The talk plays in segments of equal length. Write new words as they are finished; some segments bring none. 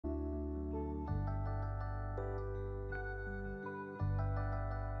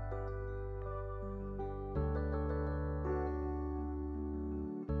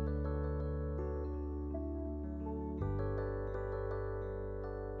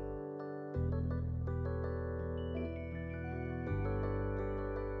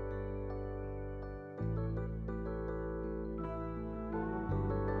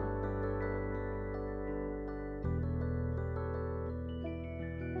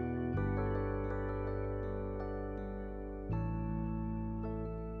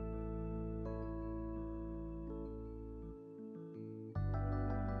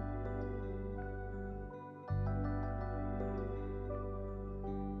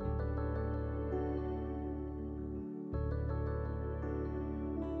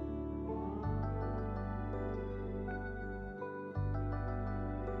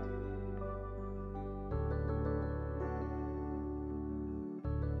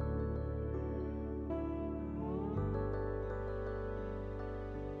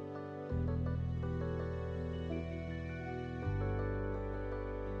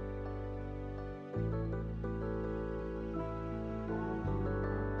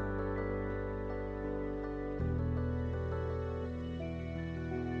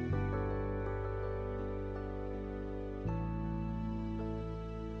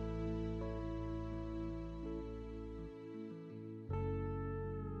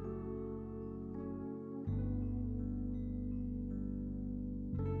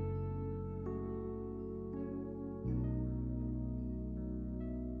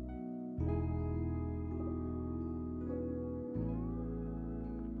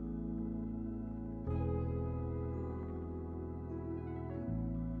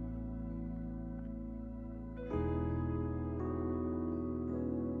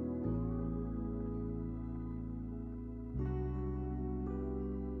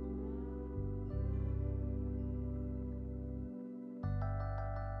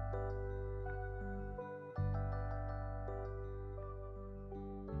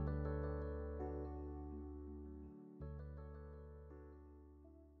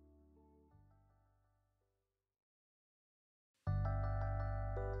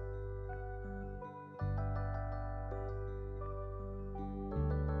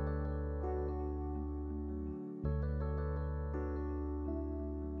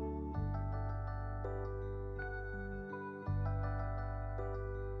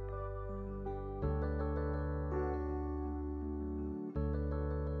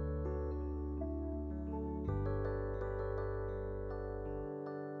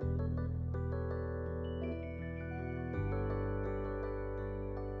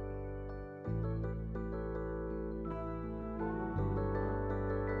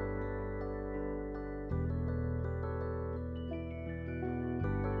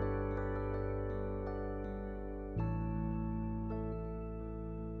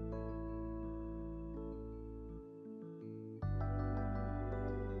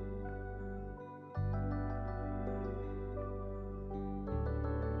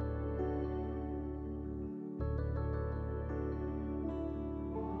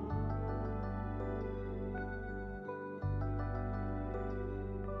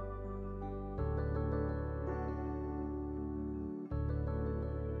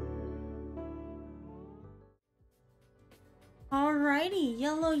Alrighty,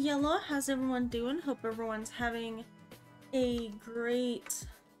 yellow, how's everyone doing? Hope everyone's having a great,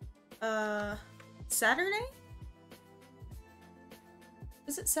 Saturday?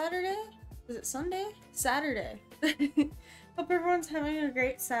 Is it Saturday? Is it Sunday? Saturday. Hope everyone's having a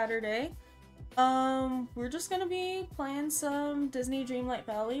great Saturday. We're just gonna be playing some Disney Dreamlight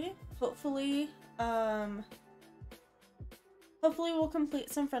Valley. Hopefully we'll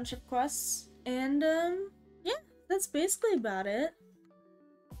complete some friendship quests, and, yeah, that's basically about it.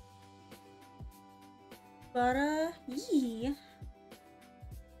 But, yeah.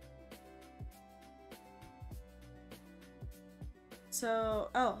 So,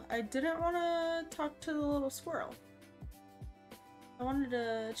 oh, I didn't want to talk to the little squirrel. I wanted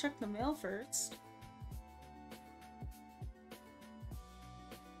to check the mail first.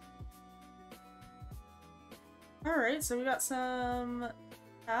 Alright, so we got some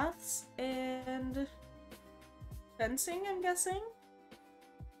paths and fencing, I'm guessing?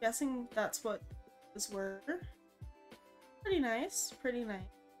 Guessing that's what those were. Pretty nice, pretty nice.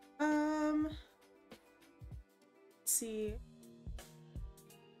 Let's see.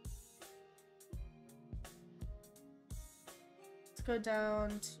 Let's go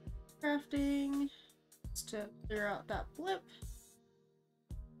down to crafting just to clear out that blip.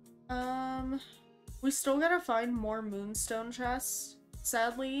 We still gotta find more moonstone chests.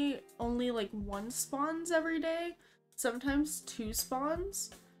 Sadly, only like one spawns every day. Sometimes two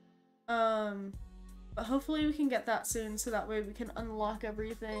spawns. But hopefully we can get that soon so that way we can unlock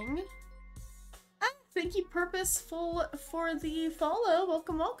everything. Ah, thank you, Purposeful, for the follow.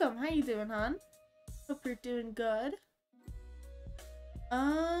 Welcome, welcome. How you doing, hon? Hope you're doing good.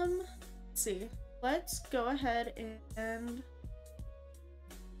 Let's see. Let's go ahead and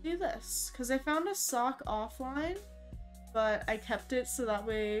do this, because I found a sock offline, but I kept it so that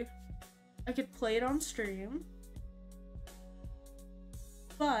way I could play it on stream.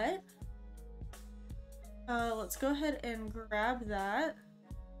 But let's go ahead and grab that.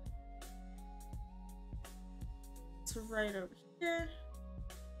 It's right over here.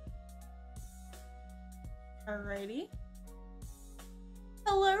 Alrighty.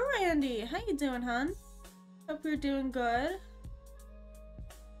 Hello, Randy. How you doing, hon? Hope you're doing good.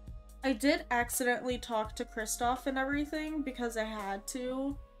 I did accidentally talk to Kristoff and everything because I had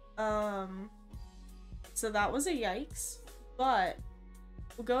to. So that was a yikes. But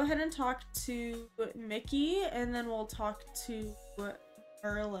we'll go ahead and talk to Mickey, and then we'll talk to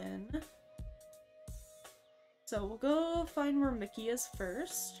Merlin. So we'll go find where Mickey is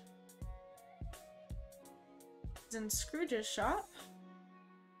first. He's in Scrooge's shop.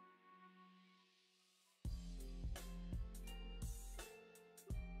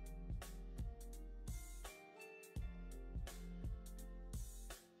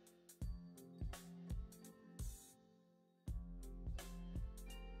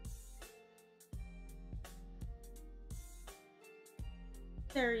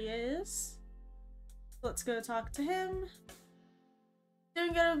 There he is. Let's go talk to him.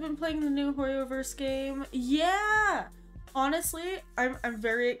 Doing good. I've been playing the new Hoyoverse game. Yeah! Honestly, I'm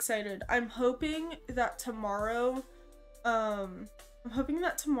very excited. I'm hoping that tomorrow, my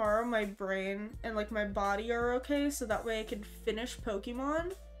brain and like my body are okay so that way I can finish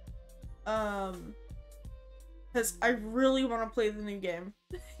Pokemon. Because I really want to play the new game.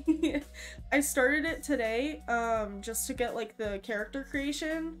 I started it today, just to get like the character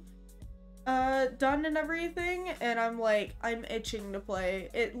creation done and everything, and I'm itching to play.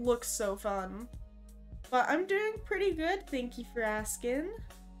 It looks so fun. But I'm doing pretty good, thank you for asking.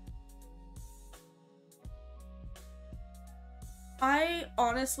 I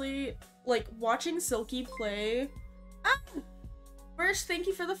honestly, like, watching Silky play. Ah! Birch, thank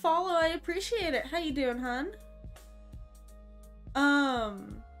you for the follow, I appreciate it. How you doing, hon?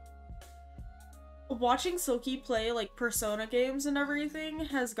 Watching Silky play like Persona games and everything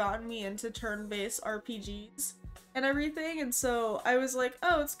has gotten me into turn-based RPGs and everything, and so I was like,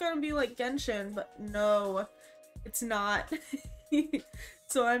 oh, it's gonna be like Genshin, but no, it's not.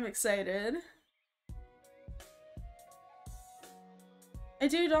 So I'm excited.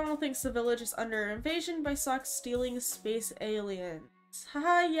 Donald thinks the village is under invasion by Sock stealing space aliens.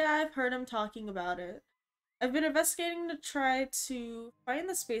 Haha, yeah, I've heard him talking about it. I've been investigating to try to find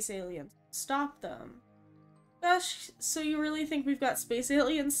the space aliens. Stop them. Gosh, so you really think we've got space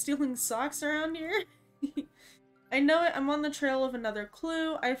aliens stealing socks around here? I know it. I'm on the trail of another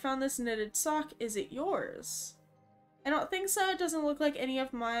clue. I found this knitted sock. Is it yours? I don't think so. It doesn't look like any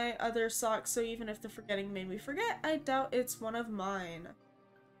of my other socks, so even if the forgetting made me forget, I doubt it's one of mine.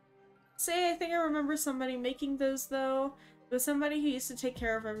 I think I remember somebody making those, though. It was somebody who used to take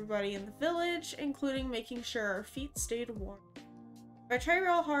care of everybody in the village, including making sure our feet stayed warm. If I try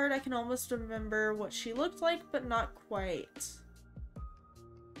real hard, I can almost remember what she looked like, but not quite.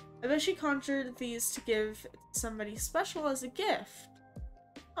 I bet she conjured these to give somebody special as a gift.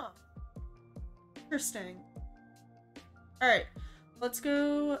 Huh. Interesting. Alright, let's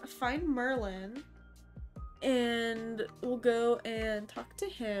go find Merlin. And we'll go and talk to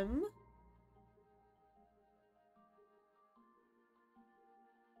him.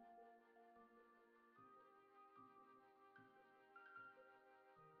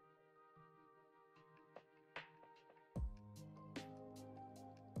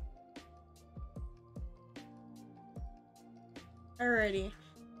 Alrighty.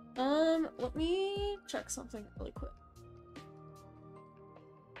 Let me check something really quick.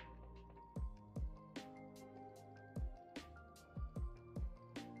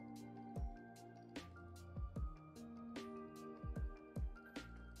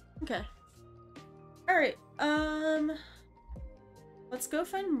 Okay. Alright, let's go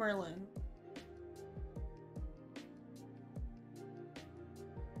find Merlin.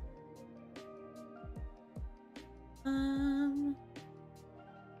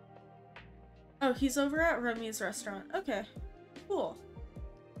 Oh, he's over at Remy's restaurant. Okay, cool.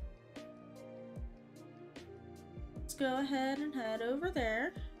 Let's go ahead and head over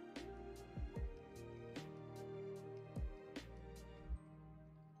there.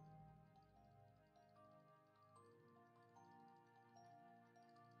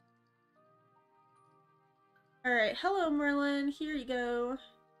 Alright, hello Merlin, here you go.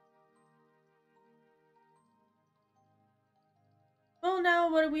 Well,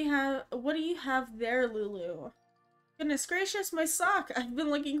 now what do we have? What do you have there, Lulu? Goodness gracious, my sock! I've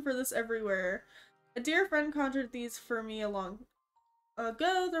been looking for this everywhere. A dear friend conjured these for me a long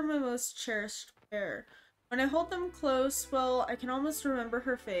ago. They're my most cherished pair. When I hold them close, well, I can almost remember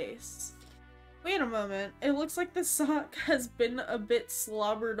her face. Wait a moment. It looks like the sock has been a bit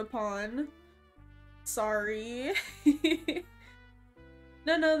slobbered upon. Sorry.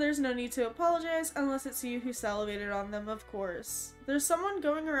 No, there's no need to apologize, unless it's you who salivated on them, of course. There's someone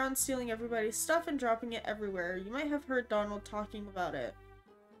going around stealing everybody's stuff and dropping it everywhere. You might have heard Donald talking about it.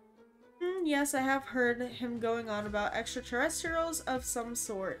 Yes, I have heard him going on about extraterrestrials of some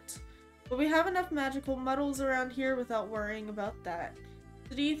sort. But we have enough magical muddles around here without worrying about that.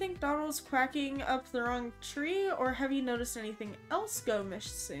 So do you think Donald's quacking up the wrong tree, or have you noticed anything else go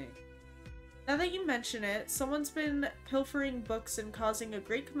missing? Now that you mention it, someone's been pilfering books and causing a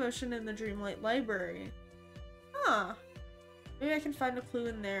great commotion in the Dreamlight Library. Huh. Maybe I can find a clue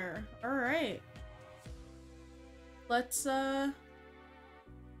in there. Alright. Let's go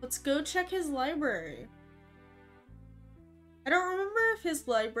check his library. I don't remember if his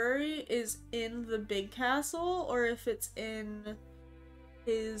library is in the big castle or if it's in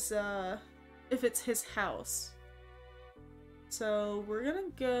his, if it's his house. So we're gonna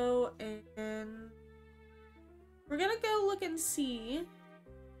go and we're gonna go look and see.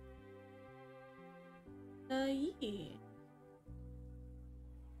 Yeah.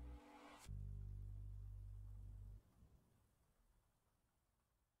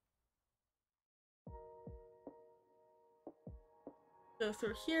 Go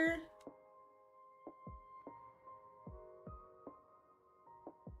through here.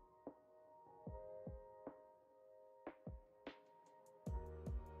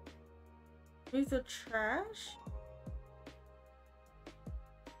 Move the trash?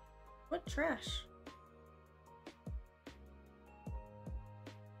 What trash?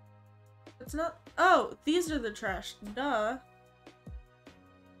 It's not— oh, these are the trash. Duh.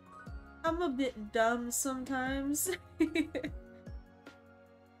 I'm a bit dumb sometimes.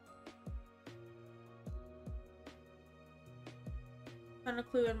 Found a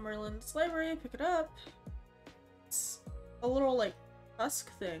clue in Merlin's library, pick it up. It's a little, like,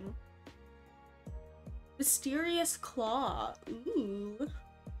 tusk thing. Mysterious claw. Ooh.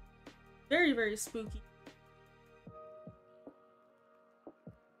 Very, very spooky.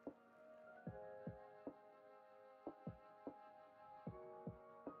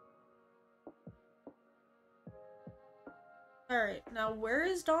 Alright, now where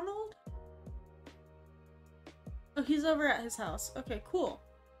is Donald? Oh, he's over at his house. Okay, cool.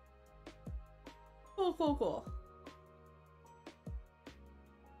 Cool.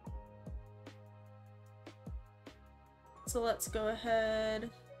 So let's go ahead,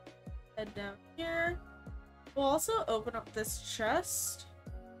 head down here. We'll also open up this chest.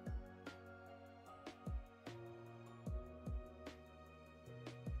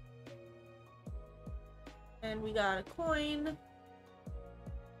 And we got a coin.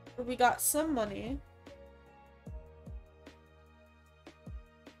 Or we got some money.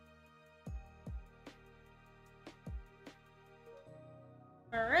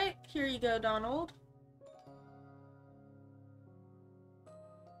 Here you go, Donald.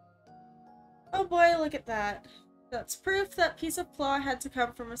 Oh boy, look at that. That's proof that piece of claw had to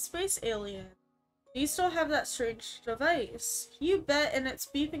come from a space alien. Do you still have that strange device? You bet, and it's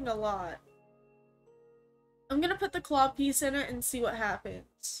beeping a lot. I'm gonna put the claw piece in it and see what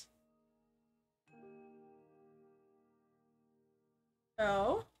happens.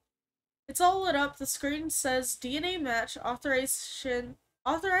 Oh. It's all lit up. The screen says DNA match authorization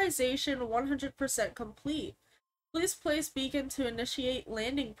 100% complete. Please place beacon to initiate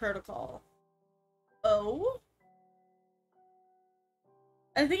landing protocol. Oh?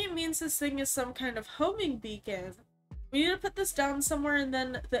 I think it means this thing is some kind of homing beacon. We need to put this down somewhere and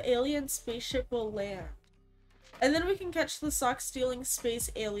then the alien spaceship will land. And then we can catch the sock-stealing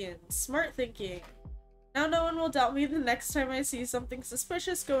space aliens. Smart thinking. Now no one will doubt me the next time I see something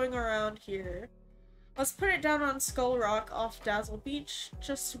suspicious going around here. Let's put it down on Skull Rock off Dazzle Beach,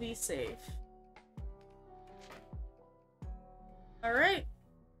 just to be safe. Alright.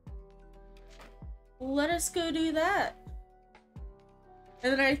 Let us go do that.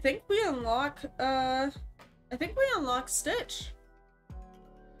 And then I think we unlock, Stitch.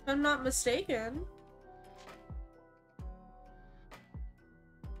 If I'm not mistaken.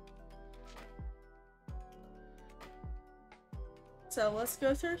 So let's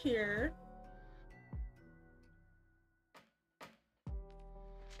go through here.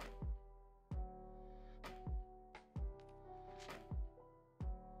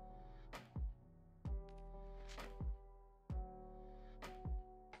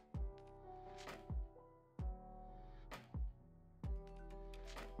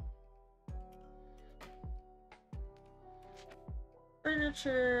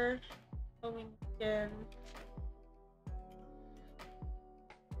 Furniture, going again.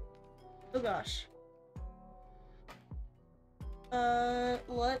 Oh gosh.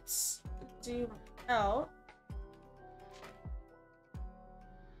 Let's zoom out.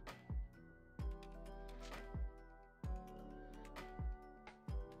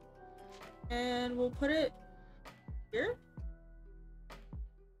 And we'll put it here.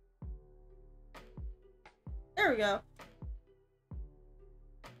 There we go.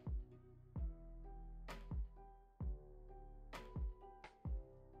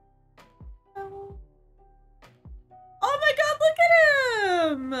 Oh my god, look at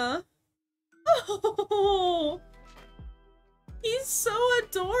him! Oh, he's so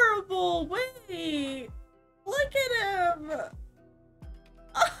adorable. Wait, look at him.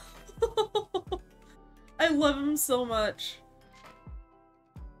 Oh, I love him so much.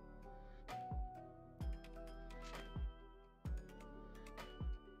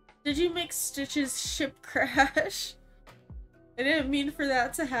 Did you make Stitch's ship crash? I didn't mean for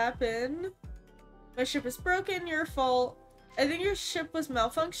that to happen. My ship is broken, your fault. I think your ship was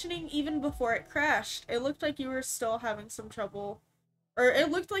malfunctioning even before it crashed. It looked like you were still having some trouble. Or it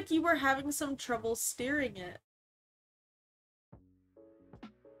looked like you were having some trouble steering it.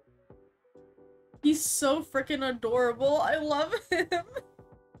 He's so freaking adorable. I love him.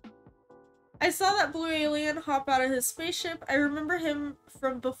 I saw that blue alien hop out of his spaceship. I remember him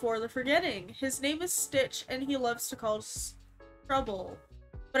from before the forgetting. His name is Stitch and he loves to cause trouble.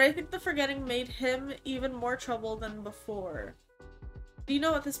 But I think the forgetting made him even more trouble than before. Do you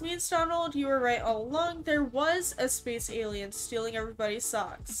know what this means, Donald? You were right all along. There was a space alien stealing everybody's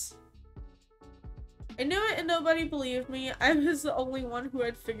socks. I knew it and nobody believed me. I was the only one who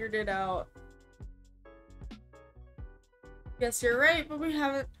had figured it out. Yes, you're right, but we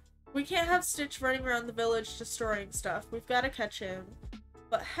can't have Stitch running around the village destroying stuff. We've got to catch him.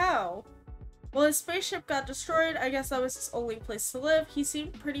 But how? Well, his spaceship got destroyed. I guess that was his only place to live. He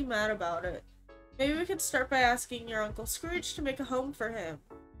seemed pretty mad about it. Maybe we could start by asking your Uncle Scrooge to make a home for him.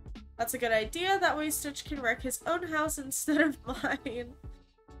 That's a good idea. That way Stitch can wreck his own house instead of mine.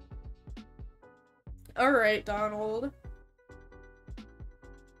 Alright, Donald.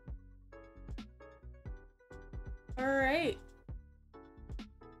 Alright.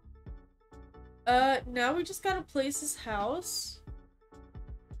 Now we just gotta place his house.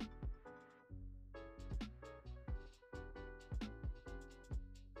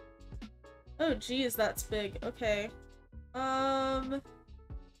 Oh geez, that's big. Okay. I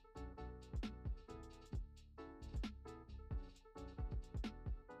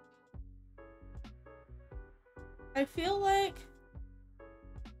feel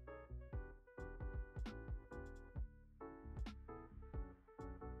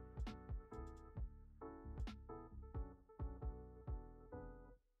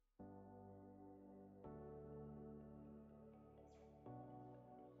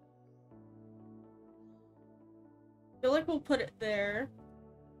like we'll put it there.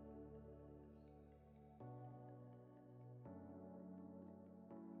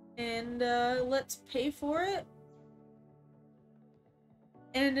 And let's pay for it.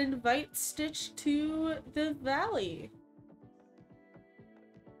 And invite Stitch to the valley.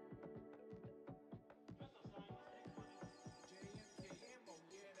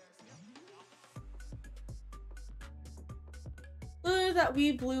 That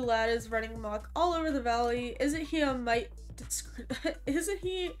wee blue lad is running amok all over the valley. Isn't he a mite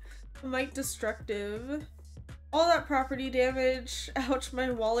destructive? All that property damage. Ouch,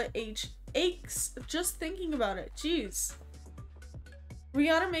 my wallet aches just thinking about it. Jeez. We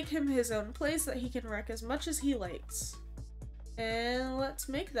gotta make him his own place that he can wreck as much as he likes. And let's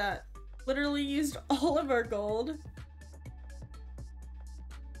make that. Literally used all of our gold.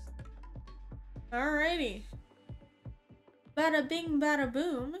 Alrighty. Bada bing, bada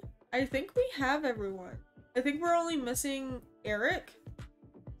boom. I think we have everyone. I think we're only missing Eric.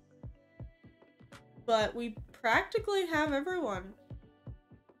 But we practically have everyone.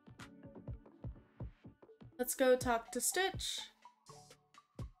 Let's go talk to Stitch.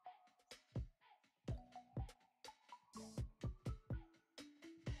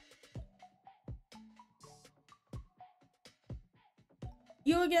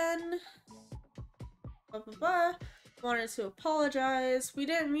 You again. Blah, blah, blah. Wanted to apologize. We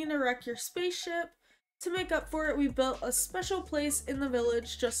didn't mean to wreck your spaceship. To make up for it, we built a special place in the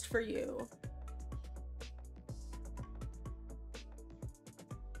village just for you.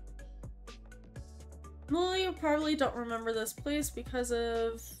 Well, you probably don't remember this place because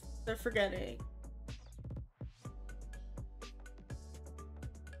of the forgetting.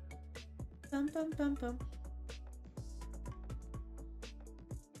 Bum bum bum bum.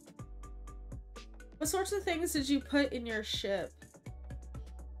 What sorts of things did you put in your ship?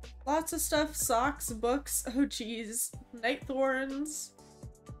 Lots of stuff, socks, books, oh geez, night thorns.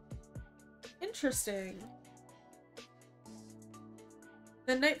 Interesting.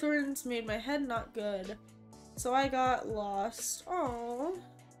 The night thorns made my head not good, so I got lost. Oh.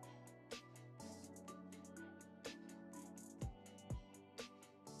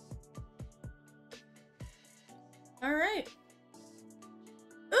 Alright.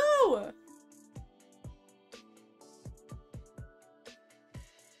 Ooh!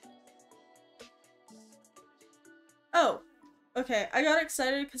 Oh, okay. I got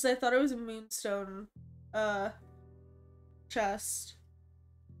excited because I thought it was a moonstone, chest.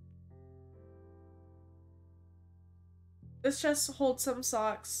 This chest holds some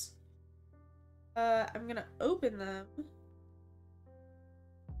socks. I'm gonna open them.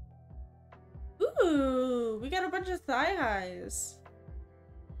 Ooh, we got a bunch of thigh highs.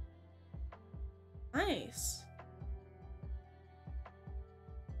 Nice.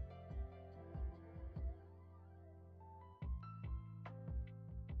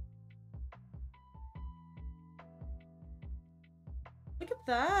 Look at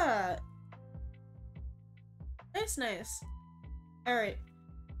that. Nice, nice. Alright.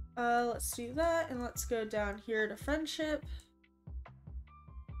 Let's do that, and let's go down here to friendship.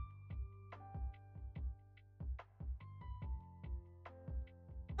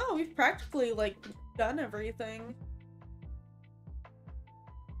 Oh, we've practically, like, done everything.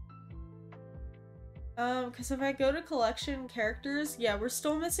 Because if I go to collection characters, yeah, we're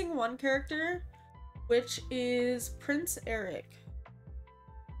still missing one character, which is Prince Eric.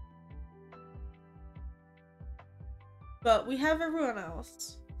 But we have everyone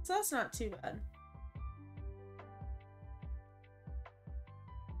else, so that's not too bad.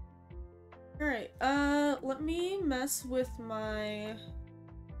 Alright, let me mess with my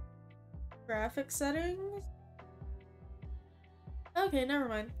graphic settings. Okay, never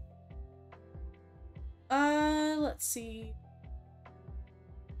mind. Let's see.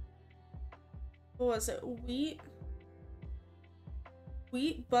 What was it?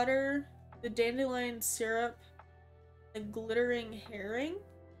 Wheat butter, the dandelion syrup, the glittering herring.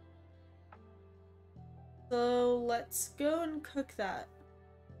 So let's go and cook that.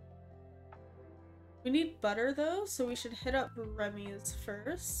 We need butter though, so we should hit up Remy's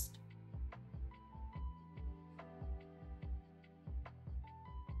first.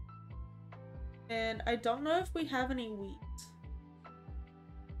 And I don't know if we have any wheat.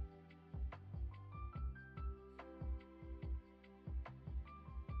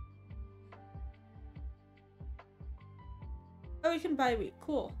 Oh, we can buy wheat.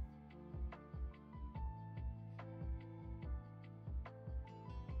 Cool.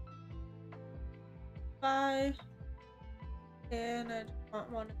 Buy. And I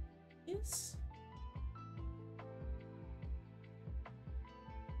want one of these.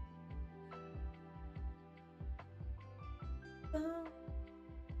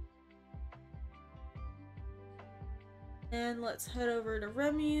 And let's head over to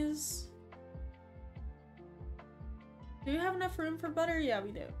Remy's. Do we have enough room for butter? Yeah,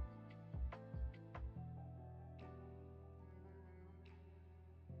 we do.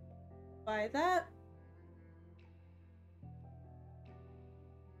 Buy that.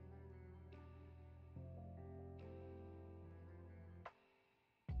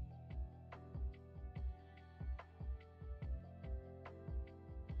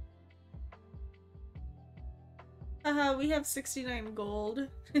 Haha, we have 69 gold.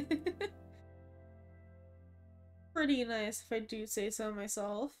 Pretty nice if I do say so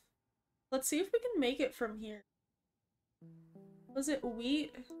myself. Let's see if we can make it from here. Was it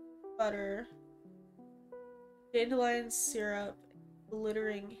wheat, butter, dandelion syrup,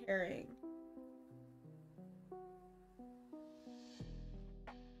 glittering herring?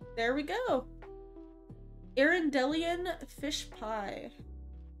 There we go! Arendelian fish pie.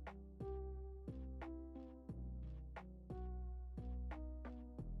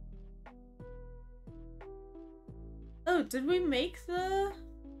 Oh, did we make the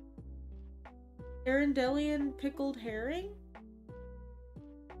Arendelian pickled herring?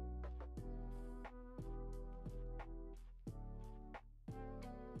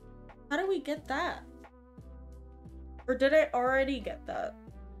 How do we get that? Or did I already get that?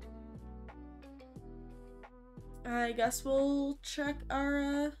 I guess we'll check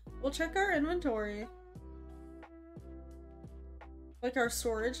our inventory. Like our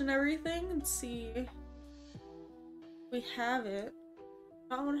storage and everything, and see if we have it.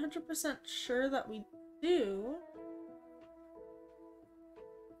 Not 100% sure that we do.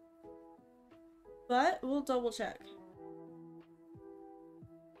 But we'll double check.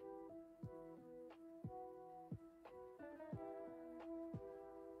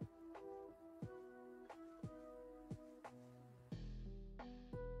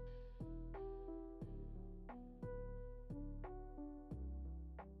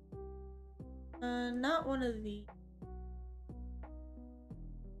 Not one of these.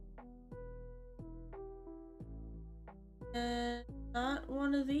 And not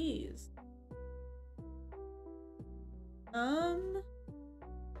one of these. How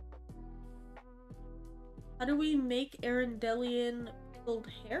do we make Arendelian pickled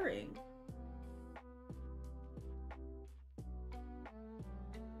herring?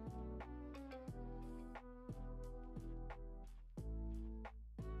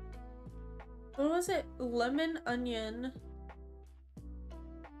 What was it? Lemon, onion,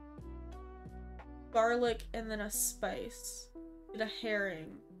 garlic, and then a spice. And a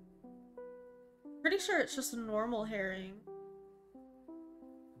herring. Pretty sure it's just a normal herring.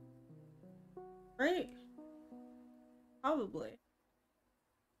 Right? Probably.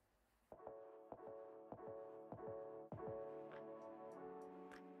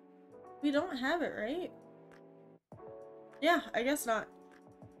 We don't have it, right? Yeah, I guess not.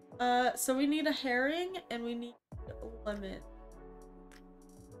 So we need a herring and we need lemon.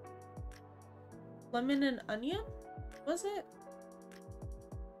 Lemon and onion? Was it?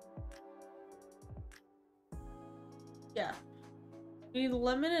 Yeah. We need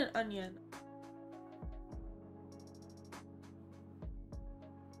lemon and onion.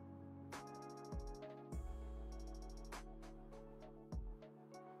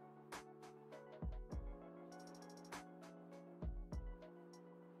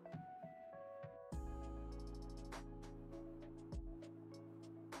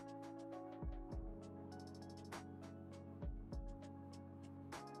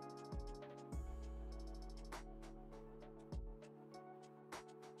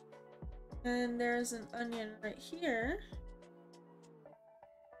 And there's an onion right here.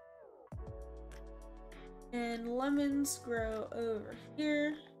 And lemons grow over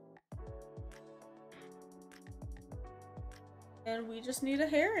here. And we just need a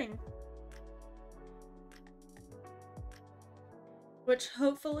herring. Which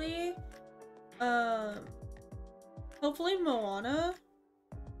hopefully, hopefully Moana,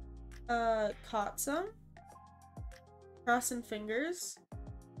 caught some. Crossing fingers.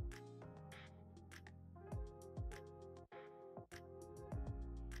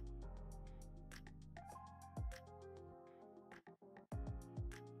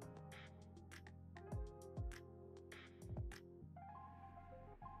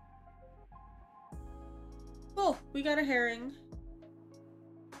 Cool, we got a herring.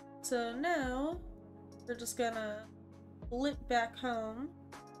 So now, we're just gonna flip back home.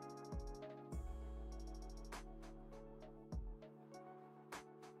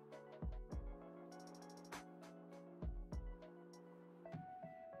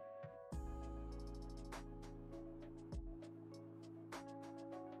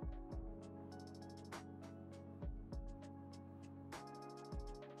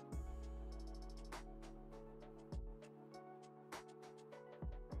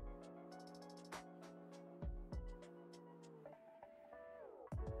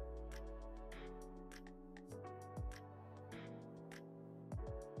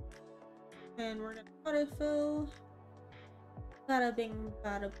 And we're gonna autofill. Bada bing,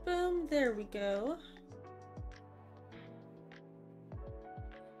 bada boom. There we go.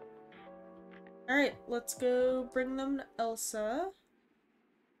 Alright, let's go bring them to Elsa.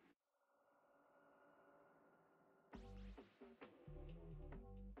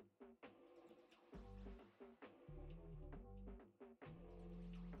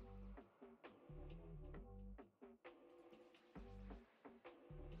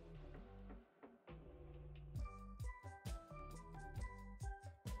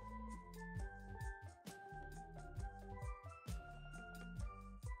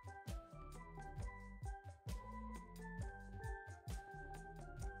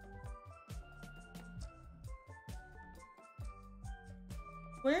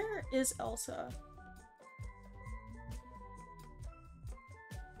 Where is Elsa?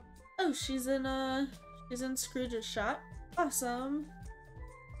 Oh, she's in Scrooge's shop. Awesome.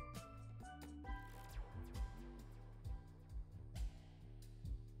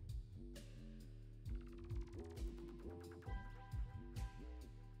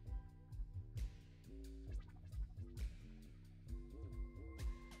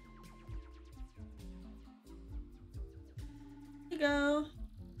 Here you go.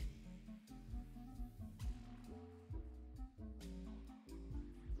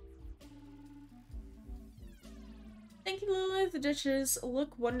 Thank you, Lulu. The dishes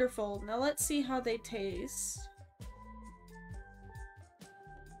look wonderful. Now let's see how they taste.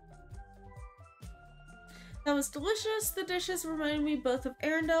 That was delicious. The dishes remind me both of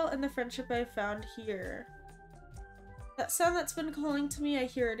Arendelle and the friendship I found here. That sound that's been calling to me, I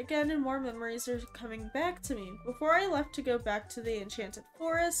hear it again, and more memories are coming back to me. Before I left to go back to the Enchanted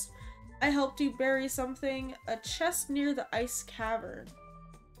Forest, I helped you bury something, a chest near the ice cavern.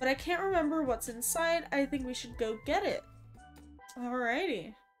 But I can't remember what's inside. I think we should go get it.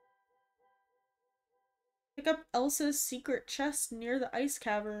 Alrighty. Pick up Elsa's secret chest near the ice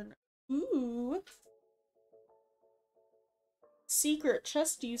cavern. Ooh. Secret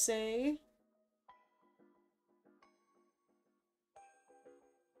chest, you say?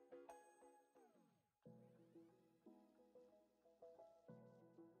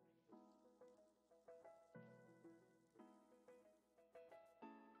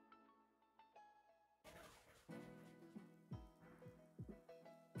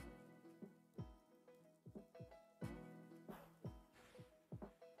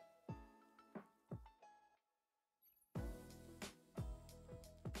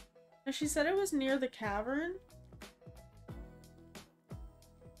 She said it was near the cavern.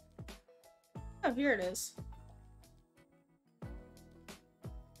 Oh, here it is.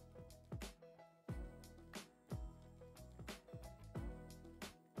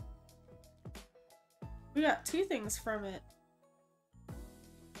 We got 2 things from it.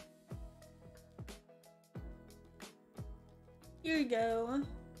 Here you go.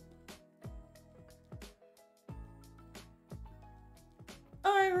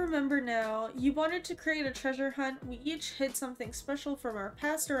 Oh, I remember now. You wanted to create a treasure hunt. We each hid something special from our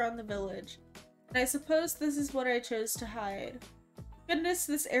past around the village. And I suppose this is what I chose to hide. Goodness,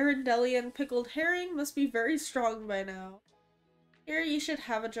 this Arendellian pickled herring must be very strong by now. Here, you should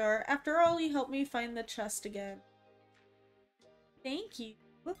have a jar. After all, you helped me find the chest again. Thank you.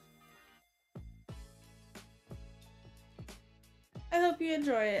 I hope you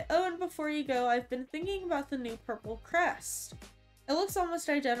enjoy it. Oh, and before you go, I've been thinking about the new purple crest. It looks almost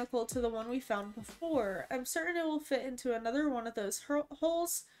identical to the one we found before. I'm certain it will fit into another one of those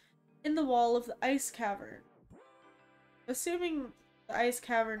holes in the wall of the ice cavern. Assuming the ice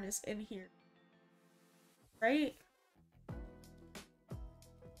cavern is in here. Right?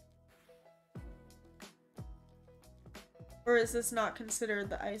 Or is this not considered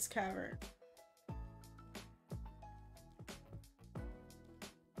the ice cavern?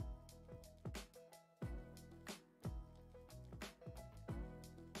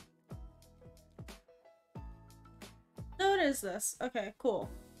 No, it is this. Okay, cool.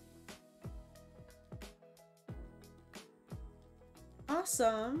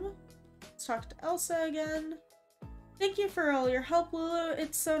 Awesome. Let's talk to Elsa again. Thank you for all your help, Lulu.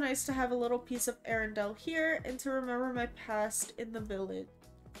 It's so nice to have a little piece of Arendelle here and to remember my past in the village.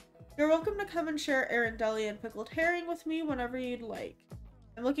 You're welcome to come and share Arendellian pickled herring with me whenever you'd like.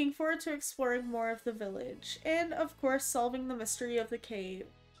 I'm looking forward to exploring more of the village, and of course solving the mystery of the cave.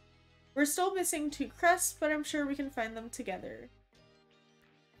 We're still missing 2 crests, but I'm sure we can find them together.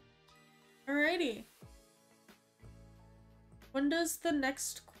 Alrighty. When does the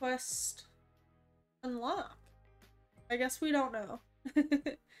next quest unlock? I guess we don't know.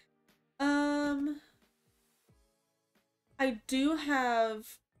 I do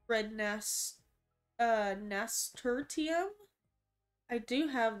have red nasturtium. I do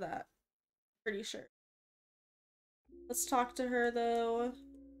have that. Pretty sure. Let's talk to her though.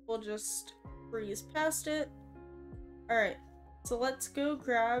 We'll just breeze past it. Alright, so let's go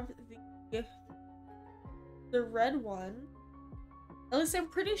grab the red one. At least I'm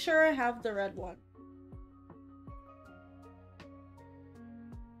pretty sure I have the red one.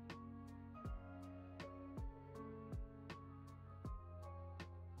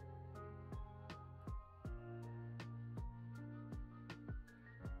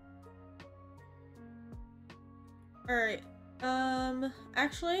 Alright,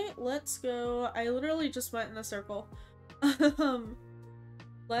 actually, let's go. I literally just went in a circle.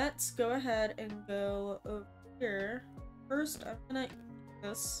 Let's go ahead and go over here. First, I'm gonna eat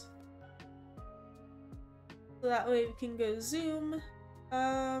this. So that way we can go zoom.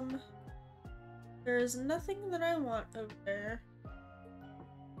 There's nothing that I want over there.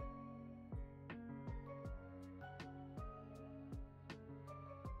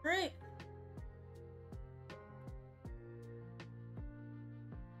 Great.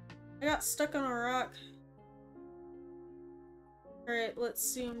 I got stuck on a rock. Alright,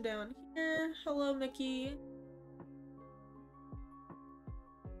 let's zoom down here. Hello, Mickey.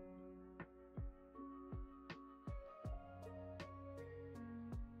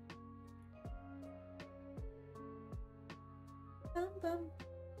 Bum bum.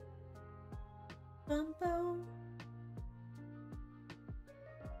 Bum bum.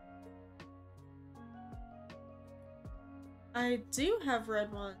 I do have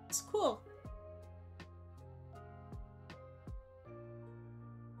red ones. Cool.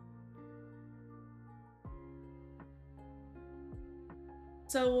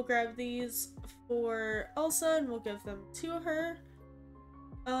 So we'll grab these for Elsa and we'll give them to her.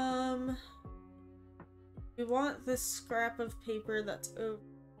 We want this scrap of paper that's over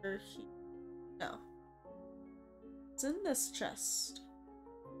here. No. It's in this chest.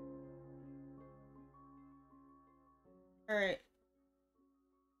 Alright.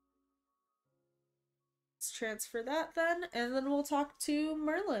 Let's transfer that then, and then we'll talk to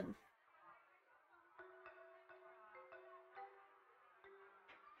Merlin.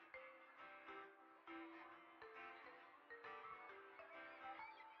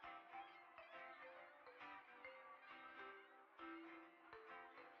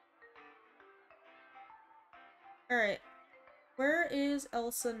 Alright. Where is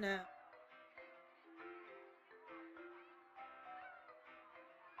Elsa now?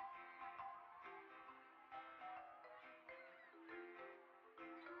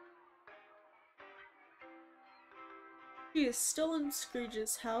 She is still in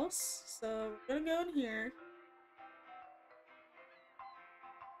Scrooge's house, so we're gonna go in here.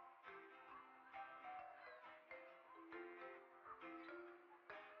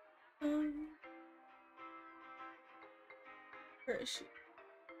 Where is she?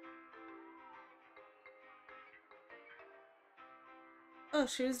 Oh,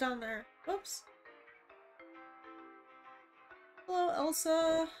 she was down there. Whoops. Hello,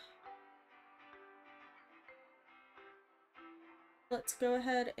 Elsa. Let's go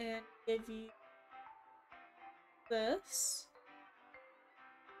ahead and give you this.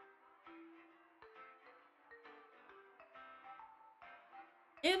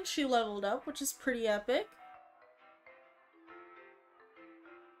 And she leveled up, which is pretty epic.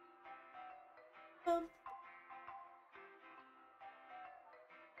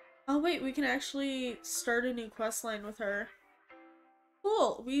 Oh wait, we can actually start a new quest line with her.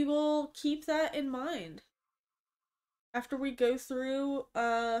 Cool, we will keep that in mind. After we go through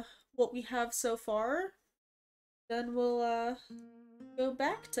what we have so far, then we'll go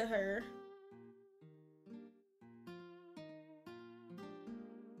back to her.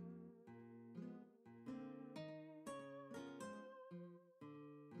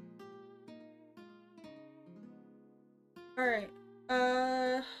 Alright,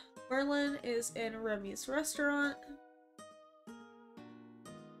 Merlin is in Remy's restaurant.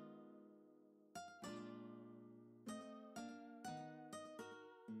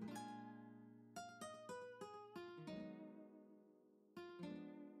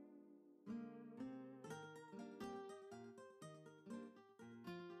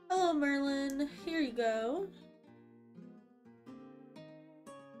 Hello, Merlin. Here you go.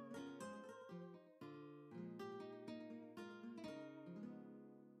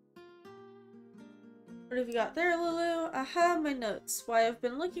 What have you got there, Lulu? Aha, my notes. Why, I've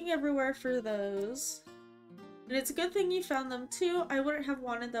been looking everywhere for those. And it's a good thing you found them too. I wouldn't have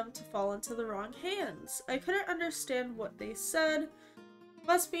wanted them to fall into the wrong hands. I couldn't understand what they said.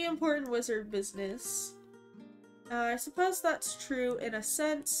 Must be important wizard business. I suppose that's true in a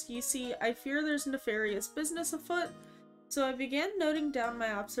sense. You see, I fear there's nefarious business afoot, so I began noting down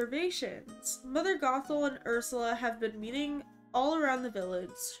my observations. Mother Gothel and Ursula have been meeting all around the village.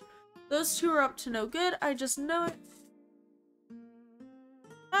 Those two are up to no good, I just know it.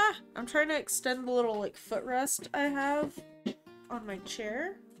 I'm trying to extend the little, like, footrest I have on my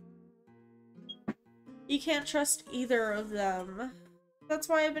chair. You can't trust either of them. That's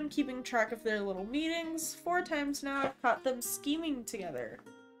why I've been keeping track of their little meetings. 4 times now I've caught them scheming together.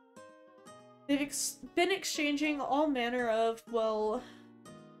 They've been exchanging all manner of, well,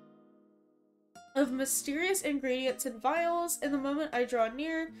 of mysterious ingredients in vials, and the moment I draw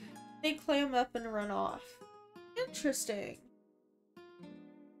near, they clam up and run off. Interesting.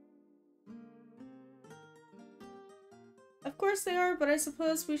 Of course they are, but I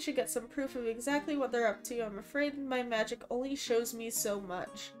suppose we should get some proof of exactly what they're up to. I'm afraid my magic only shows me so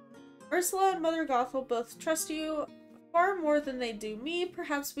much. Ursula and Mother Gothel both trust you far more than they do me.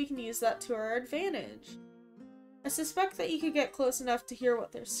 Perhaps we can use that to our advantage. I suspect that you could get close enough to hear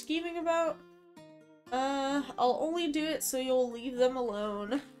what they're scheming about. I'll only do it so you'll leave them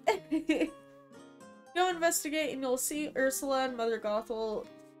alone. Go investigate and you'll see Ursula and Mother Gothel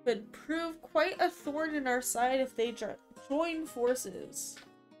could prove quite a thorn in our side if they join forces.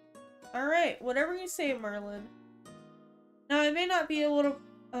 Alright, whatever you say, Merlin. Now, I may not be able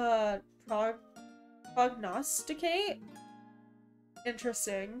to, prognosticate?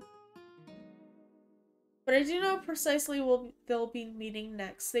 Interesting. But I do know precisely they'll be meeting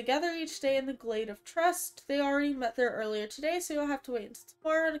next. They gather each day in the Glade of Trust. They already met there earlier today, so you'll have to wait until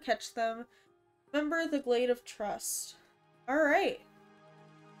tomorrow to catch them. Remember the Glade of Trust. Alright.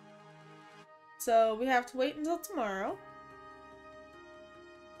 So we have to wait until tomorrow.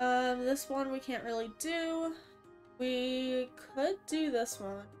 This one we can't really do. We could do this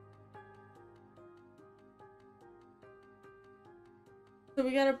one. So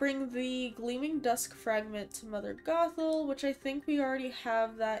we gotta bring the Gleaming Dusk Fragment to Mother Gothel, which I think we already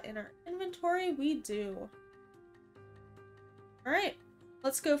have that in our inventory. We do. Alright,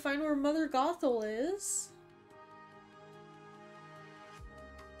 let's go find where Mother Gothel is.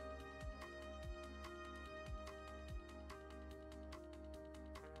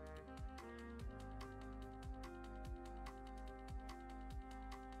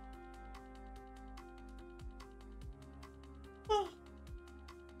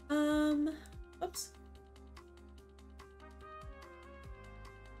 Oops.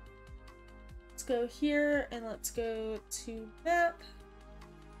 Let's go here and let's go to map.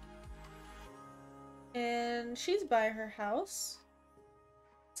 And she's by her house.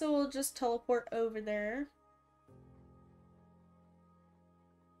 So we'll just teleport over there.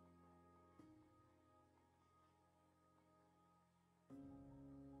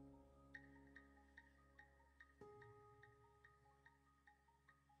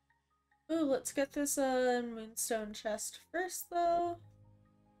 Ooh, let's get this moonstone chest first, though.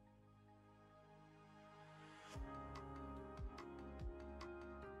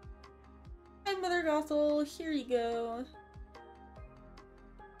 Hi, Mother Gothel. Here you go.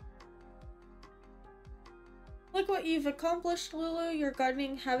 Look what you've accomplished, Lulu. Your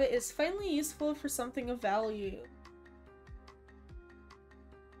gardening habit is finally useful for something of value.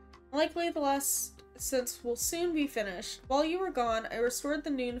 Likely the last since will soon be finished. While you were gone, I restored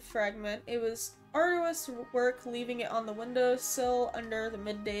the noon fragment. It was arduous work leaving it on the windowsill under the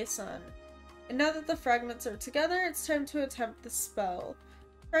midday sun. And now that the fragments are together, it's time to attempt the spell.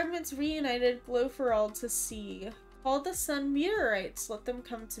 Fragments reunited glow for all to see. Call the sun meteorites. Let them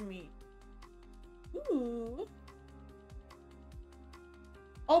come to me. Ooh.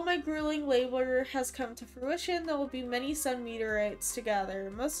 All my grueling labor has come to fruition. There will be many sun meteorites to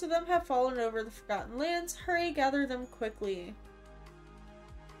gather. Most of them have fallen over the Forgotten Lands. Hurry, gather them quickly.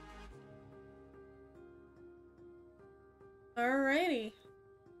 Alrighty.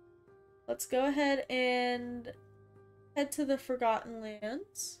 Let's go ahead and head to the Forgotten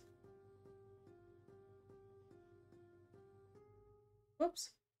Lands. Whoops.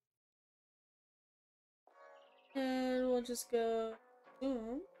 And we'll just go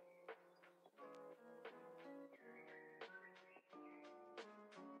boom.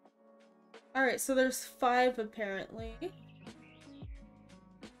 Alright, so there's 5 apparently.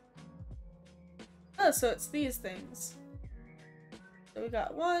 Oh, so it's these things. So we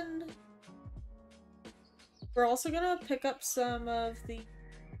got 1. We're also gonna pick up some of the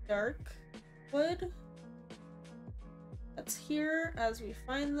dark wood that's here as we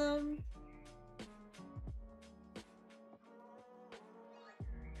find them.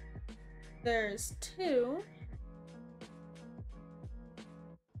 There's 2.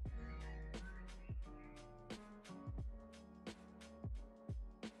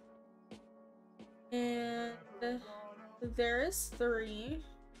 there is 3.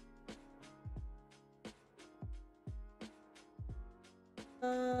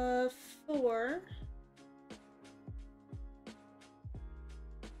 Uh, 4.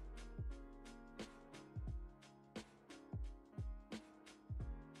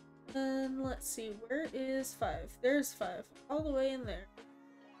 And let's see, where is 5? There's 5, all the way in there.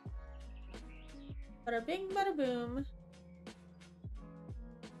 Bada bing, bada boom.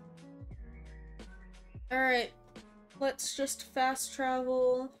 Alright, let's just fast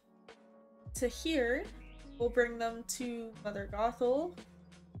travel to here. We'll bring them to Mother Gothel.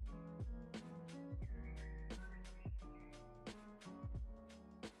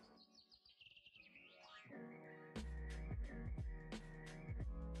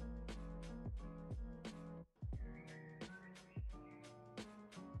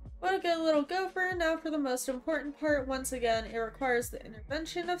 What a good little gopher. Now for the most important part. Once again, it requires the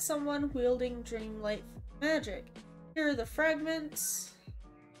intervention of someone wielding Dreamlight magic. Here are the fragments.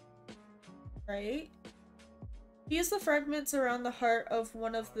 Right. Use the fragments around the heart of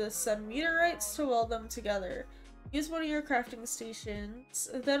one of the sun meteorites to weld them together. Use one of your crafting stations.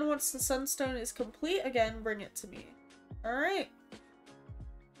 Then once the sunstone is complete, again, bring it to me. Alright.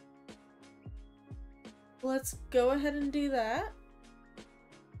 Let's go ahead and do that.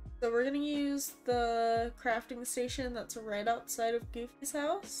 So we're gonna use the crafting station that's right outside of Goofy's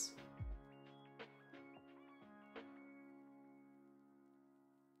house.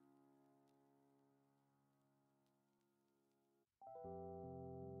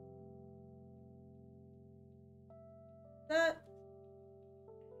 That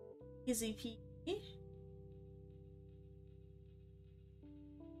easy peasy.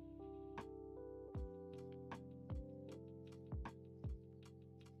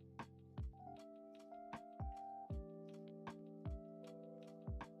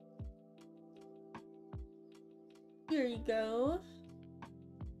 Here you go.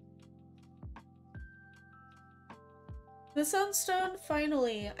 The sunstone,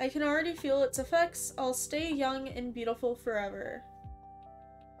 finally. I can already feel its effects. I'll stay young and beautiful forever.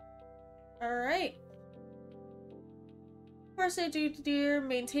 Alright. Of course I do, dear.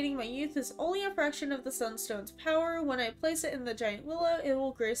 Maintaining my youth is only a fraction of the sunstone's power. When I place it in the giant willow, it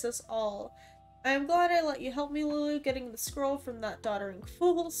will grace us all. I am glad I let you help me, Lulu, getting the scroll from that doddering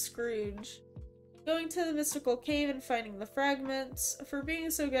fool, Scrooge. Going to the mystical cave and finding the fragments. For being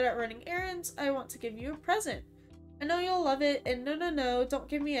so good at running errands, I want to give you a present. I know you'll love it, and no, don't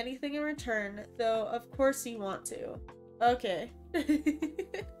give me anything in return, though of course you want to. Okay.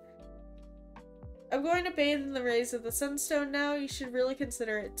 I'm going to bathe in the rays of the sunstone now. You should really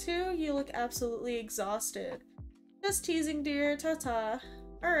consider it too. You look absolutely exhausted. Just teasing, dear. Ta-ta.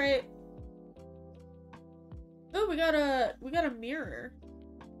 Alright. Oh, we got a mirror.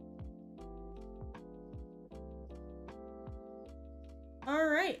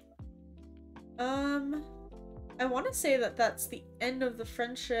 Alright. I want to say that that's the end of the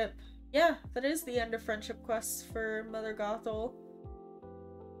friendship. Yeah, that is the end of friendship quests for Mother Gothel.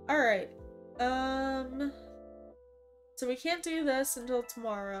 Alright. So we can't do this until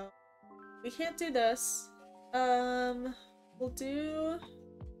tomorrow. We can't do this. We'll do...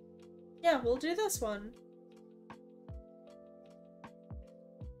 Yeah, we'll do this one.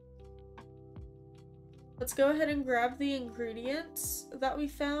 Let's go ahead and grab the ingredients that we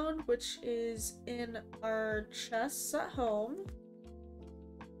found, which is in our chests at home.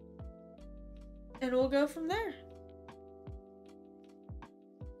 And we'll go from there.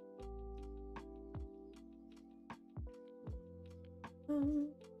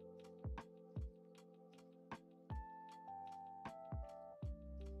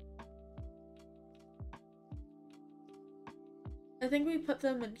 I think we put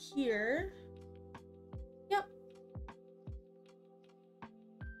them in here. Yep.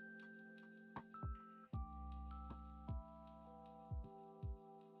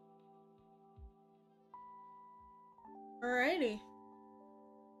 Alrighty.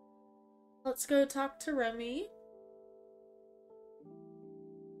 Let's go talk to Remy.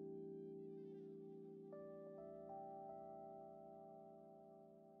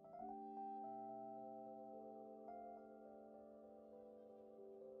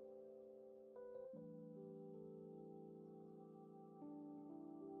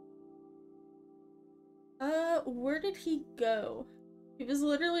 Where did he go? He was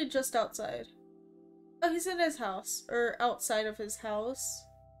literally just outside. Oh, he's in his house. Or outside of his house.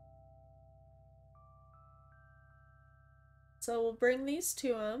 So we'll bring these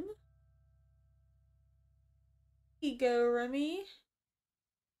to him. Here you go, Remy.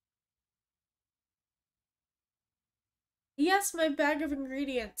 Yes, my bag of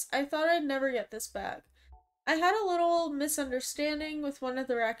ingredients. I thought I'd never get this bag. I had a little misunderstanding with one of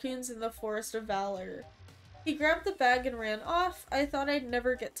the raccoons in the Forest of Valor. He grabbed the bag and ran off. I thought I'd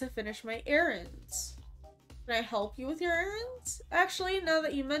never get to finish my errands. Can I help you with your errands? Actually, now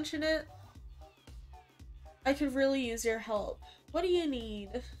that you mention it, I could really use your help. What do you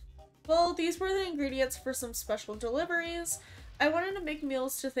need? Well, these were the ingredients for some special deliveries. I wanted to make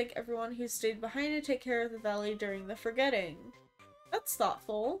meals to thank everyone who stayed behind to take care of the valley during the forgetting. That's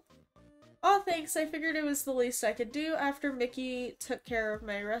thoughtful. Aw, thanks. I figured it was the least I could do after Mickey took care of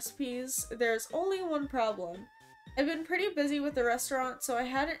my recipes. There's only one problem. I've been pretty busy with the restaurant, so I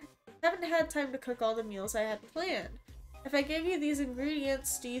haven't had time to cook all the meals I had planned. If I gave you these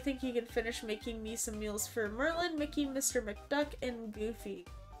ingredients, do you think you can finish making me some meals for Merlin, Mickey, Mr. McDuck, and Goofy?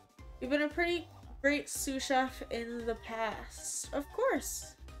 You've been a pretty great sous chef in the past. Of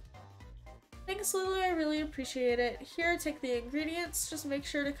course. Thanks, Lulu. I really appreciate it. Here, take the ingredients. Just make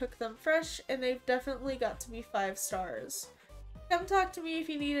sure to cook them fresh, and they've definitely got to be 5 stars. Come talk to me if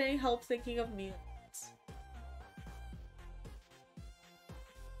you need any help thinking of meals.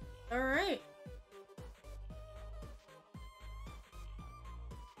 Alright.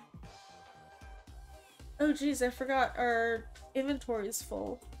 Oh geez, I forgot our inventory is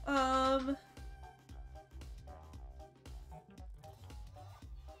full.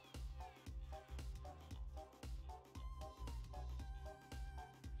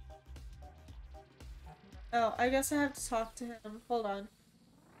 Oh, I guess I have to talk to him. Hold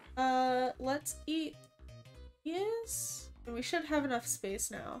on. Let's eat. Yes? And we should have enough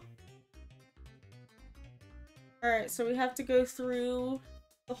space now. Alright, so we have to go through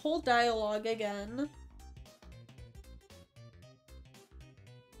the whole dialogue again.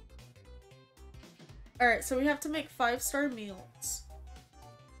 Alright, so we have to make 5-star meals.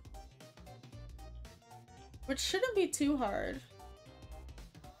 Which shouldn't be too hard.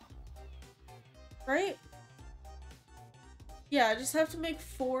 Right? Yeah, I just have to make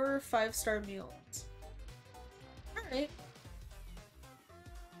 4 5-star meals. Alright.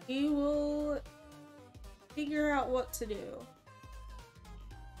 We will figure out what to do.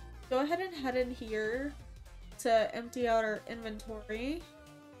 Go ahead and head in here to empty out our inventory.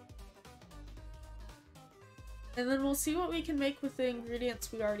 And then we'll see what we can make with the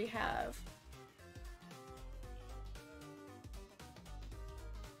ingredients we already have.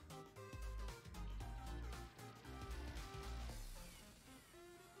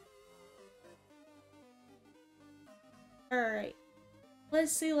 Alright.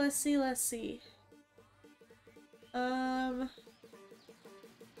 Let's see. Oops.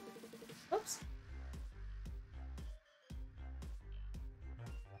 Let's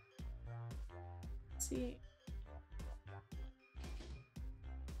see.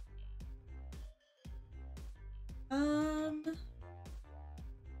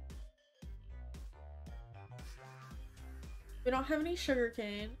 We don't have any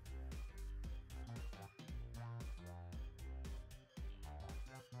sugarcane.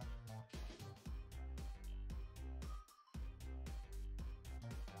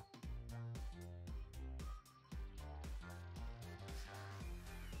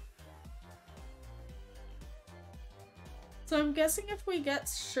 So I'm guessing if we get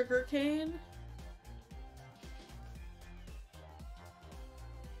sugarcane,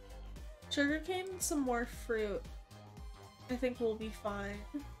 and some more fruit, I think we'll be fine.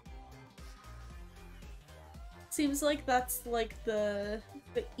 Seems like that's like the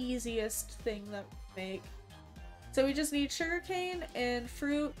easiest thing that we make. So we just need sugarcane and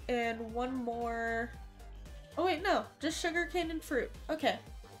fruit and one more. Oh wait, no, just sugarcane and fruit. Okay.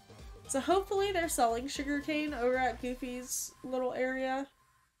 So hopefully they're selling sugarcane over at Goofy's little area,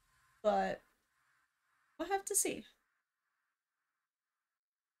 but we'll have to see.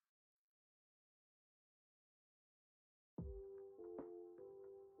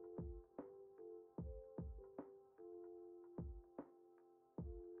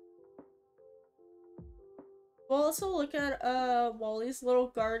 We'll also look at Wally's little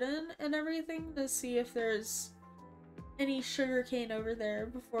garden and everything to see if there's any sugarcane over there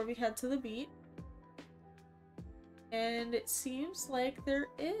before we head to the beach. And it seems like there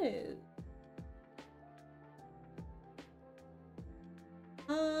is.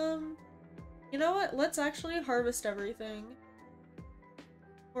 You know what? Let's actually harvest everything.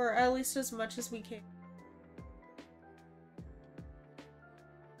 Or at least as much as we can.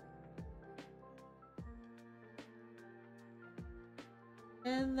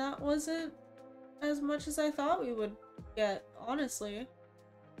 And that wasn't as much as I thought we would get, honestly.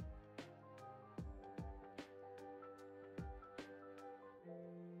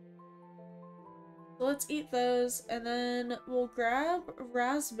 So let's eat those, and then we'll grab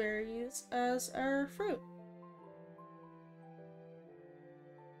raspberries as our fruit.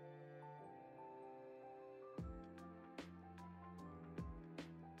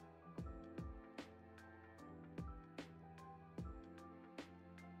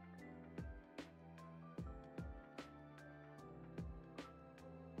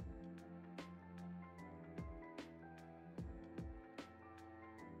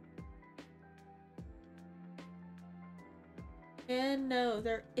 And no,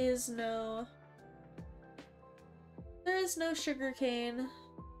 there is no sugarcane.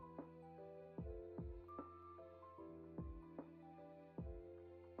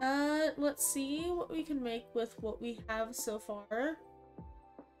 Let's see what we can make with what we have so far.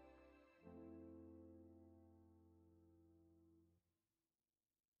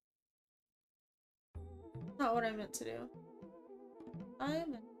 Not what I meant to do. I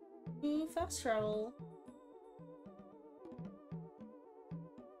meant to fast travel.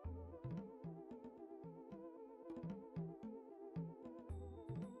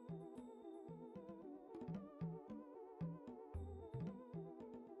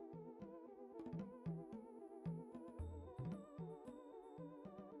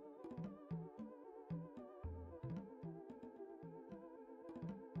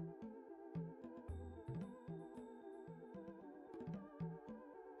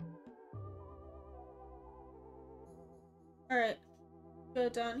 Alright, go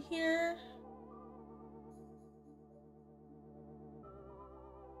down here.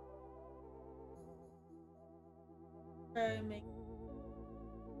 Try and make.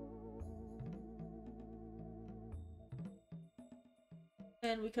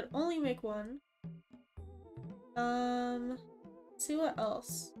 And we could only make one. Let's see what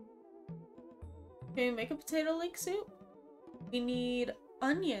else. Can we make a potato lake soup? We need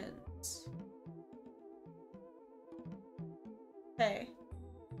onions. Okay.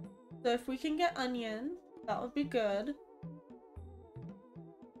 So if we can get onion, that would be good.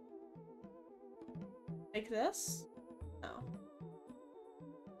 Like this? No.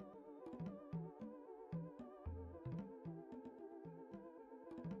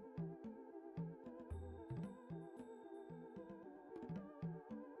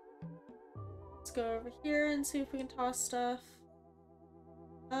 Let's go over here and see if we can toss stuff.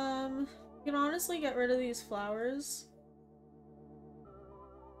 We can honestly get rid of these flowers.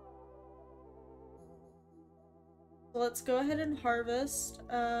 So let's go ahead and harvest.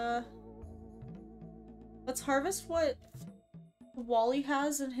 Let's harvest what Wally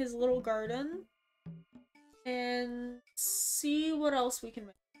has in his little garden and see what else we can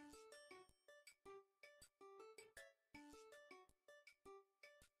make.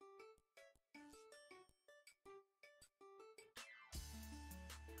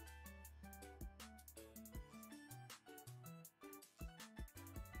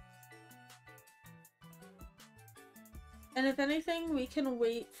 And if anything, we can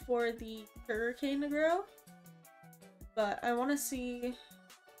wait for the sugarcane to grow. But I want to see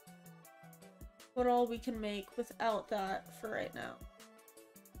what all we can make without that for right now.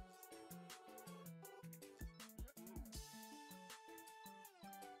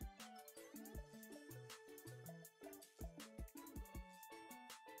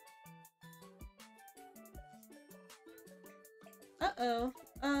 Uh-oh.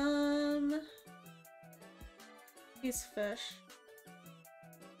 These fish.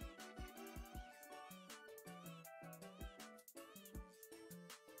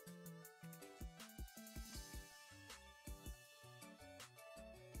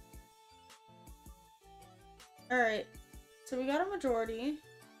 Alright, so we got a majority.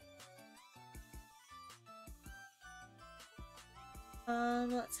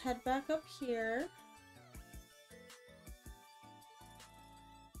 Let's head back up here.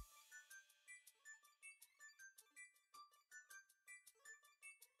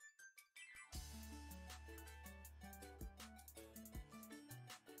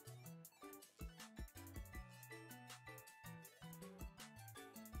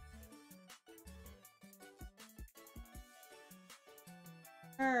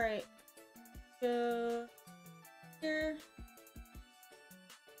 Alright, go here.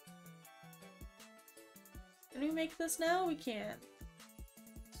 Can we make this now? We can.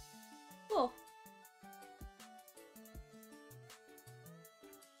 Cool.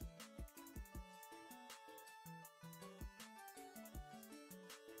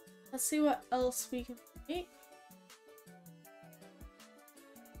 Let's see what else we can make.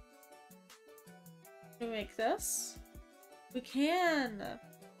 Can we make this? We can!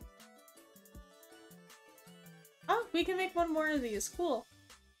 Oh, we can make one more of these. Cool.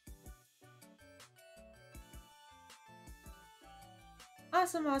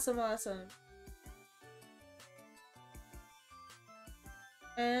 Awesome, awesome, awesome.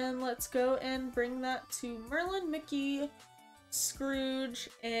 And let's go and bring that to Merlin, Mickey, Scrooge,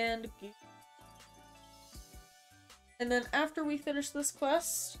 and Goofy. And then after we finish this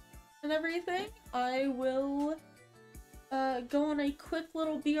quest and everything, I will go on a quick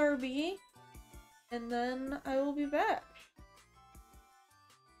little BRB, and then I will be back.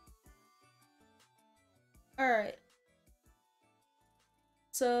 Alright.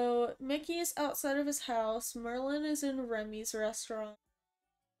 So Mickey's outside of his house. Merlin is in Remy's restaurant.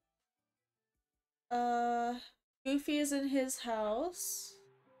 Goofy is in his house.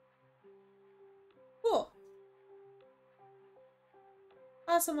 Cool.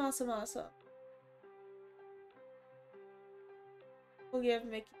 Awesome, awesome, awesome. We'll give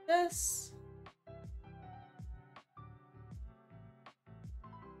Mickey this.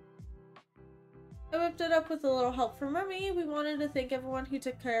 I whipped it up with a little help from Remy. We wanted to thank everyone who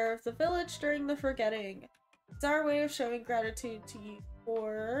took care of the village during the forgetting. It's our way of showing gratitude to you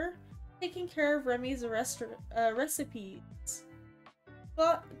for taking care of Remy's recipes.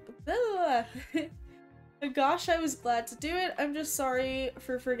 But, gosh, I was glad to do it. I'm just sorry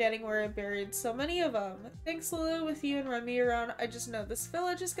for forgetting where I buried so many of them. Thanks, Lulu. With you and Remy around, I just know this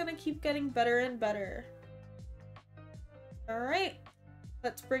village is gonna keep getting better and better. Alright.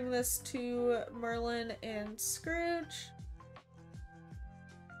 Let's bring this to Merlin and Scrooge.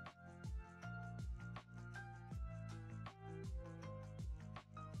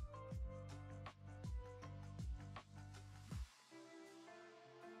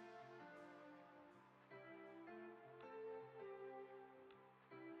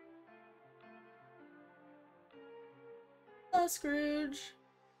 Hello, Scrooge.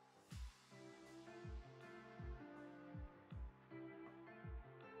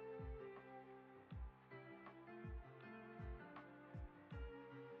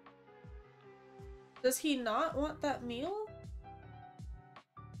 Does he not want that meal?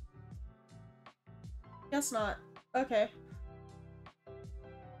 Guess not. Okay.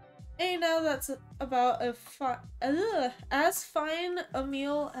 Hey, now that's about as fine a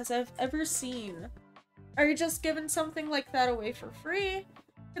meal as I've ever seen. Are you just giving something like that away for free?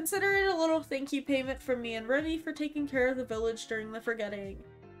 Consider it a little thank you payment from me and Remy for taking care of the village during the forgetting.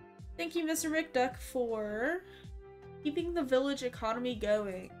 Thank you, Mr. McDuck, for keeping the village economy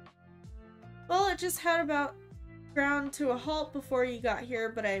going. Well, it just had about ground to a halt before you got here,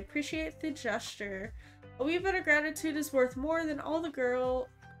 but I appreciate the gesture. A wee bit of gratitude is worth more than all the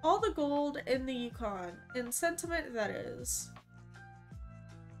gold in the Yukon. In sentiment, that is.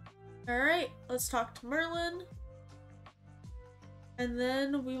 Alright, let's talk to Merlin. And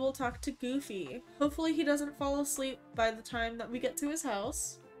then we will talk to Goofy. Hopefully he doesn't fall asleep by the time that we get to his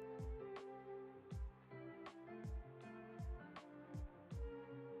house.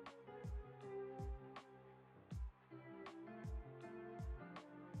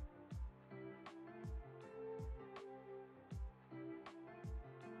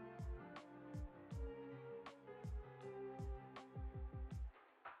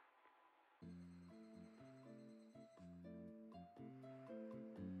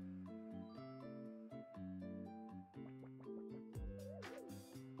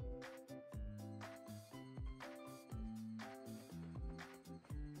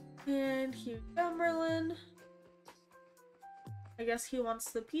 And here you go, Merlin. I guess he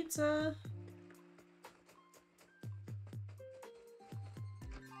wants the pizza.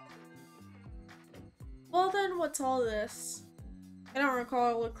 Well then, what's all this? I don't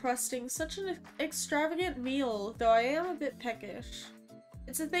recall requesting such an extravagant meal, though I am a bit peckish.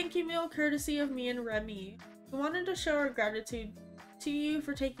 It's a thank you meal courtesy of me and Remy. We wanted to show our gratitude to you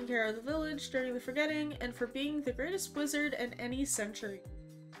for taking care of the village during the forgetting and for being the greatest wizard in any century.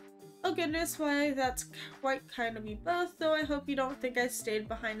 Oh goodness, why that's quite kind of me both, though I hope you don't think I stayed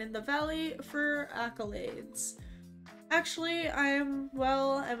behind in the valley for accolades. Actually, I'm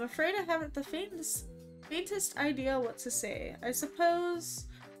afraid I haven't the faintest idea what to say. I suppose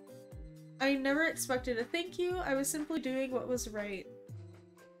I never expected a thank you, I was simply doing what was right.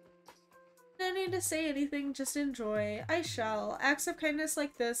 No need to say anything, just enjoy. I shall. Acts of kindness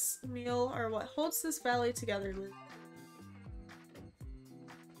like this meal are what holds this valley together, Liz.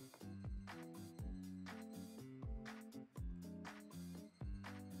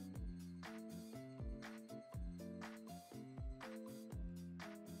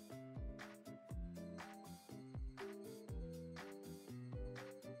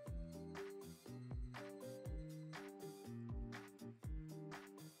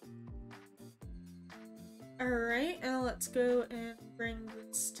 Alright, and let's go and bring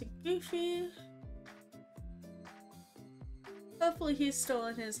this to Goofy. Hopefully he's still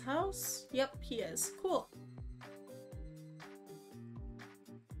in his house. Yep, he is. Cool.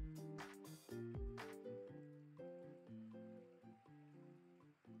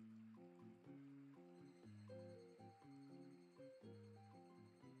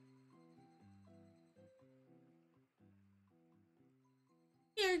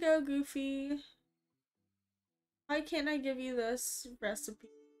 Here you go, Goofy. Why can't I give you this recipe?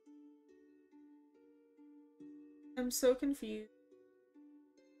 I'm so confused.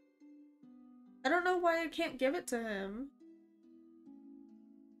 I don't know why I can't give it to him.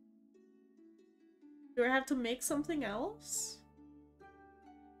 Do I have to make something else?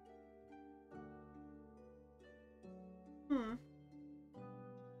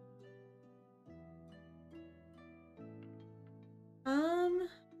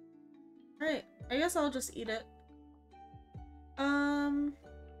 Right. I guess I'll just eat it.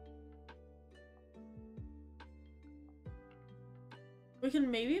 We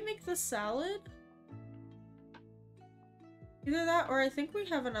can maybe make the salad? Either that, or I think we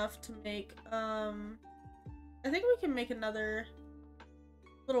have enough to make, I think we can make another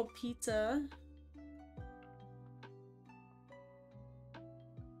little pizza.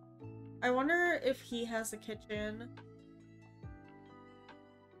 I wonder if he has a kitchen.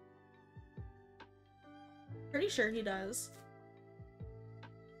 Pretty sure he does.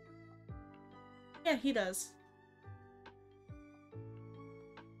 Yeah, he does.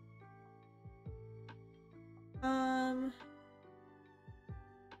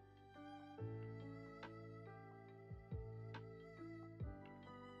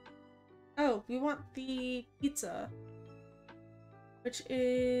 Oh, we want the pizza, which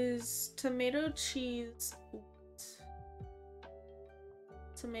is tomato cheese,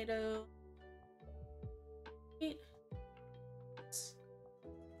 tomato, meat,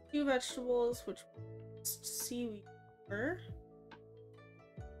 2 vegetables, which seaweed.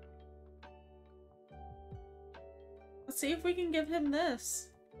 Let's see if we can give him this.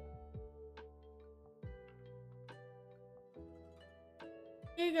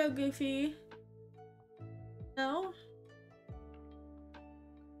 Here you go, Goofy. No?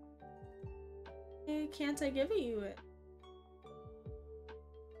 Why can't I give you it?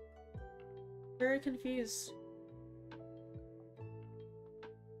 Very confused.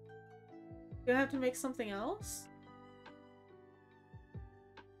 Do I have to make something else?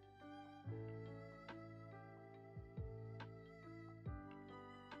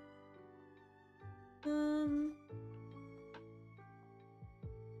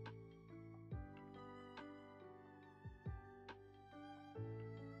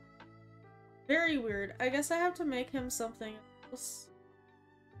 Very weird. I guess I have to make him something else.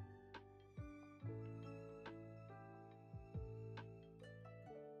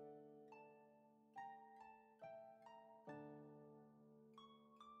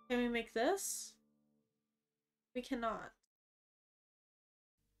 Can we make this? We cannot.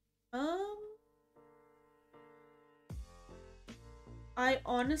 I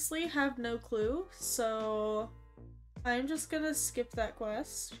honestly have no clue, so I'm just gonna skip that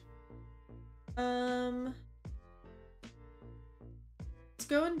quest. Let's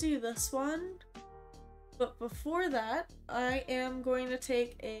go and do this one. But before that, I am going to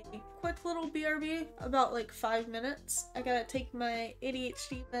take a quick little BRB, about like 5 minutes. I gotta take my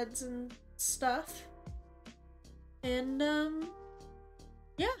ADHD meds and stuff. And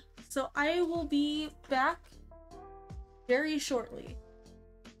yeah, so I will be back very shortly.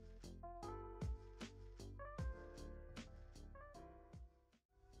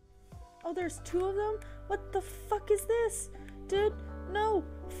 Oh, there's 2 of them? What the fuck is this? Dude, no!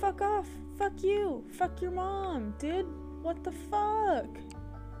 Fuck off! Fuck you! Fuck your mom! Dude, what the fuck?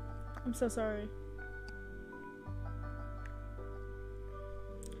 I'm so sorry.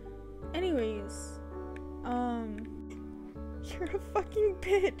 Anyways, you're a fucking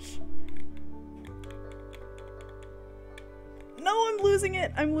bitch! No, I'm losing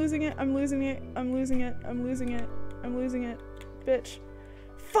it! I'm losing it! I'm losing it! I'm losing it! I'm losing it! I'm losing it! Bitch!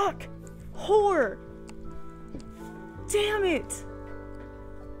 Fuck! Whore! Damn it!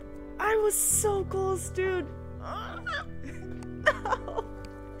 I was so close, dude! No!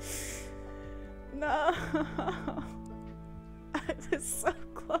 No! I was so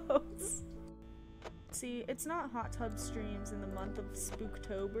close. See, it's not hot tub streams in the month of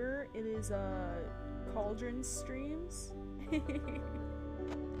Spooktober. It is, cauldron streams.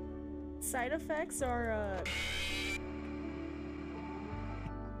 Side effects are,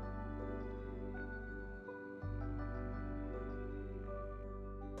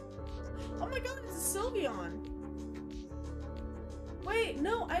 Oh my god, it's a Sylveon! Wait,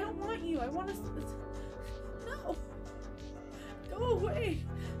 no, I don't want you. I want to... No! Go away!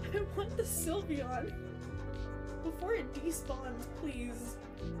 I want the Sylveon! Before it despawns, please.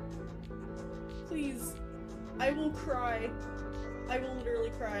 Please. I will cry. I will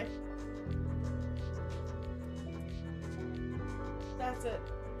literally cry. That's it.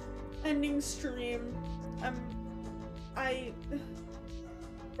 Ending stream.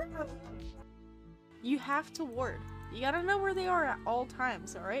 You have to ward. You gotta know where they are at all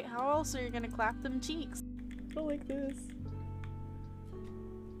times, alright? How else are you gonna clap them cheeks? go like this.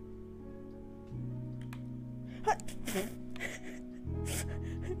 I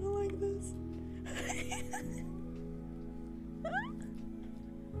don't like this.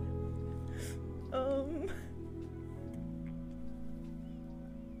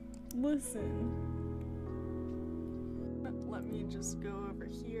 Listen. Let me just go over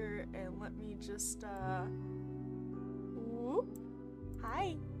here and let me just, whoop.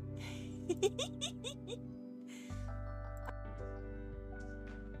 Hi.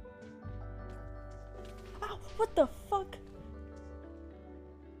 Ow, what the fuck?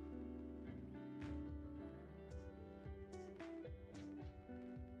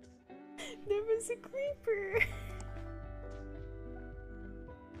 There was a creeper.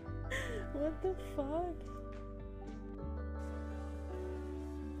 What the fuck?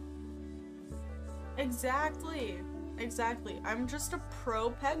 Exactly. Exactly. I'm just a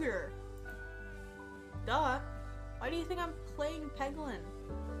pro pegger. Duh. Why do you think I'm playing Peglin?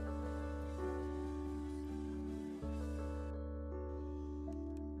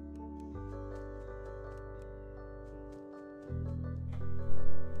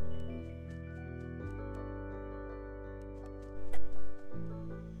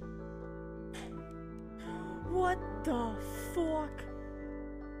 What the fuck?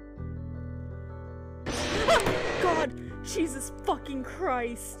 Oh God, Jesus fucking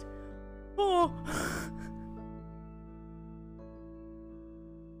Christ. Oh.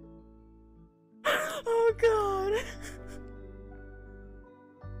 Oh God.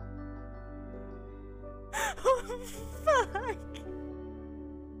 Oh fuck.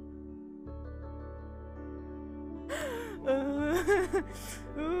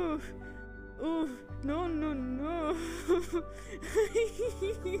 Ooh. Ooh. No, no, no.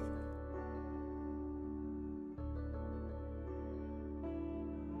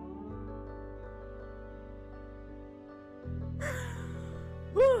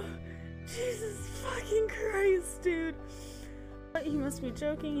 Whew. Jesus fucking Christ, dude. You must be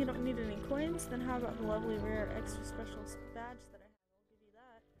joking. You don't need any coins. Then how about the lovely rare extra special badge that I have? I'll give you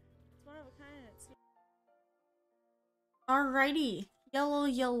that. It's one of a kind. Alrighty.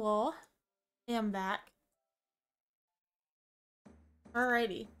 Yellow. I am back.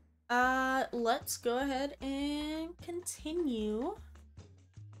 Alrighty. Let's go ahead and continue.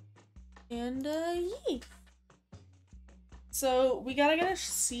 And, yee. So, we gotta get a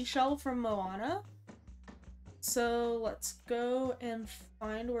seashell from Moana. So, let's go and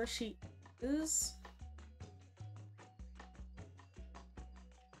find where she is.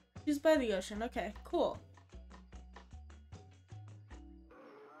 She's by the ocean. Okay, cool.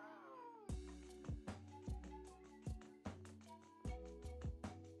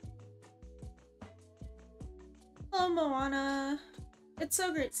 Hello, Moana. It's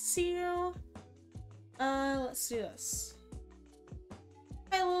so great to see you. Let's do this.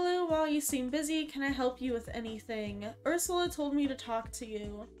 Hi, Lulu. While you seem busy, can I help you with anything? Ursula told me to talk to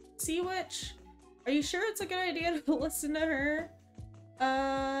you. Sea Witch? Are you sure it's a good idea to listen to her?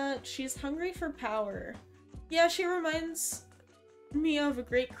 She's hungry for power. Yeah, she reminds me of a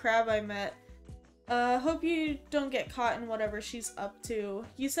great crab I met. Hope you don't get caught in whatever she's up to.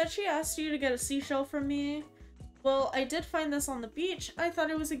 You said she asked you to get a seashell from me? Well, I did find this on the beach. I thought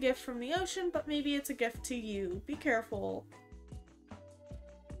it was a gift from the ocean, but maybe it's a gift to you. Be careful.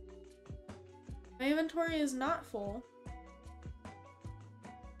 My inventory is not full.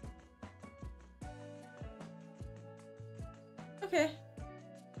 Okay.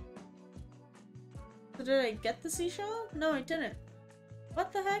 So did I get the seashell? No, I didn't.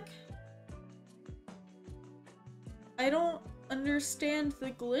 What the heck? I don't understand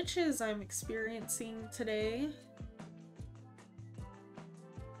the glitches I'm experiencing today.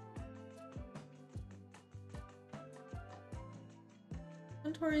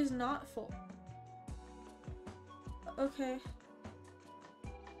 Inventory is not full. Okay.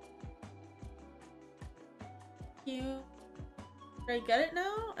 Did I get it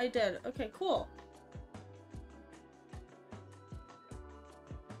now? I did. Okay, cool.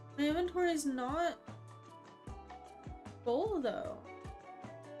 My inventory is not full though.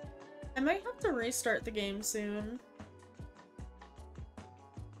 I might have to restart the game soon.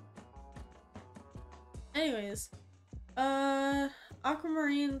 Anyways.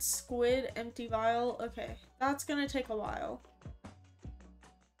 Aquamarine squid empty vial. Okay, that's gonna take a while.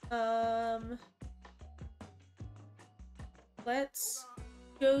 Let's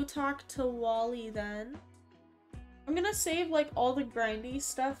go talk to Wally then. I'm gonna save like all the grindy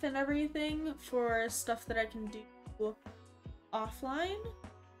stuff and everything for stuff that I can do offline.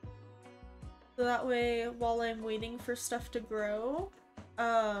 So that way, while I'm waiting for stuff to grow,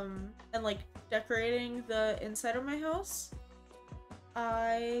 and like decorating the inside of my house,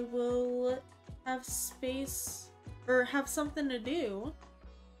 I will have space or have something to do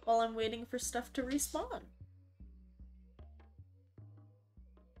while I'm waiting for stuff to respawn.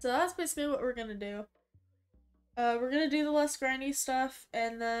 So that's basically what we're gonna do. We're gonna do the less grindy stuff,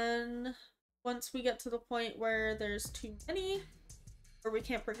 and then once we get to the point where there's too many, or we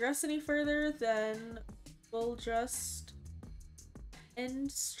can't progress any further, then we'll just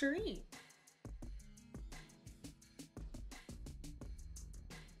end stream.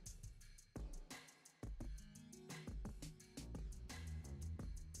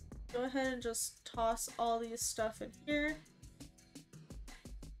 Go ahead and just toss all these stuff in here.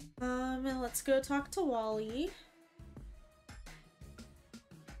 And let's go talk to Wally.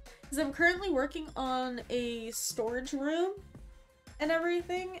 Because I'm currently working on a storage room and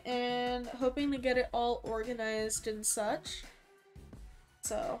everything, and hoping to get it all organized and such.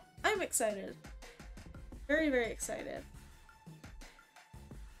 So, I'm excited. Very, very excited.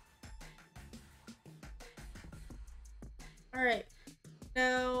 Alright.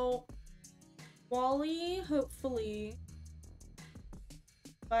 Now, Wally, hopefully,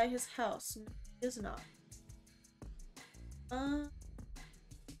 by his house. No, he is not.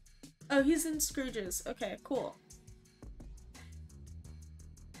 Oh, he's in Scrooge's. Okay, cool.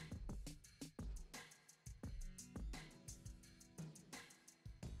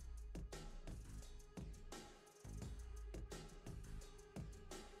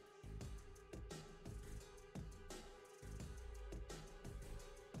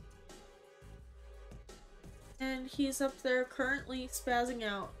 And he's up there currently spazzing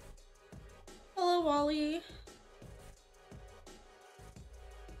out. Hello, Wally.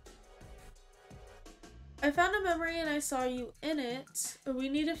 I found a memory and I saw you in it. We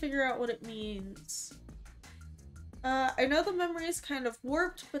need to figure out what it means. I know the memory is kind of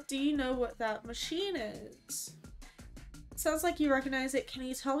warped, but do you know what that machine is? Sounds like you recognize it. Can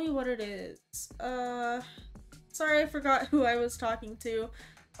you tell me what it is? Sorry, I forgot who I was talking to.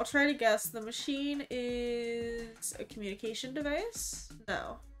 I'll try to guess. The machine is a communication device?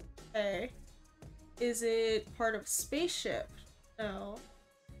 No. Okay. Is it part of a spaceship? No.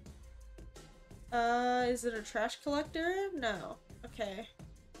 Is it a trash collector? No. Okay.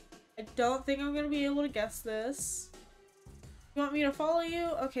 I don't think I'm gonna be able to guess this. You want me to follow you?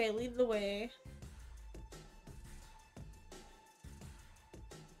 Okay, lead the way.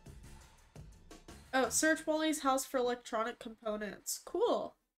 Oh, search Wally's house for electronic components.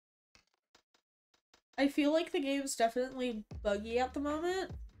 Cool. I feel like the game's definitely buggy at the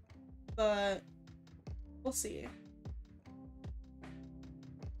moment, but we'll see.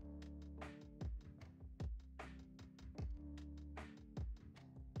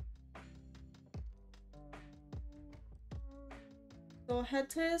 So head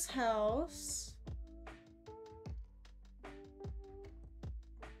to his house.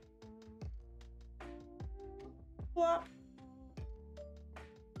 Whop.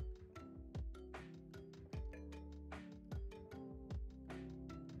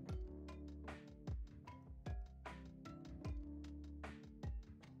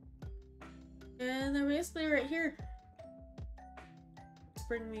 And they're basically right here. Let's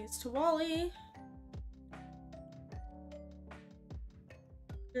bring these to Wally.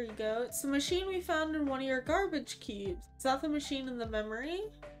 There you go. It's the machine we found in one of your garbage cubes. Is that the machine in the memory?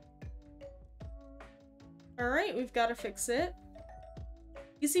 Alright, we've got to fix it.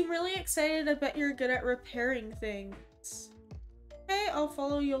 You seem really excited. I bet you're good at repairing things. Okay, I'll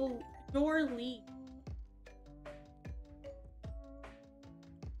follow your lead.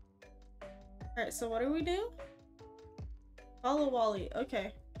 Alright, so what do we do? Follow Wally.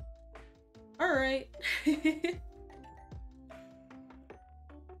 Okay. Alright.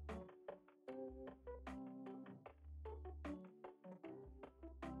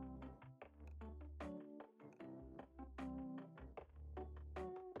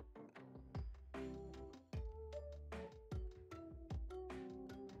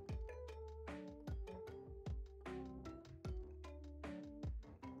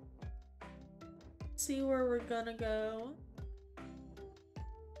 See where we're gonna go.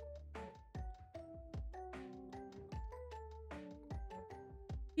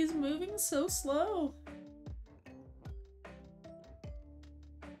 He's moving so slow.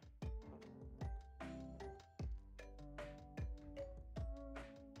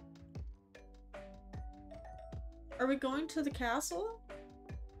 Are we going to the castle?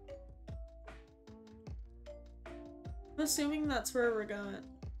 I'm assuming that's where we're going.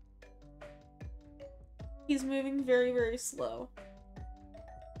 He's moving very, very slow.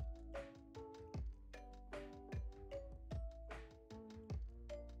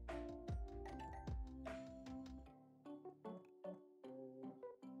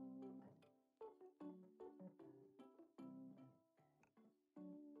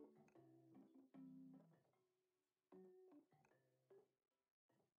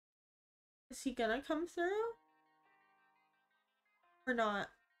 Is he gonna come through? Or not?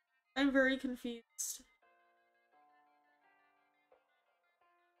 I'm very confused.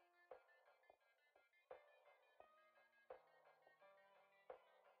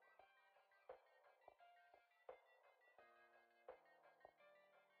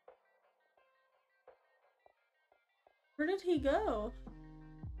 Where did he go?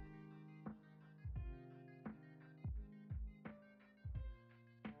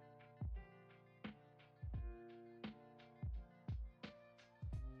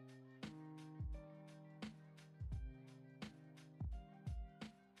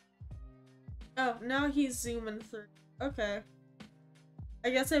 Oh, now he's zooming through. Okay.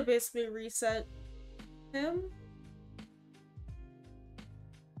 I guess I basically reset him.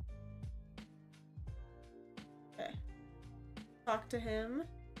 Okay. Talk to him.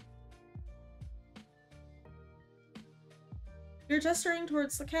 You're gesturing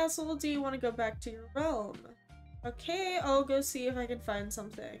towards the castle. Do you want to go back to your realm? Okay, I'll go see if I can find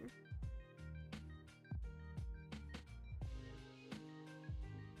something.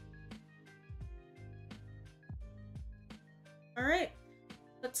 Alright,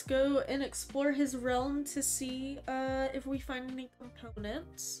 let's go and explore his realm to see if we find any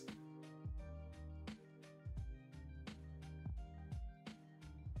components.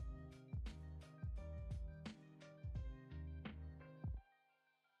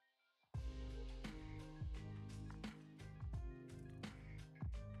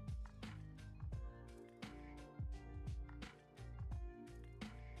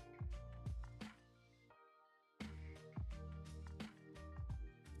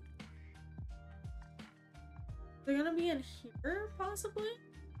 They're gonna be in here, possibly?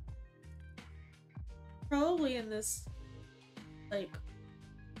 Probably in this, like,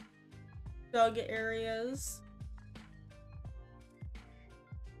 dug areas.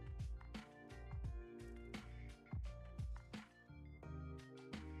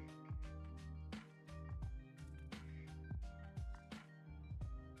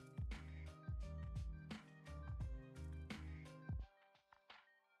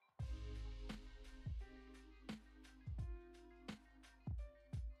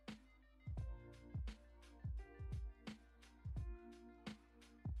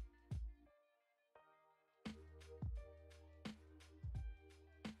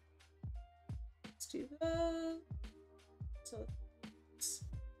 Do that. So it's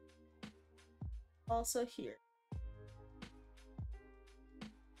also here.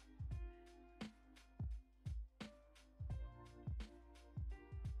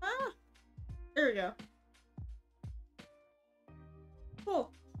 Ah, there we go. Cool.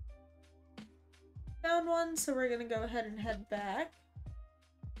 Found one, so we're gonna go ahead and head back.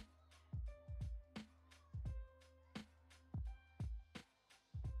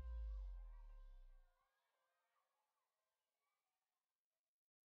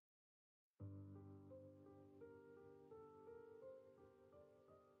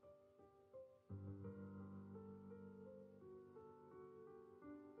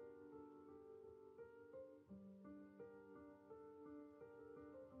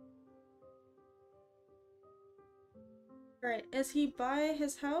 Right, is he by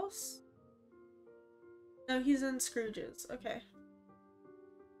his house? No, he's in Scrooge's. Okay.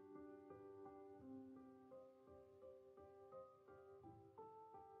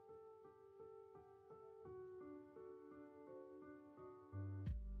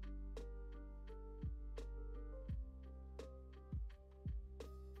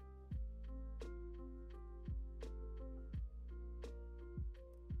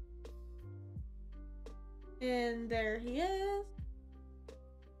 And there he is.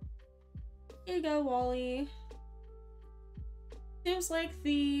 Here you go, Wally. Seems like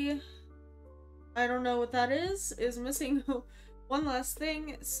the... I don't know what that is missing one last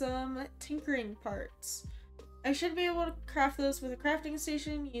thing, some tinkering parts. I should be able to craft those with a crafting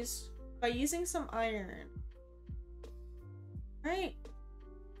station by using some iron. Right.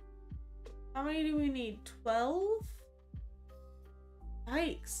 How many do we need? 12?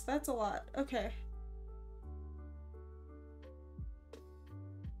 Yikes, that's a lot. Okay.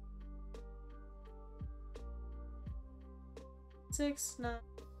 6, 9.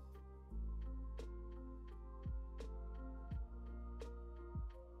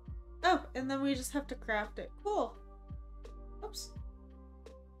 Oh, and then we just have to craft it. Cool. Oops.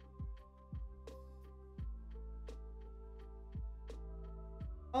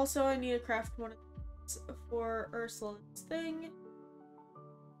 Also, I need to craft one of these for Ursula's thing.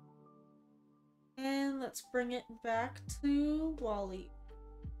 And let's bring it back to Wally.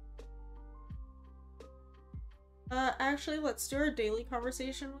 Actually, let's do our daily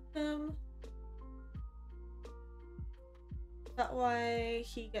conversation with him. That way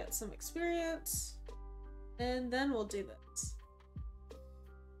he gets some experience. And then we'll do this.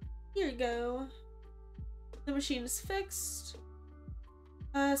 Here you go. The machine is fixed.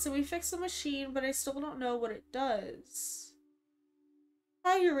 So we fixed the machine, but I still don't know what it does.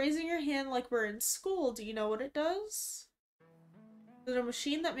 Hi, you're raising your hand like we're in school. Do you know what it does? Is it a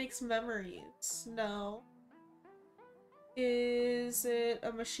machine that makes memories? No. Is it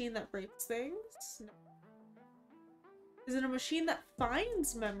a machine that breaks things? No. Is it a machine that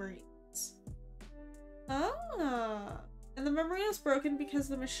finds memories? Ah. And the memory was broken because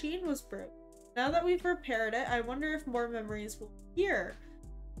the machine was broken. Now that we've repaired it, I wonder if more memories will appear.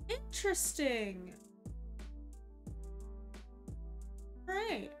 Interesting.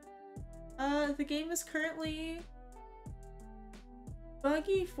 Right. The game is currently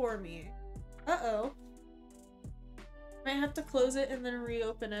buggy for me. Uh-oh. Might have to close it and then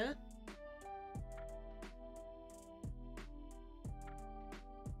reopen it.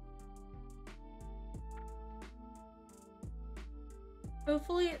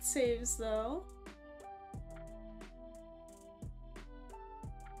 Hopefully it saves though.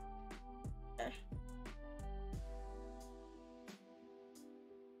 Okay.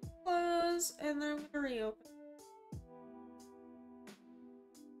 Close, and then I'm gonna reopen.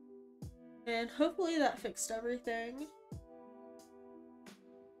 And hopefully that fixed everything.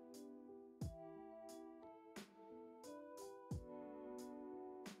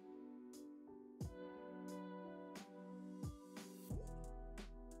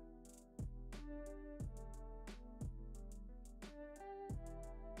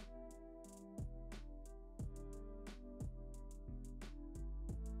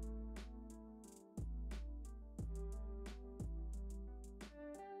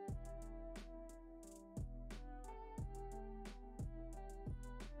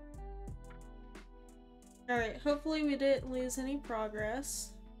 Alright, hopefully we didn't lose any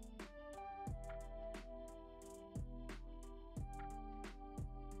progress.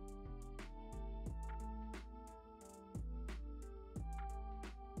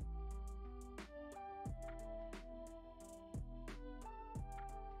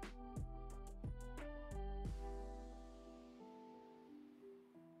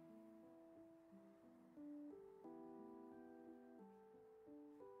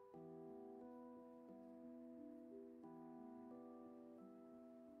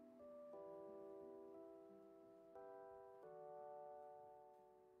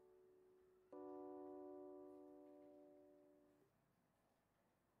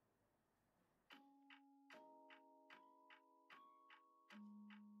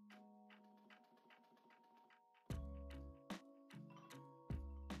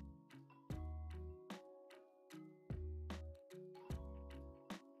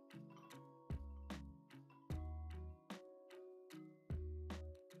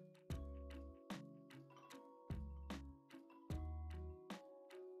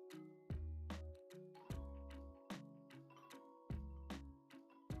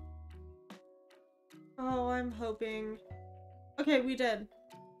 Oh, I'm hoping. Okay, we did.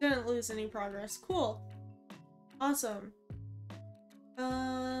 Didn't lose any progress. Cool. Awesome.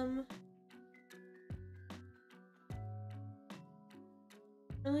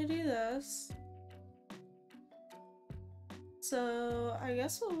 Really do this. So, I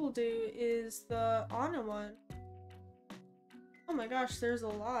guess what we'll do is the Ohana one. Oh my gosh, there's a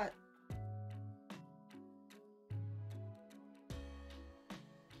lot.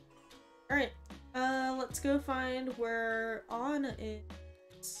 Alright, let's go find where Ohana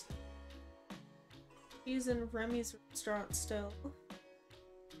is. She's in Remy's restaurant still.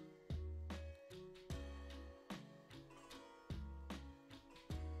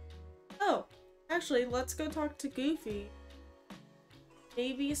 Oh, actually, let's go talk to Goofy.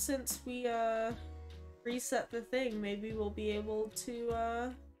 Maybe since we, reset the thing, maybe we'll be able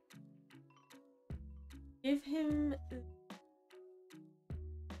to, give him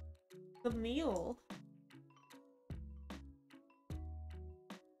the meal.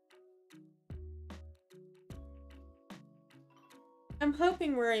 I'm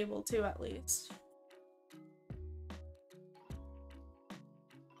hoping we're able to, at least.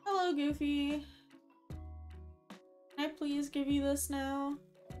 Hello, Goofy. Can I please give you this now?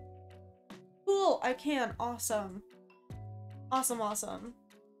 Cool, I can. Awesome. Awesome, awesome.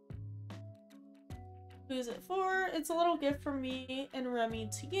 Who's it for? It's a little gift from me and Remy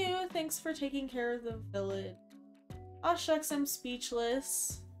to you. Thanks for taking care of the village. Aw shucks, I'm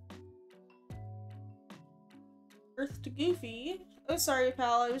speechless. Earth to Goofy. Oh, sorry,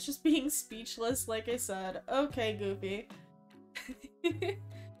 pal. I was just being speechless, like I said. Okay, Goofy.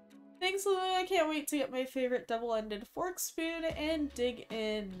 Thanks, Lulu. I can't wait to get my favorite double-ended fork spoon and dig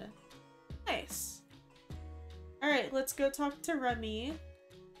in. Nice. Alright, let's go talk to Remy.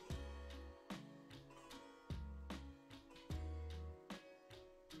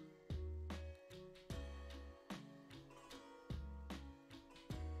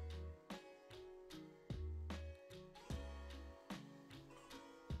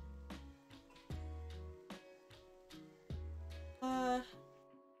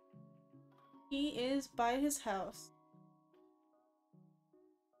 He is by his house.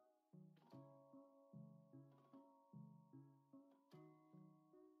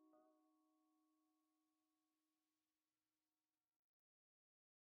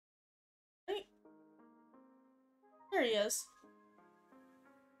 Right. There he is.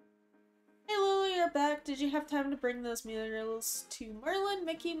 Hey Lily, you're back. Did you have time to bring those murals to Merlin,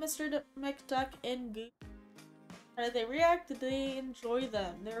 Mickey, Mr. McDuck, and Goop? How did they react? Did they enjoy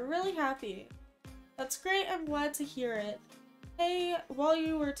them? They were really happy. That's great, I'm glad to hear it. Hey, while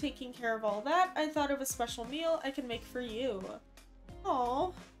you were taking care of all that, I thought of a special meal I can make for you.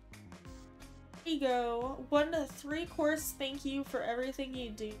 Aww. Here you go. 1 3-course thank you for everything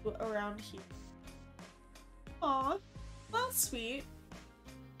you do around here. Aw, that's sweet.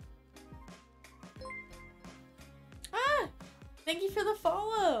 Ah! Thank you for the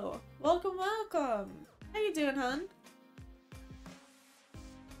follow! Welcome, welcome! How you doing, hun?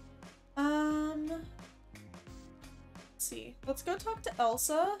 Let's see. Let's go talk to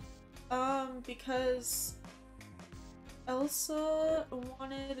Elsa. Because Elsa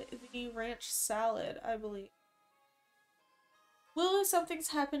wanted the ranch salad, I believe. Lulu, something's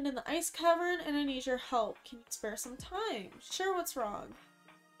happened in the ice cavern and I need your help. Can you spare some time? Sure, what's wrong?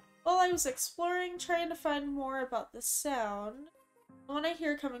 While I was exploring, trying to find more about the sound, the one I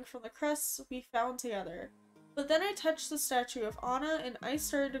hear coming from the crests we found together. But then I touched the statue of Ohana and ice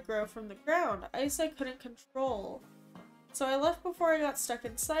started to grow from the ground. Ice I couldn't control. So I left before I got stuck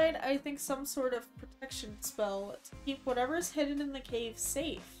inside. I think some sort of protection spell to keep whatever's hidden in the cave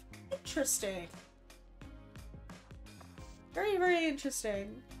safe. Interesting. Very, very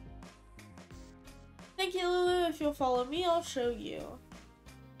interesting. Thank you, Lulu. If you'll follow me, I'll show you.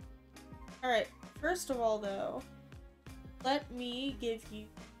 Alright, first of all though, let me give you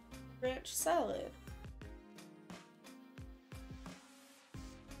ranch salad.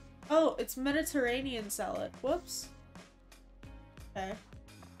 Oh, it's Mediterranean salad. Whoops. Okay.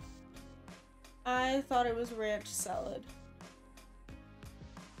 I thought it was ranch salad.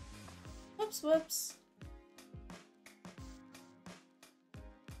 Whoops, whoops.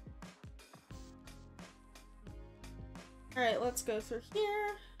 Alright, let's go through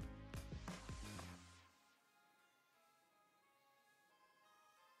here.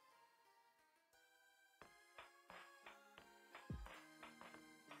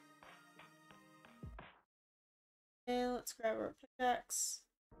 And let's grab our pickaxe.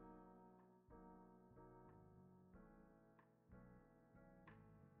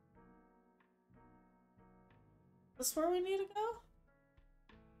 Is this where we need to go?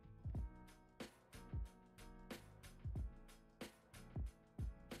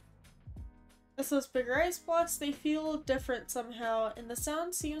 As those bigger ice blocks, they feel different somehow, and the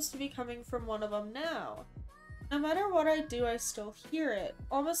sound seems to be coming from one of them now. No matter what I do, I still hear it,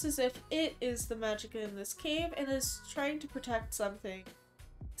 almost as if it is the magic in this cave and is trying to protect something.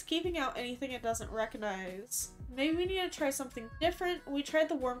 It's keeping out anything it doesn't recognize. Maybe we need to try something different. We tried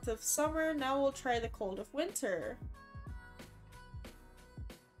the warmth of summer, now we'll try the cold of winter.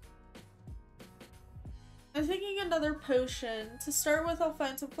 I'm thinking another potion. To start with, I'll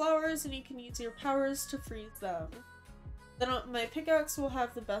find some flowers and you can use your powers to freeze them. Then my pickaxe will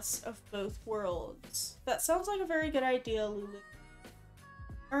have the best of both worlds. That sounds like a very good idea, Lulu.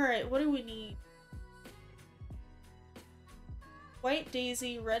 Alright, what do we need? White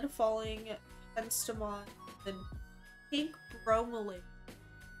daisy, red falling, penstemon, and pink bromelain.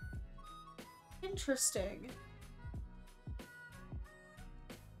 Interesting.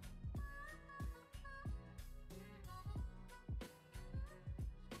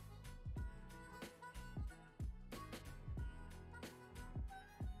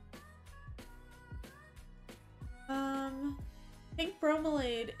 Pink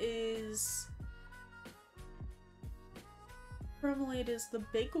bromelade is... Bromelade is the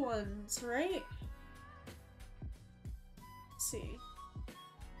big ones, right? Let's see.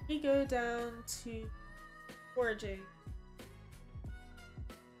 We go down to foraging.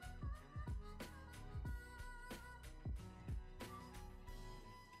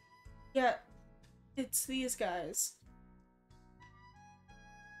 Yeah, it's these guys.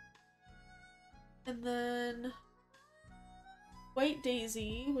 And then White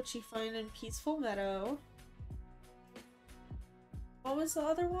Daisy, which you find in Peaceful Meadow. What was the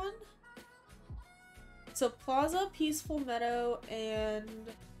other one? So Plaza, Peaceful Meadow, and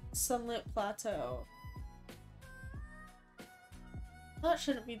Sunlit Plateau. That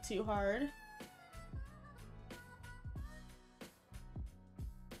shouldn't be too hard.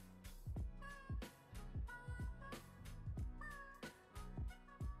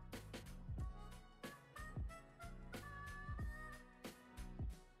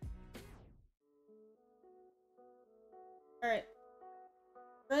 Alright.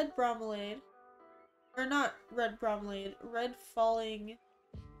 Red Bromelade. Or not red bromelade, red falling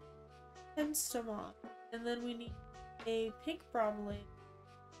penstemon. And then we need a pink bromelade.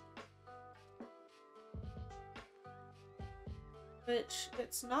 Which,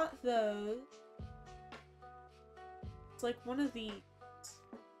 it's not those. It's like one of these.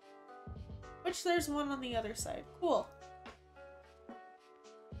 Which there's one on the other side. Cool.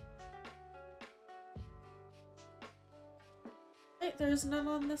 Wait, there's none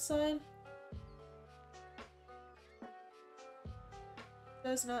on this side?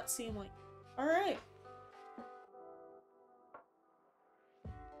 Does not seem like. Alright.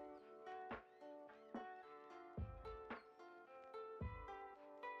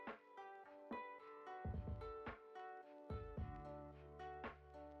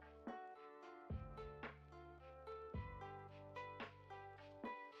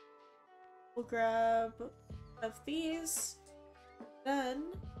 We'll grab one of these. Then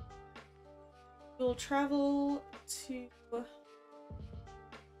we'll travel to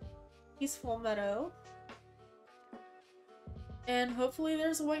Peaceful Meadow, and hopefully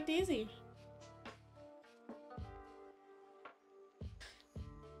there's a white daisy.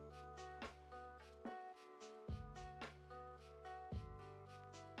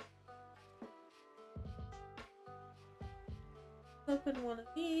 Open one of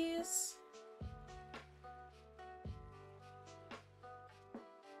these.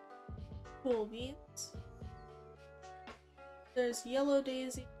 Cool beans. There's yellow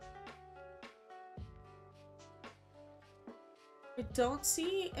daisy. I don't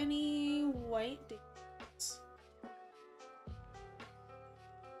see any white daisies.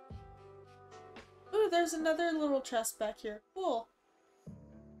 Ooh, there's another little chest back here. Cool.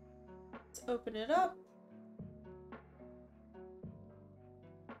 Let's open it up.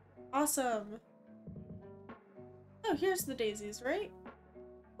 Awesome. Oh, here's the daisies, right?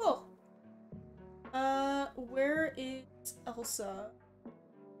 Cool. Where is Elsa?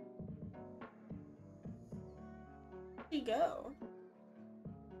 Where'd she go?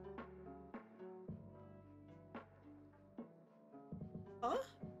 Huh?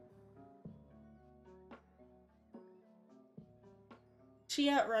 She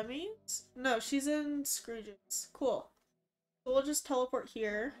at Remy's? No, she's in Scrooge's. Cool. So we'll just teleport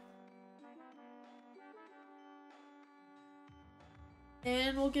here.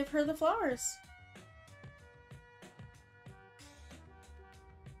 And we'll give her the flowers.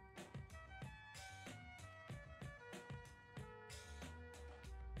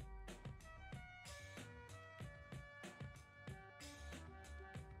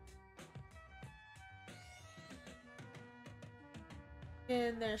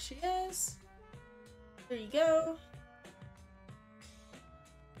 And there she is. There you go.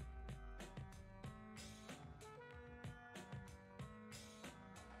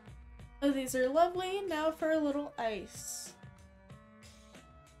 Oh, these are lovely. Now for a little ice.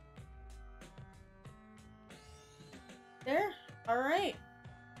 There? Alright.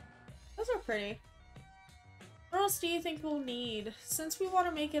 Those are pretty. What else do you think we'll need? Since we want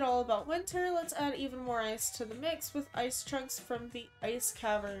to make it all about winter, let's add even more ice to the mix with ice chunks from the ice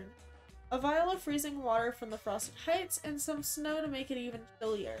cavern, a vial of freezing water from the frosted heights, and some snow to make it even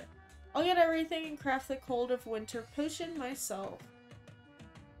chillier. I'll get everything and craft the cold of winter potion myself.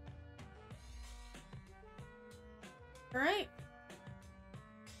 Alright.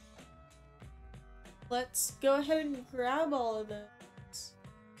 Let's go ahead and grab all of those.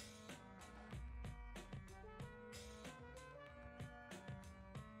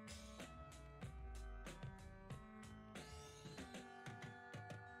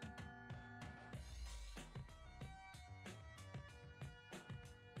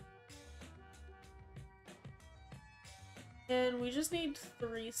 And we just need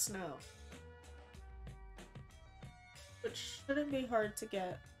 3 snow. Which shouldn't be hard to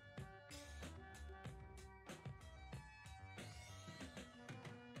get.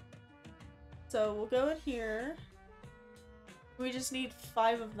 So we'll go in here. We just need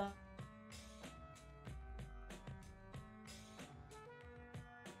 5 of them.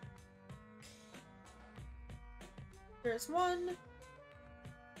 There's 1,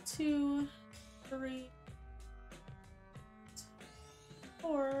 2, 3,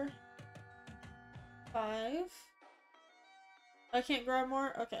 4, 5. I can't grab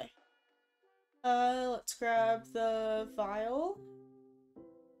more? Okay. Let's grab the vial.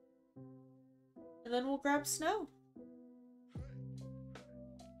 And then we'll grab snow.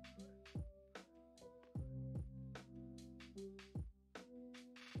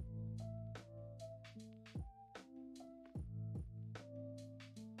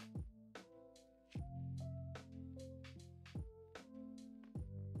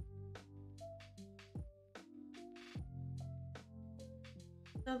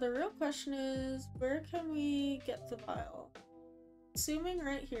 Now the real question is, where can we get the vial? Assuming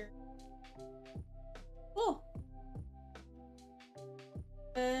right here. Cool.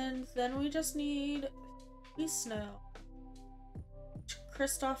 And then we just need the snow.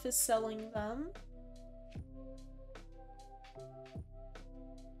 Kristoff is selling them.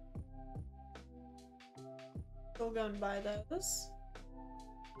 We'll go and buy those.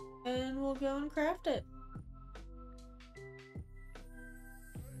 And we'll go and craft it.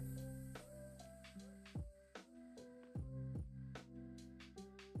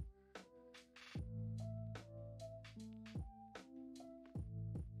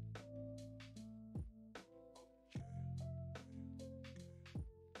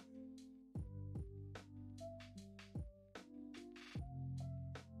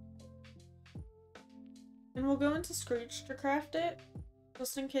 And we'll go into Screech to craft it,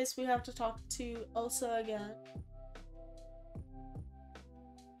 just in case we have to talk to Elsa again.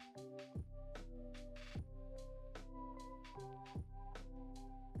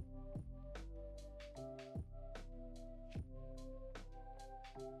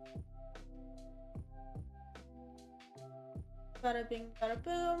 Bada bing, bada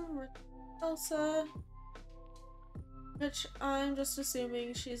boom, we're Elsa. Which I'm just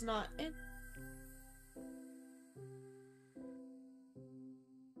assuming she's not in.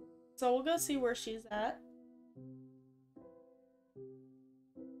 So we'll go see where she's at.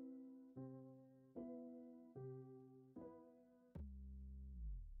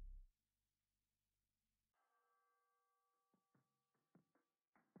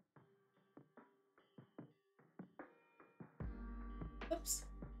 Oops.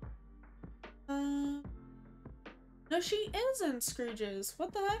 No, she is in Scrooge's.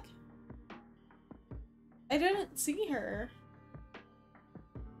 What the heck? I didn't see her.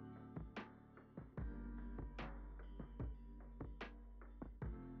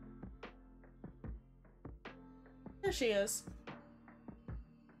 There she is.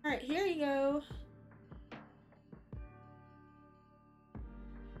 Alright, here you go.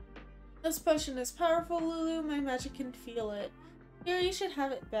 This potion is powerful, Lulu. My magic can feel it. Here, you should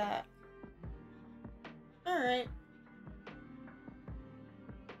have it back. Alright.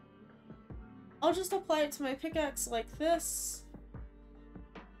 I'll just apply it to my pickaxe like this.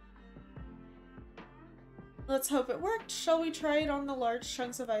 Let's hope it worked. Shall we try it on the large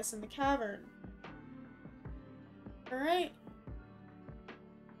chunks of ice in the cavern? Alright.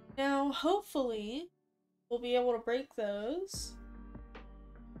 Now, hopefully, we'll be able to break those.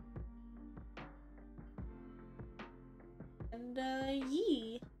 And,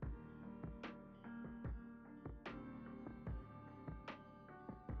 yee.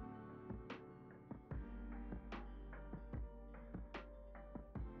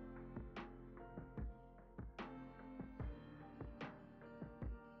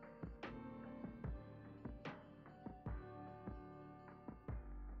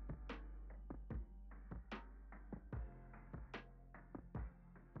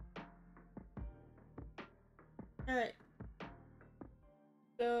 Alright.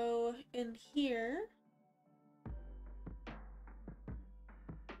 Go in here.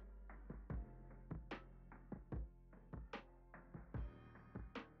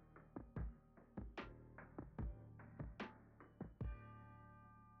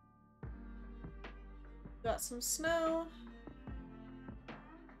 Got some snow.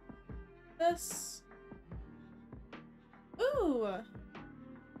 This. Ooh!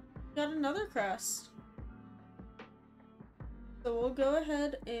 Got another crest. So we'll go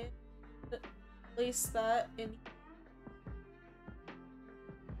ahead and place that in.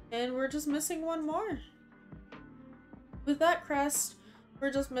 And we're just missing one more. With that crest,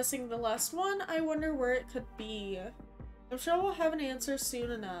 we're just missing the last one. I wonder where it could be. I'm sure we'll have an answer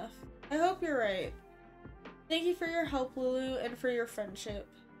soon enough. I hope you're right. Thank you for your help, Lulu, and for your friendship.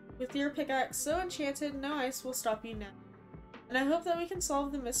 With your pickaxe so enchanted, no ice will stop you now. And I hope that we can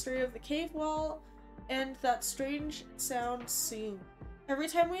solve the mystery of the cave wall and that strange sound soon. Every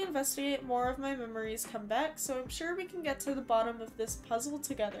time we investigate, more of my memories come back, so I'm sure we can get to the bottom of this puzzle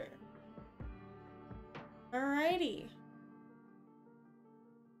together. Alrighty.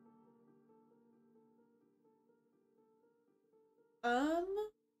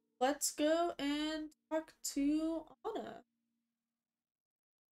 Let's go and talk to Ohana.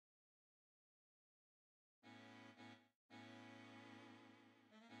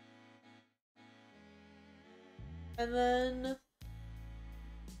 And then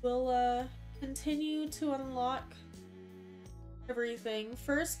we'll continue to unlock everything.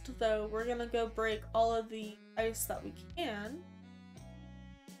 First, though, we're gonna go break all of the ice that we can.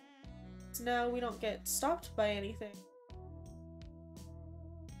 So now we don't get stopped by anything.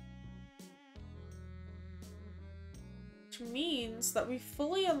 Which means that we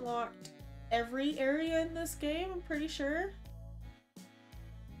fully unlocked every area in this game, I'm pretty sure.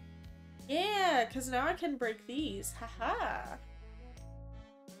 Yeah, because now I can break these. Haha!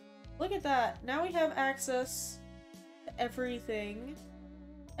 Look at that. Now we have access to everything.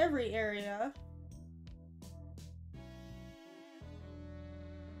 Every area.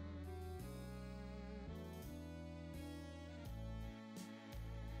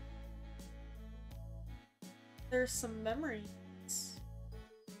 There's some memories.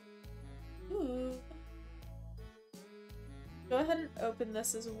 Ooh. Go ahead and open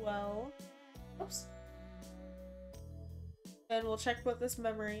this as well. Oops. And we'll check what this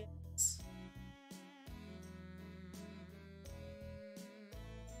memory is.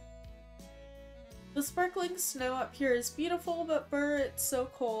 The sparkling snow up here is beautiful, but brr, it's so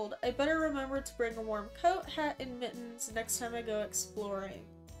cold. I better remember to bring a warm coat, hat, and mittens next time I go exploring.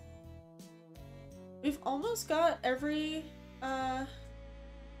 We've almost got every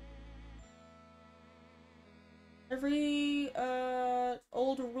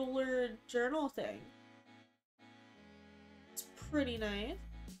old ruler journal thing. It's pretty nice.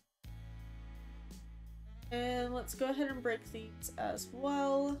 And let's go ahead and break these as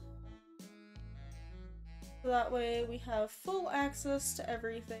well. So that way we have full access to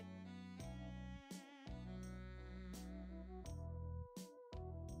everything.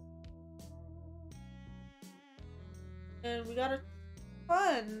 And we got a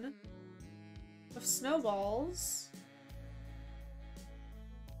ton of snowballs.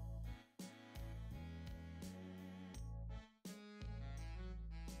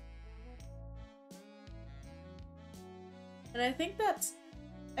 And I think that's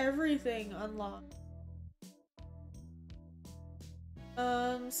everything unlocked.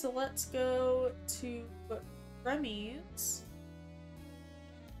 So let's go to Remy's.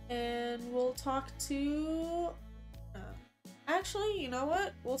 And we'll talk to... actually, you know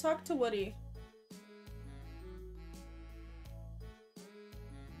what? We'll talk to Woody.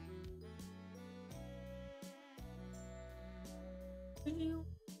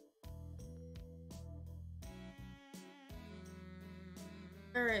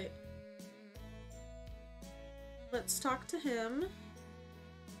 Alright. Let's talk to him.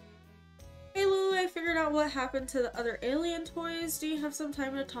 Hey Lou, I figured out what happened to the other alien toys. Do you have some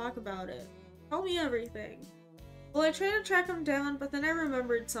time to talk about it? Tell me everything. Well, I tried to track them down, but then I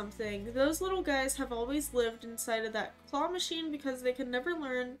remembered something. Those little guys have always lived inside of that claw machine because they could never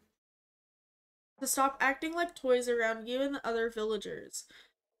learn to stop acting like toys around you and the other villagers.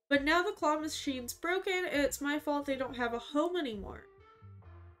 But now the claw machine's broken, and it's my fault they don't have a home anymore.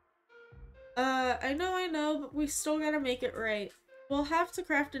 I know, but we still gotta make it right. We'll have to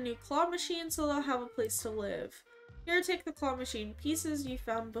craft a new claw machine so they'll have a place to live. Here, take the claw machine pieces you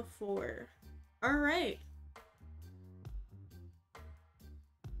found before. Alright.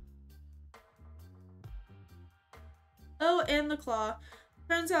 Oh, and the claw.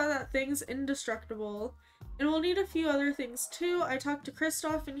 Turns out that thing's indestructible. And we'll need a few other things too. I talked to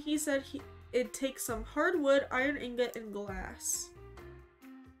Kristoff and he said it'd take some hardwood, iron ingot, and glass.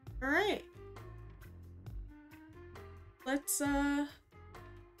 Alright. Let's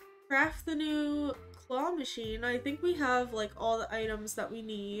craft the new claw machine. I think we have like all the items that we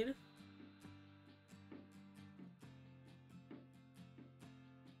need.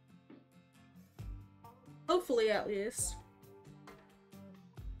 Hopefully, at least.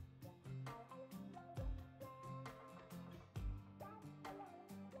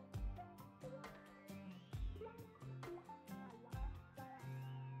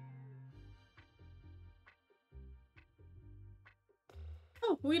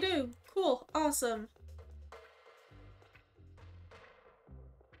 Oh, we do. Cool. Awesome.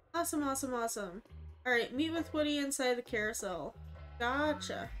 Awesome, awesome, awesome. Alright, meet with Woody inside the carousel.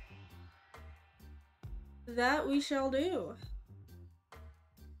 Gotcha. That we shall do.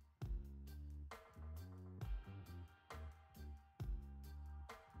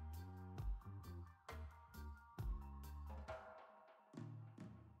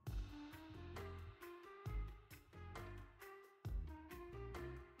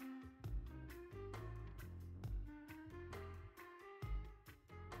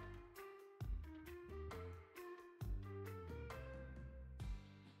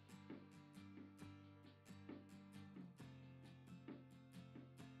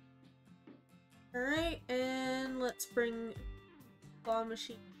 Alright, and let's bring claw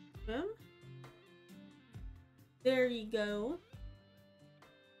machine to him. There you go.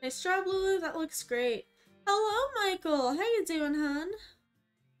 Nice job, Lulu. That looks great. Hello, Michael. How you doing, hun?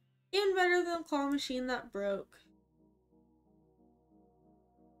 Even better than the claw machine that broke.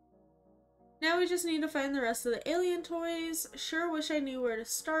 Now we just need to find the rest of the alien toys. Sure wish I knew where to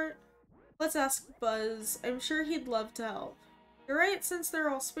start. Let's ask Buzz. I'm sure he'd love to help. You're right, since they're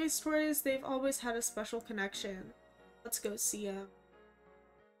all space toys, they've always had a special connection. Let's go see him.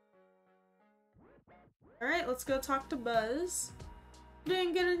 Alright, let's go talk to Buzz.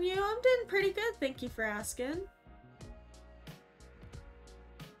 Doing good and you? I'm doing pretty good, thank you for asking.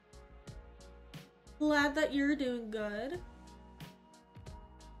 Glad that you're doing good.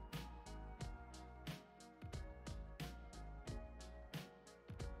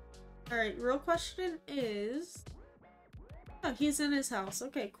 Alright, real question is... Oh, he's in his house.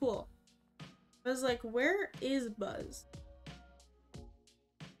 Okay, cool. I was like, where is Buzz?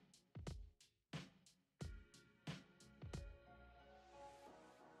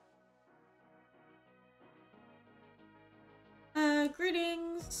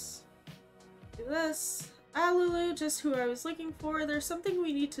 Greetings. Do this. Ah, Lulu, just who I was looking for. There's something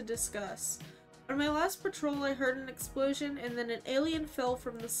we need to discuss. On my last patrol, I heard an explosion and then an alien fell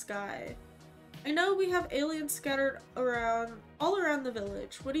from the sky. I know we have aliens scattered around, all around the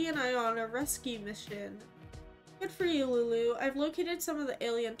village. Woody and I are on a rescue mission. Good for you, Lulu. I've located some of the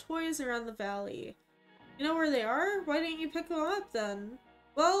alien toys around the valley. You know where they are? Why didn't you pick them up then?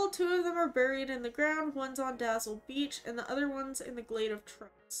 Well, 2 of them are buried in the ground, one's on Dazzle Beach, and the other one's in the Glade of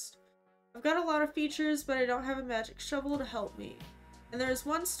Trust. I've got a lot of features, but I don't have a magic shovel to help me. And there's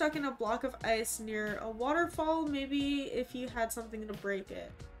one stuck in a block of ice near a waterfall, maybe if you had something to break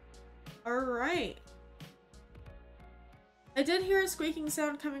it. Alright. I did hear a squeaking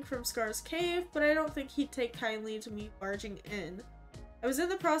sound coming from Scar's cave, but I don't think he'd take kindly to me barging in. I was in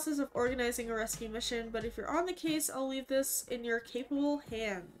the process of organizing a rescue mission, but if you're on the case, I'll leave this in your capable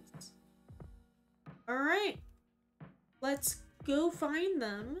hands. Alright. Let's go find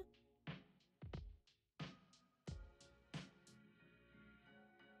them.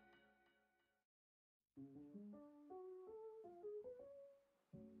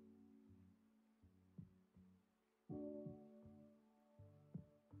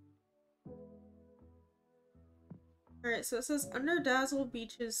 Alright, so it says under Dazzle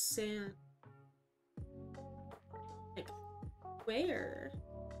Beach's sand. Like, where?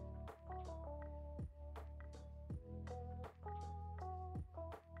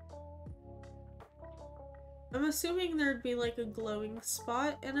 I'm assuming there'd be like a glowing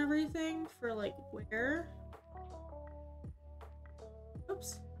spot and everything for like where?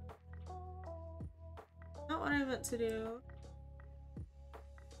 Oops. Not what I meant to do.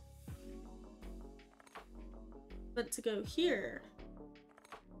 Meant to go here.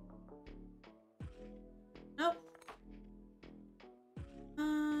 Nope.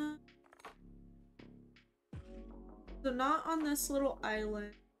 So not on this little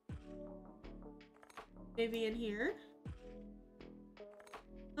island. Maybe in here?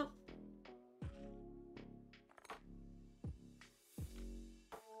 Nope.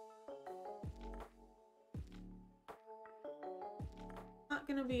 Not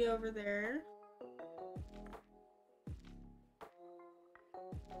gonna be over there.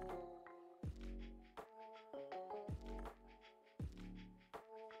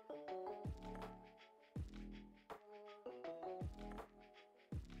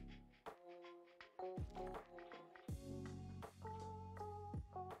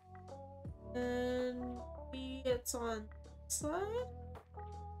 And maybe it's on this side?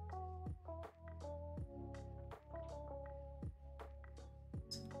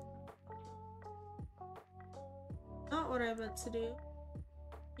 Not what I meant to do.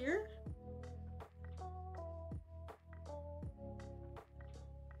 Here?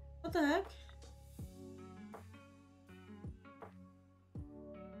 What the heck?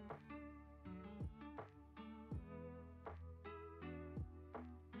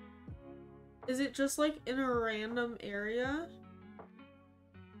 Is it just like in a random area?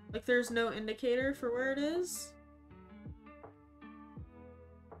 Like there's no indicator for where it is?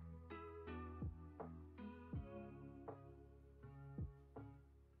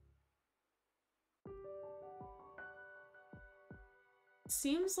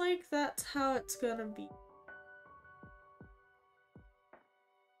 Seems like that's how it's gonna be.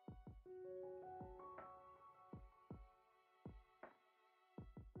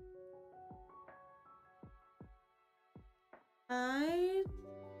 I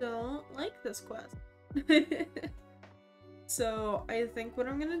don't like this quest. So I think what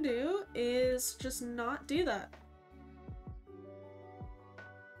I'm gonna do is just not do that.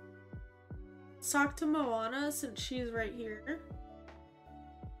 Let's talk to Moana since she's right here.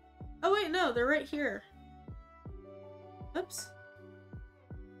 Oh wait, no, they're right here. Oops.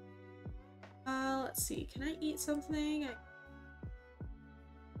 Let's see. Can I eat something?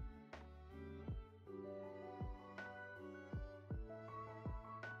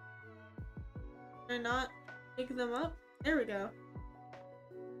 Can I not pick them up? There we go.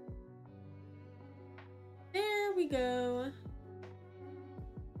 There we go.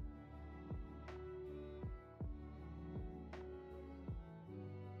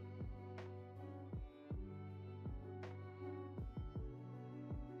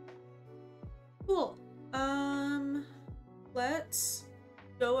 Cool. Let's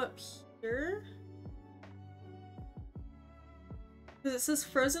go up here. Because it says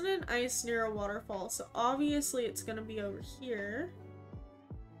frozen in ice near a waterfall, so obviously it's gonna be over here.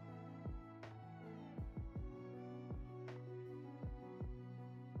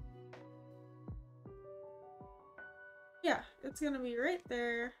 Yeah, it's gonna be right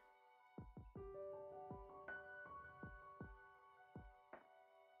there.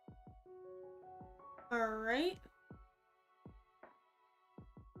 Alright.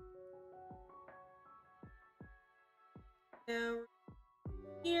 Now we're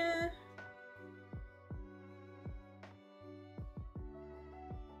here.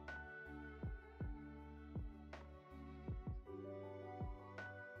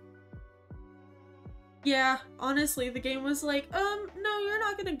 Yeah, honestly, the game was like, no, you're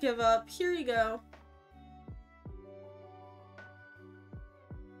not gonna give up. Here you go.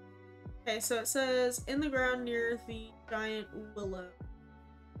 Okay, so it says in the ground near the giant willow.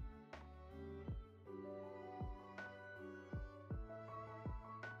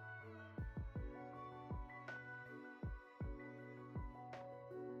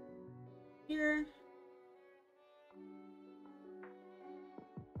 Here.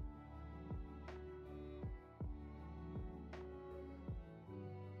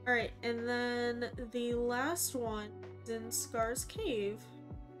 Alright, and then the last one is in Scar's Cave.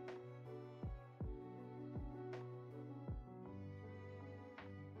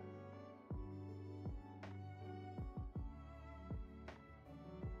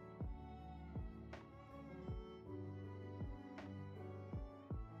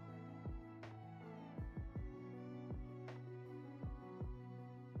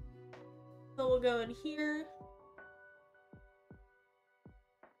 So we'll go in here.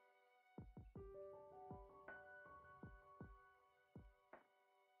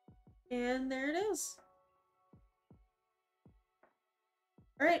 And there it is.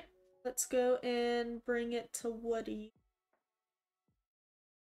 Alright, let's go and bring it to Woody.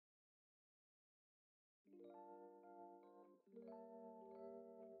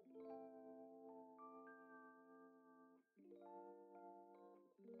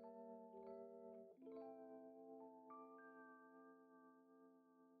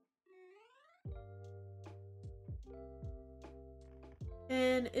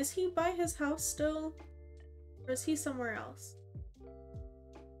 And is he by his house still? Or is he somewhere else?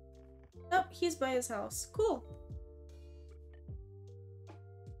 Nope, he's by his house. Cool.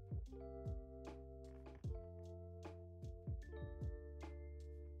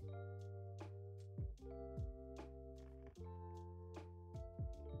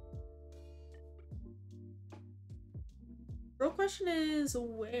 Real question is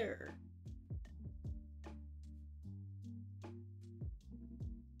where?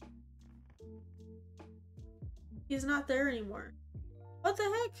 He's not there anymore. What the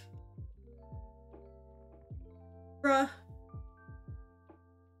heck? Bruh.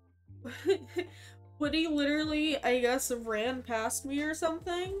 Woody literally, I guess, ran past me or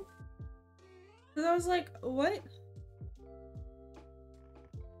something? Because I was like, what?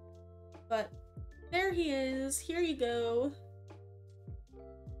 But there he is. Here you go.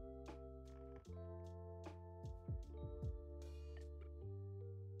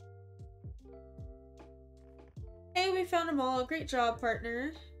 Hey, we found them all. Great job,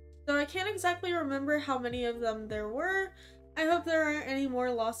 partner. Though I can't exactly remember how many of them there were, I hope there aren't any more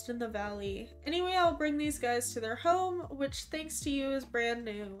lost in the valley. Anyway, I'll bring these guys to their home, which thanks to you is brand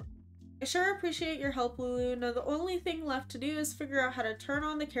new. I sure appreciate your help, Lulu. Now the only thing left to do is figure out how to turn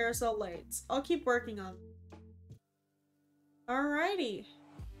on the carousel lights. I'll keep working on them. Alrighty.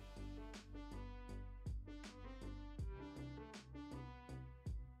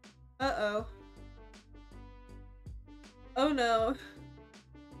 Uh-oh. Oh no.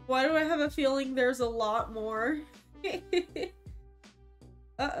 Why do I have a feeling there's a lot more?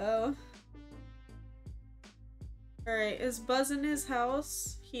 Uh-oh. Alright, is Buzz in his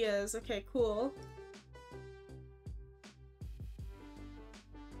house? He is. Okay, cool.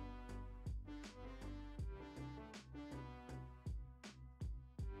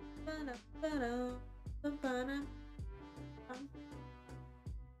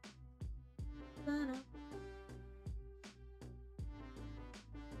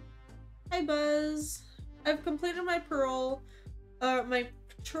 Hi, Buzz. I've completed my my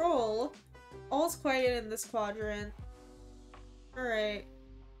patrol. All's quiet in this quadrant. Alright.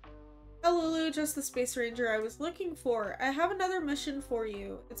 Hi, Lulu, just the Space Ranger I was looking for. I have another mission for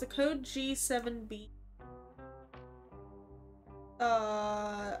you. It's a code G7B.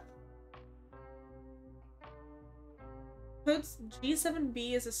 Code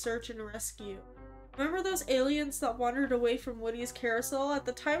G7B is a search and rescue. Remember those aliens that wandered away from Woody's carousel? At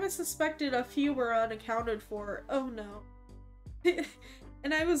the time I suspected a few were unaccounted for. Oh no.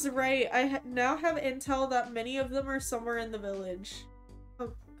 And I was right. I now have intel that many of them are somewhere in the village.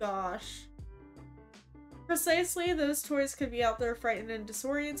 Oh gosh. Precisely, those toys could be out there frightened and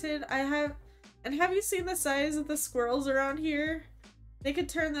disoriented. Have you seen the size of the squirrels around here? They could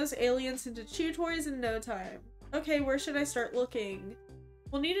turn those aliens into chew toys in no time. Okay, where should I start looking?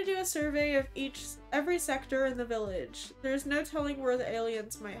 We'll need to do a survey of every sector in the village. There's no telling where the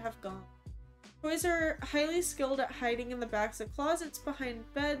aliens might have gone. Toys are highly skilled at hiding in the backs of closets, behind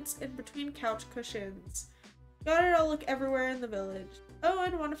beds, and between couch cushions. Got it, I'll look everywhere in the village. Oh,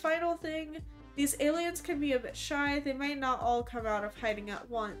 and one final thing. These aliens can be a bit shy. They might not all come out of hiding at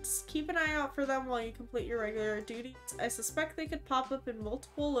once. Keep an eye out for them while you complete your regular duties. I suspect they could pop up in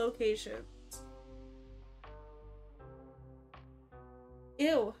multiple locations.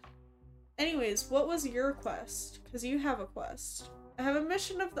 Ew. Anyways, what was your quest? Because you have a quest. I have a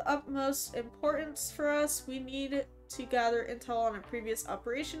mission of the utmost importance for us. We need to gather intel on a previous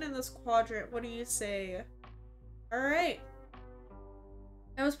operation in this quadrant. What do you say? Alright.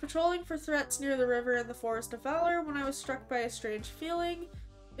 I was patrolling for threats near the river in the Forest of Valor when I was struck by a strange feeling.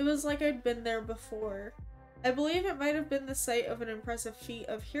 It was like I'd been there before. I believe it might have been the site of an impressive feat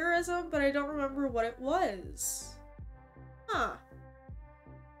of heroism, but I don't remember what it was. Huh.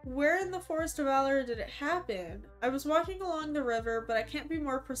 Where in the Forest of Valor did it happen? I was walking along the river, but I can't be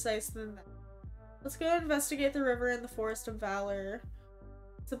more precise than that. Let's go investigate the river in the Forest of Valor.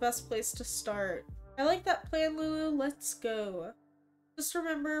 It's the best place to start. I like that plan, Lulu. Let's go. Just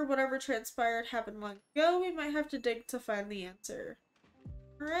remember, whatever transpired happened long ago. We might have to dig to find the answer.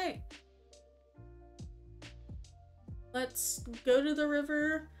 Alright. Let's go to the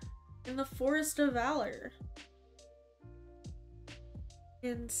river in the Forest of Valor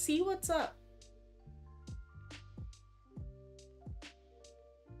and see what's up.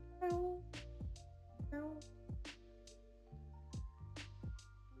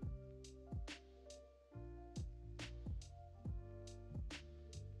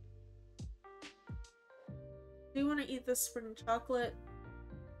 Do you want to eat this spring chocolate?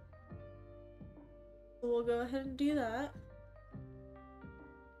 So we'll go ahead and do that.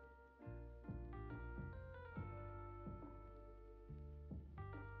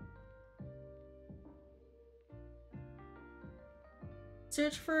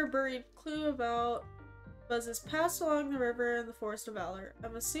 Search for a buried clue about Buzz's past along the river in the Forest of Valor.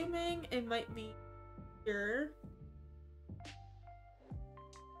 I'm assuming it might be here.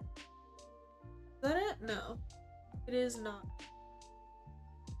 Is that it? No. It is not.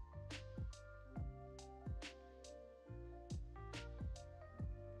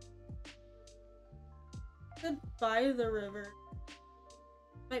 By the river.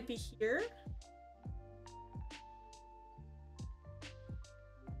 Might be here?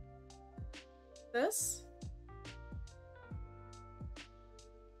 This?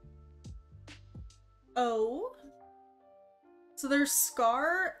 Oh. So there's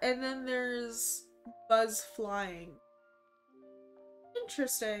Scar, and then there's Buzz flying.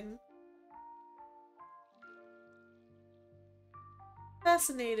 Interesting.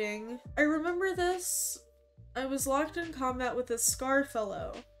 Fascinating. I remember this. I was locked in combat with this Scar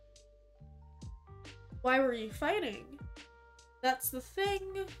fellow. Why were you fighting? That's the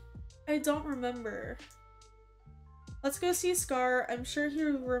thing. I don't remember. Let's go see Scar. I'm sure he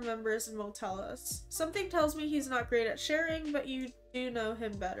remembers and will tell us. Something tells me he's not great at sharing, but you do know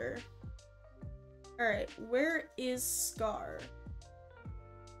him better. Alright, where is Scar?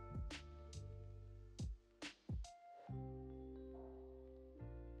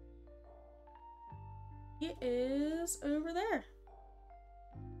 He is over there.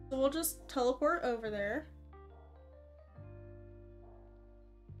 So we'll just teleport over there.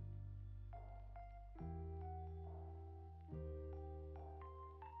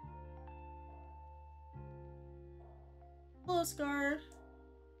 Hello, Scar.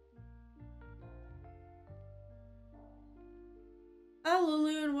 Ah,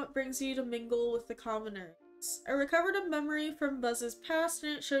 Lulu, and what brings you to mingle with the commoners? I recovered a memory from Buzz's past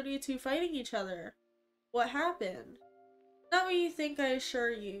and it showed you two fighting each other. What happened? Not what you think, I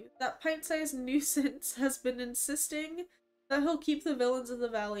assure you. That pint-sized nuisance has been insisting that he'll keep the villains of the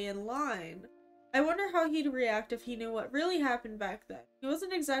valley in line. I wonder how he'd react if he knew what really happened back then. He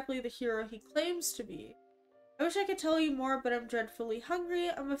wasn't exactly the hero he claims to be. I wish I could tell you more, but I'm dreadfully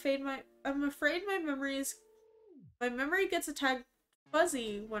hungry. I'm afraid my memory gets a tad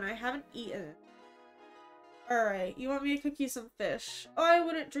fuzzy when I haven't eaten. Alright, you want me to cook you some fish? Oh, I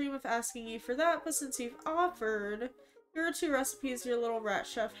wouldn't dream of asking you for that, but since you've offered, here are 2 recipes your little rat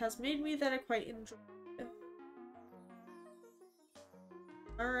chef has made me that I quite enjoy.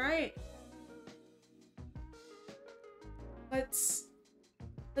 Alright.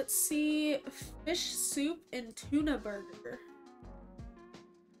 Let's see, fish soup and tuna burger.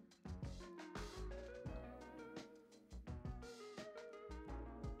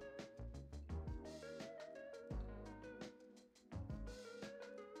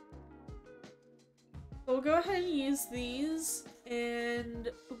 So we'll go ahead and use these, and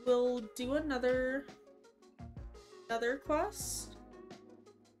we'll do another quest.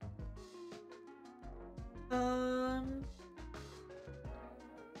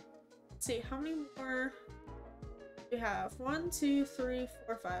 Let's see, how many more do we have? 1, 2, 3,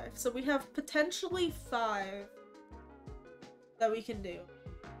 4, 5. So we have potentially 5 that we can do.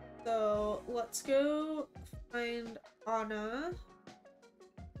 So let's go find Ohana,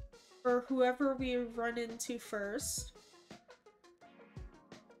 or whoever we run into first.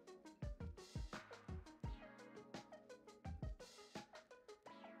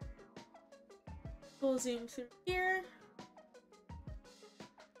 We'll zoom through here.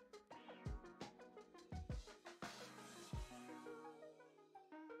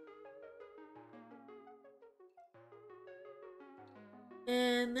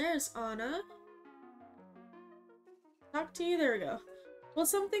 And there's Ohana. Talk to you, there we go. Well,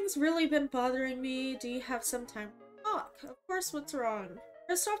 something's really been bothering me. Do you have some time to talk? Of course, what's wrong?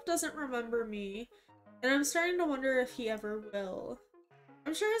 Kristoff doesn't remember me, and I'm starting to wonder if he ever will.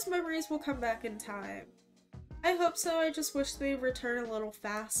 I'm sure his memories will come back in time. I hope so, I just wish they'd return a little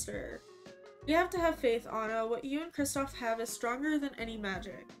faster. You have to have faith, Anna. What you and Kristoff have is stronger than any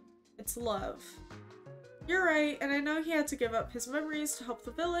magic. It's love. You're right, and I know he had to give up his memories to help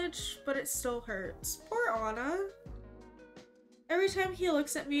the village, but it still hurts. Poor Anna. Every time he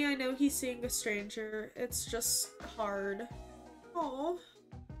looks at me, I know he's seeing a stranger. It's just hard. Oh,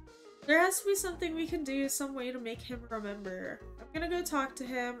 there has to be something we can do, some way to make him remember. I'm gonna go talk to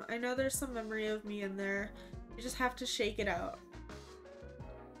him. I know there's some memory of me in there. You just have to shake it out.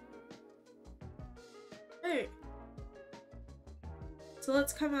 Hey. So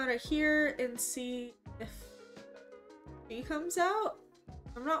let's come out of here and see if she comes out.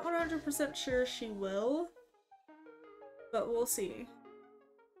 I'm not 100% sure she will, but we'll see.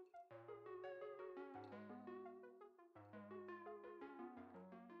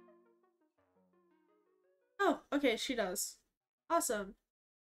 Oh, okay, she does. Awesome.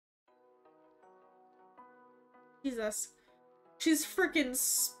 Jesus. She's freaking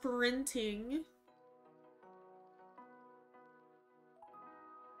sprinting.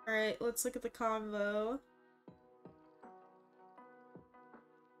 Alright, let's look at the convo.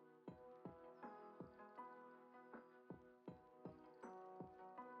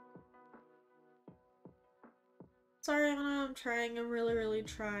 Sorry, Anna, I'm trying. I'm really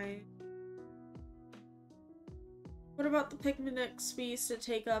trying. What about the picnic space to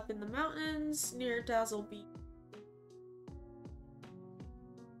take up in the mountains near Dazzle Beach?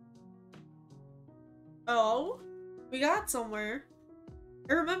 Oh, we got somewhere.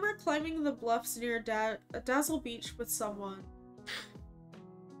 I remember climbing the bluffs near Dazzle Beach with someone.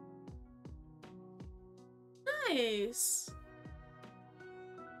 Nice!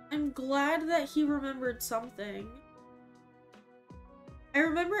 I'm glad that he remembered something. I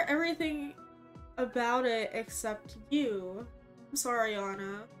remember everything about it except you. I'm sorry,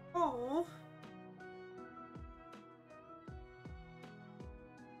 Anna. Oh.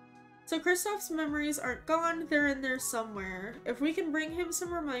 So Kristoff's memories aren't gone, they're in there somewhere. If we can bring him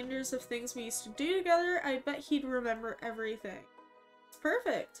some reminders of things we used to do together, I bet he'd remember everything. It's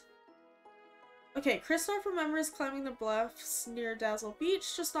perfect. Okay, Kristoff remembers climbing the bluffs near Dazzle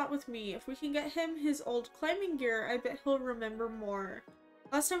Beach, just not with me. If we can get him his old climbing gear, I bet he'll remember more.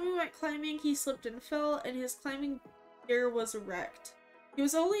 Last time we went climbing, he slipped and fell, and his climbing gear was wrecked. He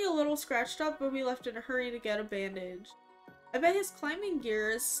was only a little scratched up, but we left in a hurry to get a bandage. I bet his climbing gear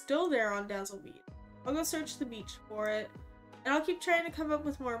is still there on Dazzle Beach. I'll go search the beach for it. And I'll keep trying to come up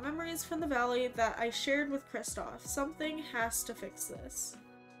with more memories from the valley that I shared with Kristoff. Something has to fix this.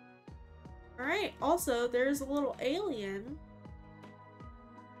 Alright, also, there's a little alien.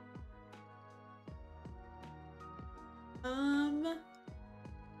 On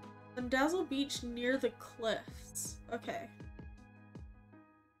Dazzle Beach near the cliffs. Okay.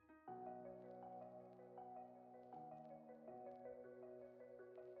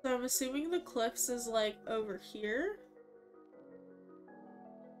 So I'm assuming the cliffs is like over here.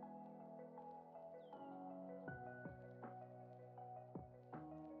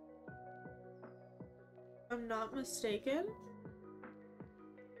 If I'm not mistaken.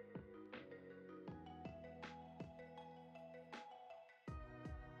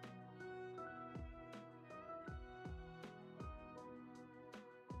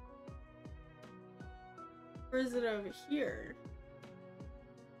 Or is it over here?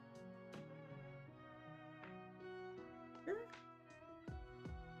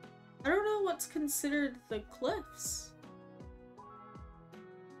 I don't know what's considered the cliffs.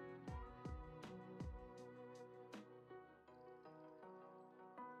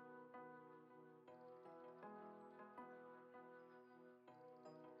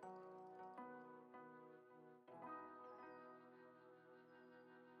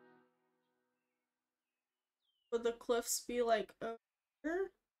 Would the cliffs be like over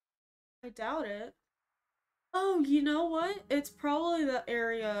here? I doubt it. Oh, you know what? It's probably the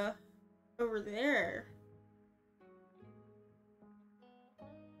area over there.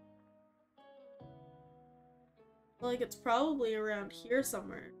 Like, it's probably around here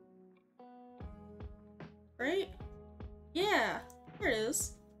somewhere. Right? Yeah, there it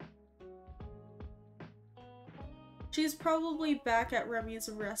is. She's probably back at Remy's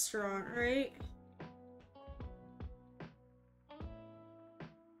restaurant, right?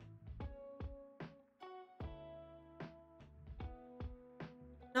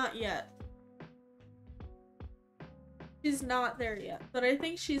 Not yet. She's not there yet, but I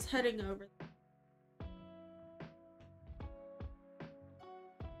think she's heading over there.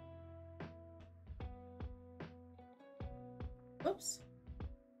 Whoops.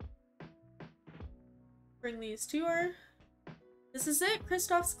 Bring these to her. This is it,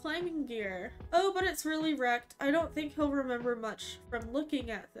 Kristoff's climbing gear. Oh, but it's really wrecked. I don't think he'll remember much from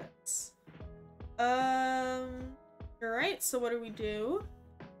looking at this. Alright, so what do we do?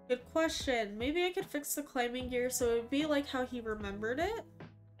 Good question. Maybe I could fix the climbing gear so it would be like how he remembered it?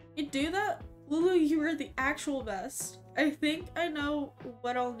 You'd do that? Lulu, you were the actual best. I think I know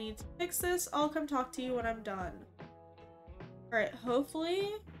what I'll need to fix this. I'll come talk to you when I'm done. Alright,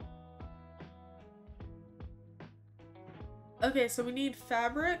 hopefully... Okay, so we need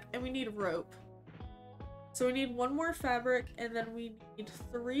fabric and we need rope. So we need 1 more fabric and then we need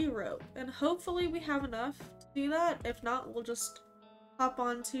 3 rope. And hopefully we have enough to do that. If not, we'll just hop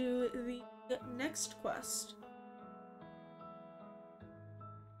on to the next quest.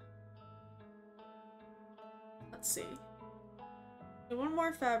 Let's see. Do 1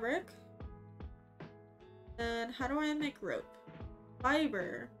 more fabric. And how do I make rope?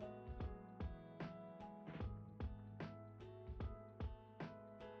 Fiber.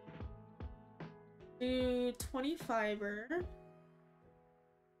 Do 20 fiber.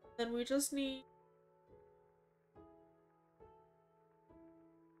 Then we just need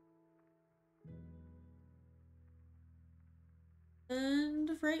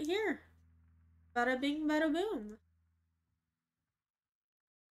and right here. Bada bing, bada boom.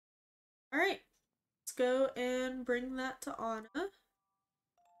 Alright. Let's go and bring that to Ohana.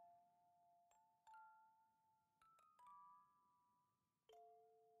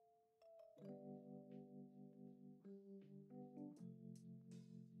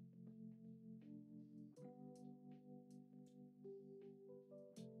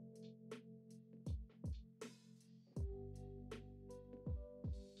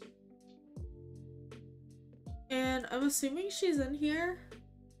 And I'm assuming she's in here.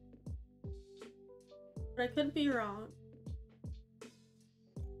 But I could be wrong.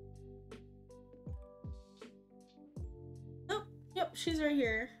 Oh, yep, she's right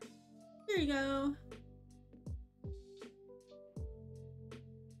here. Here you go.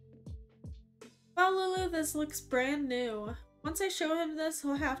 Wow, Lulu, this looks brand new. Once I show him this,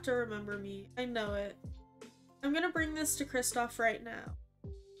 he'll have to remember me. I know it. I'm gonna bring this to Kristoff right now.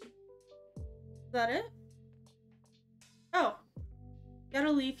 Is that it? Oh.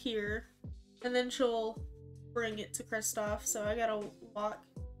 Gotta leave here. And then she'll bring it to Kristoff, so I gotta walk.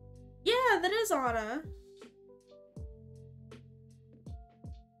 Yeah, that is Ohana.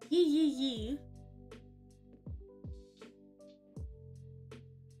 Yee yee yee.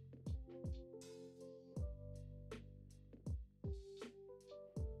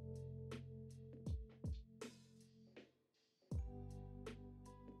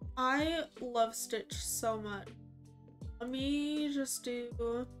 I love Stitch so much. Let me just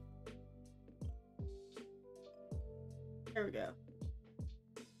do... There we go.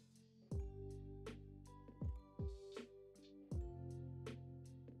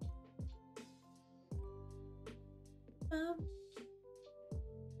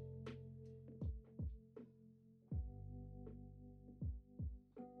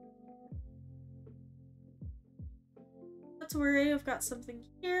 Not to worry, I've got something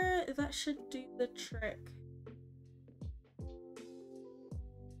here that should do the trick.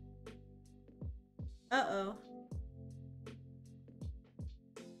 Uh-oh.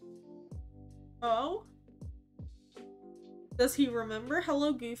 Oh? Does he remember?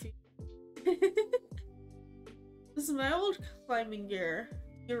 Hello, Goofy. This is my old climbing gear.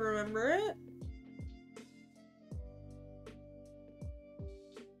 You remember it?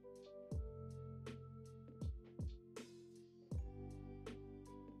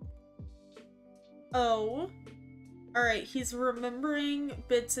 Oh. Alright, he's remembering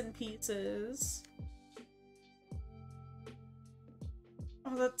bits and pieces.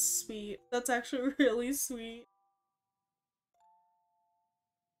 Oh, that's sweet. That's actually really sweet.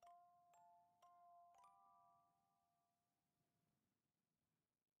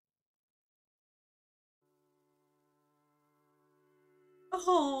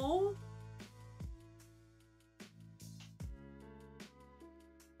 Oh.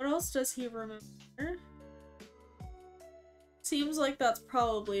 What else does he remember? Seems like that's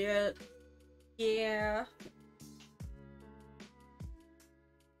probably it. Yeah.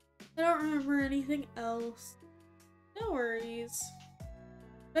 I don't remember anything else. No worries.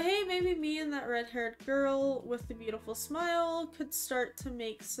 But hey, maybe me and that red-haired girl with the beautiful smile could start to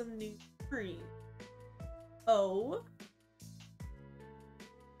make some new memories. Oh.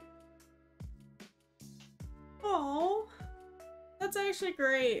 Oh. That's actually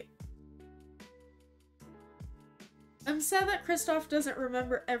great. I'm sad that Kristoff doesn't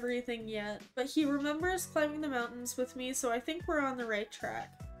remember everything yet, but he remembers climbing the mountains with me, so I think we're on the right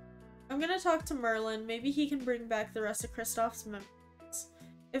track. I'm gonna talk to Merlin, maybe he can bring back the rest of Kristoff's memories.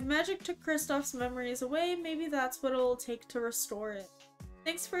 If magic took Kristoff's memories away, maybe that's what it'll take to restore it.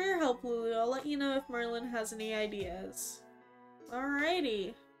 Thanks for your help, Lulu. I'll let you know if Merlin has any ideas.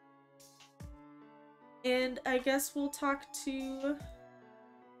 Alrighty. And I guess we'll talk to...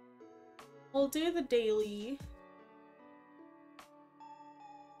 We'll do the daily.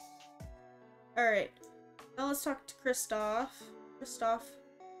 Alright. Now let's talk to Kristoff. Kristoff.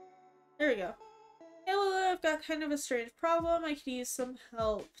 There we go. Hey Lulu, I've got kind of a strange problem. I could use some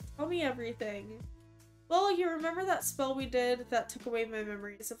help. Tell me everything. Well, you remember that spell we did that took away my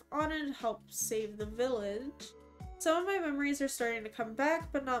memories of Ohana to help save the village? Some of my memories are starting to come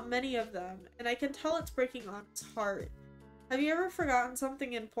back, but not many of them, and I can tell it's breaking Ohana's heart. Have you ever forgotten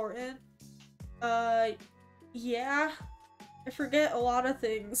something important? Yeah. I forget a lot of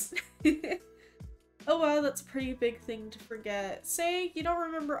things. Oh wow, that's a pretty big thing to forget. Say, you don't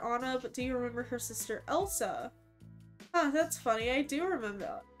remember Ohana, but do you remember her sister Elsa? Huh, that's funny, I do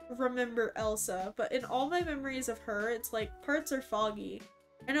remember Elsa, but in all my memories of her, it's like parts are foggy.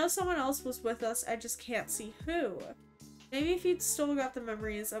 I know someone else was with us, I just can't see who. Maybe if you'd still got the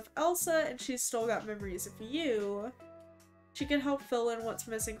memories of Elsa and she's still got memories of you, she can help fill in what's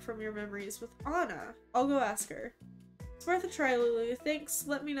missing from your memories with Ohana. I'll go ask her. It's worth a try, Lulu. Thanks.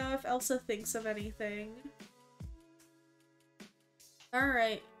 Let me know if Elsa thinks of anything.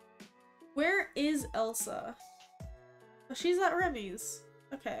 Alright. Where is Elsa? Oh, she's at Remy's.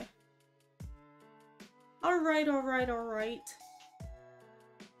 Okay. Alright, alright, alright.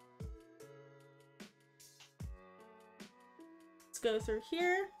 Let's go through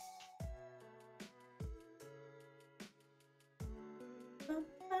here.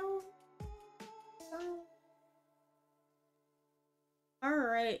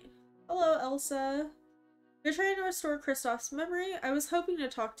 Alright. Hello, Elsa. You're trying to restore Kristoff's memory? I was hoping to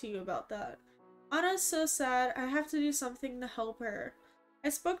talk to you about that. Anna's so sad, I have to do something to help her. I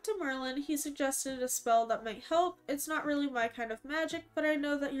spoke to Merlin, he suggested a spell that might help. It's not really my kind of magic, but I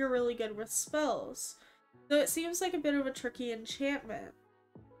know that you're really good with spells. Though it seems like a bit of a tricky enchantment.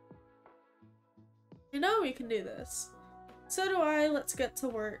 I know we can do this. So do I, let's get to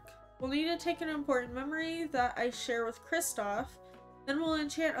work. We'll need to take an important memory that I share with Kristoff, then we'll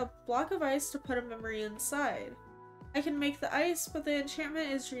enchant a block of ice to put a memory inside. I can make the ice, but the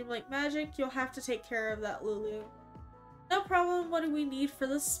enchantment is dreamlight magic. You'll have to take care of that, Lulu. No problem. What do we need for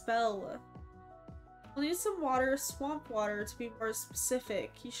the spell? We'll need some water, swamp water to be more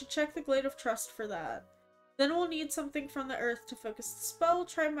specific. You should check the Glade of Trust for that. Then we'll need something from the earth to focus the spell.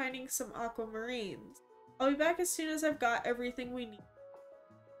 Try mining some aquamarines. I'll be back as soon as I've got everything we need.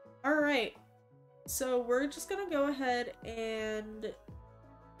 Alright. So we're just gonna go ahead and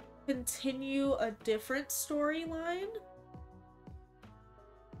continue a different storyline.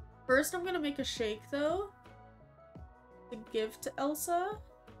 First, I'm gonna make a shake though to give to Elsa.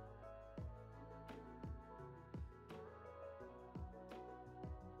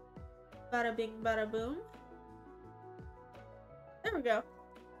 Bada bing, bada boom. There we go.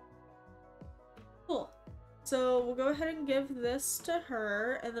 Cool. So we'll go ahead and give this to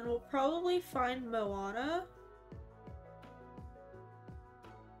her, and then we'll probably find Moana.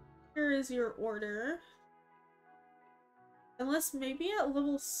 Here is your order. Unless maybe at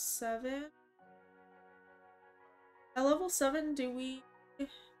level 7? At level 7, do we...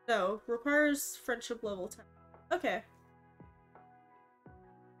 No, requires friendship level 10. Okay.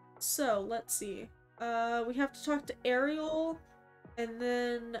 So, let's see. We have to talk to Ariel, and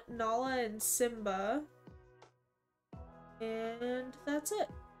then Nala and Simba. And that's it.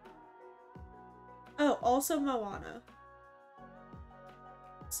 Oh, also Moana.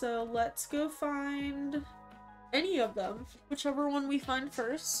 So let's go find any of them, whichever one we find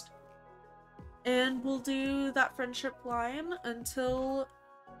first. And we'll do that friendship line until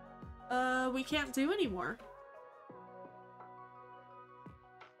we can't do anymore.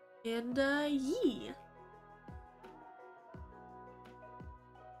 And yee.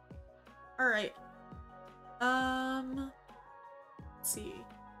 Alright. Let's see.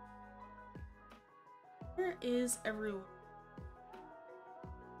 Where is everyone?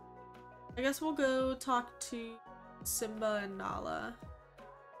 I guess we'll go talk to Simba and Nala.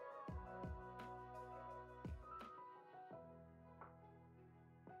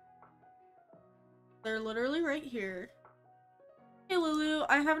 They're literally right here. Hey Lulu,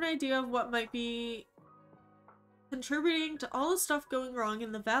 I have an idea of what might be contributing to all the stuff going wrong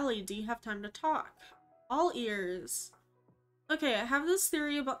in the valley. Do you have time to talk? All ears. Okay, I have this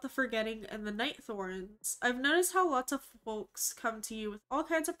theory about the forgetting and the night thorns. I've noticed how lots of folks come to you with all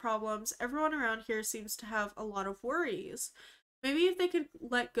kinds of problems. Everyone around here seems to have a lot of worries. Maybe if they could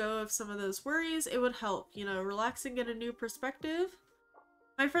let go of some of those worries, it would help, you know, relax and get a new perspective.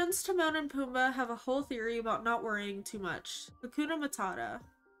 My friends Timon and Pumbaa have a whole theory about not worrying too much. Hakuna Matata.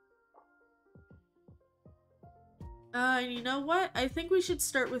 And you know what? I think we should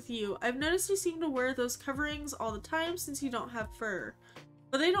start with you. I've noticed you seem to wear those coverings all the time since you don't have fur.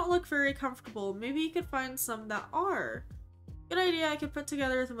 But they don't look very comfortable. Maybe you could find some that are. Good idea, I could put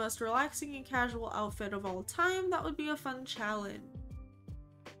together the most relaxing and casual outfit of all time. That would be a fun challenge.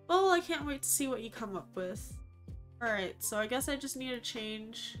 Well, I can't wait to see what you come up with. Alright, so I guess I just need to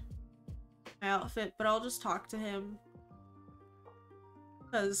change my outfit, but I'll just talk to him.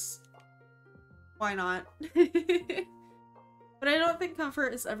 Because... why not? But I don't think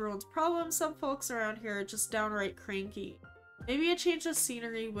comfort is everyone's problem. Some folks around here are just downright cranky. Maybe a change of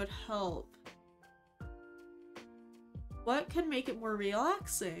scenery would help. What could make it more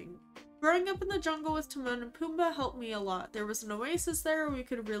relaxing? Growing up in the jungle with Timon and Pumbaa helped me a lot. There was an oasis there where we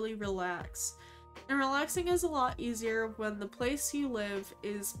could really relax. And relaxing is a lot easier when the place you live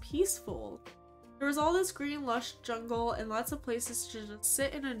is peaceful. There was all this green lush jungle and lots of places to just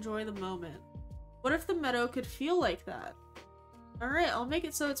sit and enjoy the moment. What if the meadow could feel like that? Alright, I'll make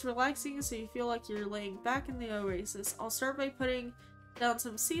it so it's relaxing so you feel like you're laying back in the oasis. I'll start by putting down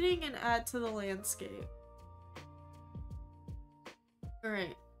some seating and add to the landscape.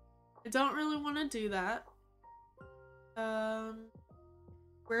 Alright. I don't really want to do that.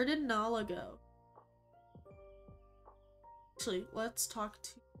 Where did Nala go? Actually, let's talk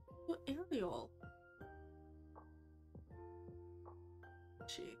to Ariel.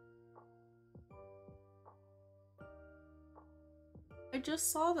 I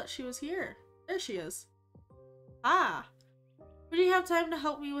just saw that she was here. There she is. Ah! Would you have time to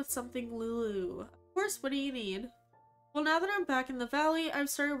help me with something, Lulu? Of course, what do you need? Well, now that I'm back in the valley, I've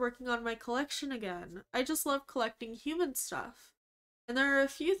started working on my collection again. I just love collecting human stuff. And there are a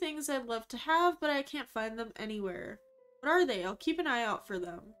few things I'd love to have, but I can't find them anywhere. What are they? I'll keep an eye out for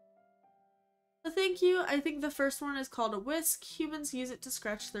them. So thank you. I think the first one is called a whisk. Humans use it to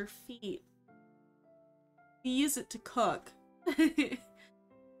scratch their feet. We use it to cook.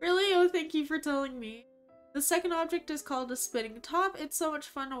 Really? Oh, thank you for telling me. The second object is called a spinning top. It's so much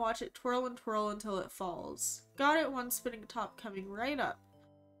fun to watch it twirl and twirl until it falls. Got it, one spinning top coming right up.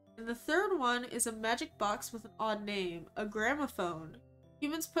 And the third one is a magic box with an odd name, a gramophone.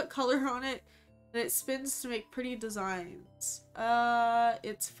 Humans put color on it and it spins to make pretty designs.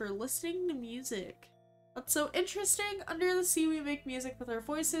 It's for listening to music. That's so interesting. Under the sea we make music with our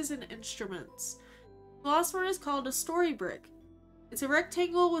voices and instruments. The last one is called a story brick. It's a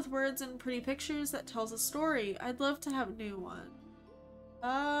rectangle with words and pretty pictures that tells a story. I'd love to have a new one.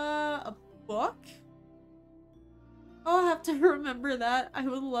 book? I'll have to remember that. I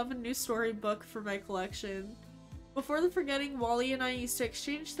would love a new storybook for my collection. Before the forgetting, Wally and I used to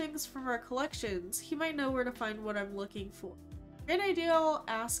exchange things from our collections. He might know where to find what I'm looking for. Great idea, I'll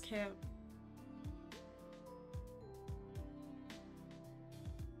ask him.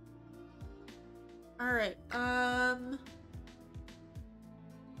 Alright,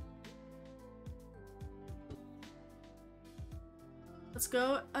 let's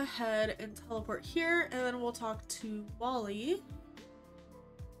go ahead and teleport here, and then we'll talk to Wally.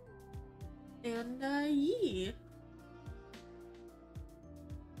 And, yee.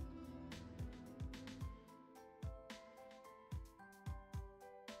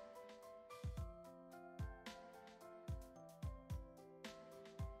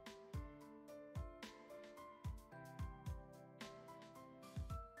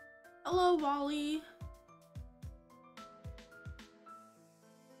 Hello, Wally.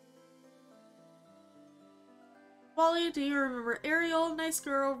 Wally, do you remember Ariel? Nice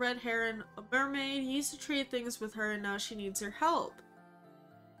girl, red hair, and a mermaid. You used to trade things with her and now she needs your help.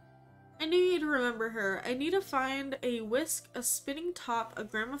 I knew you'd remember her. I need to find a whisk, a spinning top, a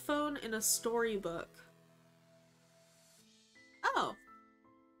gramophone, and a storybook. Oh.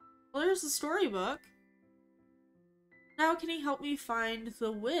 Well, there's the storybook. Now can you help me find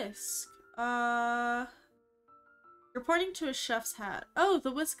the whisk? You're pointing to a chef's hat. Oh,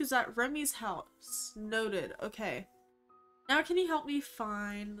 the whisk is at Remy's house. Noted. Okay. Now can you help me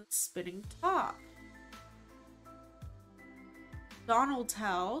find the spinning top? Donald's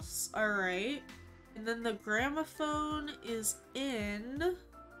house. Alright. And then the gramophone is in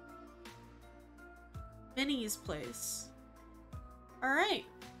Minnie's place. Alright.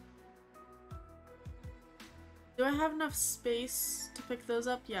 Do I have enough space to pick those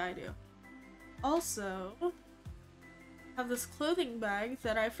up? Yeah, I do. Also, have this clothing bag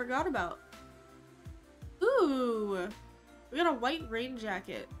that I forgot about. Ooh! We got a white rain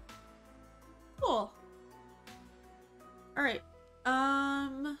jacket. Cool. Alright.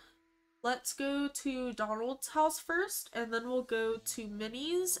 Let's go to Donald's house first, and then we'll go to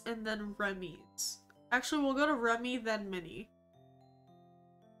Minnie's, and then Remy's. Actually, we'll go to Remy, then Minnie.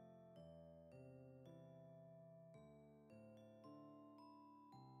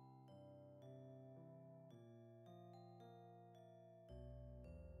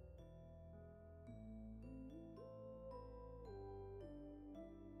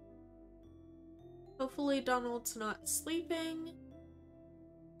 Hopefully Donald's not sleeping.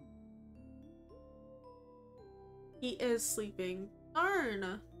 He is sleeping.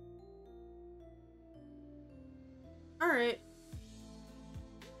 Darn. Alright.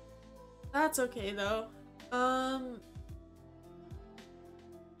 That's okay though.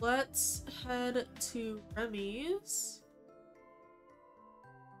 Let's head to Remy's.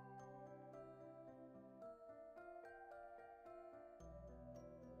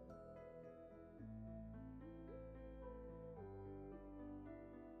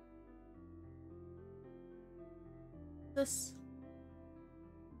 This.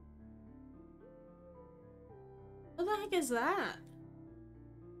 What the heck is that?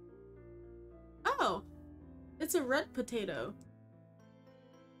 Oh, it's a red potato.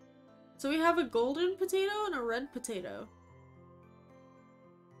 So we have a golden potato and a red potato.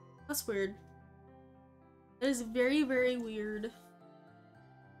 That's weird. That is very, very weird.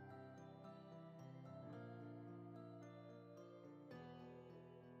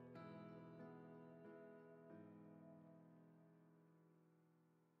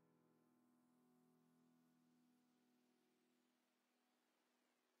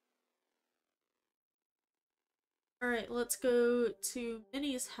 Alright, let's go to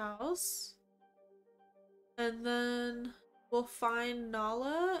Minnie's house. And then we'll find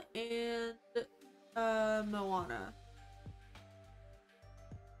Nala and Moana.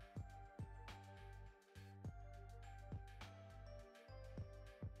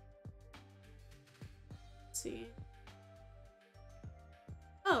 Let's see.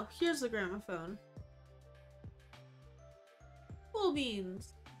 Oh, here's the gramophone. Cool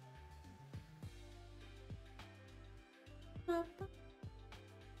beans.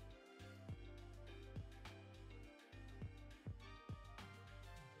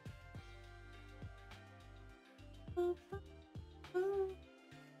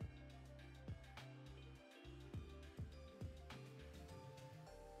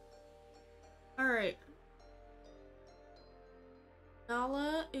 Alright.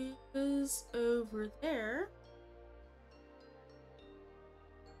 Nala is over there.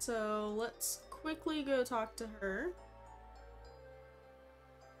 So let's quickly go talk to her.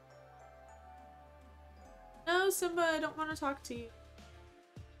 No, Simba, I don't want to talk to you.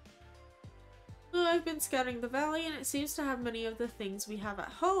 Oh, I've been scouting the valley and it seems to have many of the things we have at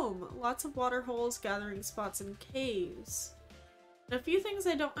home. Lots of water holes, gathering spots, and caves. And a few things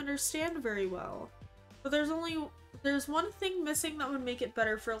I don't understand very well. But there's one thing missing that would make it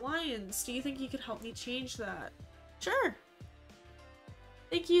better for lions. Do you think you could help me change that? Sure!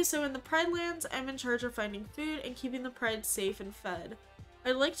 Thank you. So in the Pride Lands, I'm in charge of finding food and keeping the Pride safe and fed.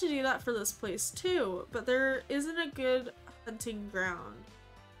 I'd like to do that for this place too, but there isn't a good hunting ground.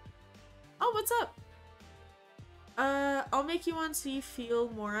 Oh, what's up? I'll make you one so you feel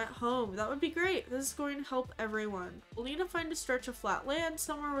more at home. That would be great. This is going to help everyone. We'll need to find a stretch of flat land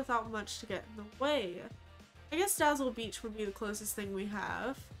somewhere without much to get in the way. I guess Dazzle Beach would be the closest thing we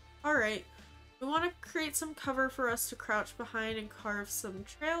have. Alright. We want to create some cover for us to crouch behind and carve some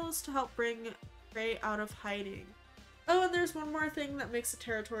trails to help bring prey out of hiding. Oh, and there's one more thing that makes a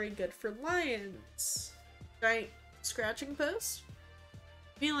territory good for lions. Giant scratching post?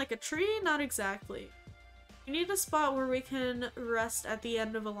 You mean like a tree? Not exactly. We need a spot where we can rest at the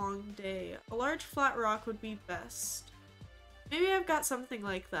end of a long day. A large flat rock would be best. Maybe I've got something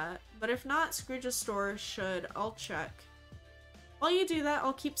like that, but if not, Scrooge's store should. I'll check. While you do that,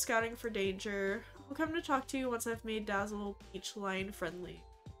 I'll keep scouting for danger. I'll come to talk to you once I've made Dazzle Beach lion friendly.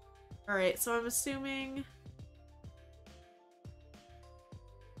 Alright, so I'm assuming...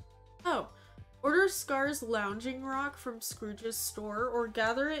 Oh. Order Scar's Lounging Rock from Scrooge's store, or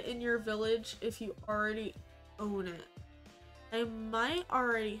gather it in your village if you already own it. I might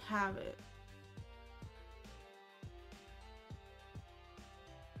already have it.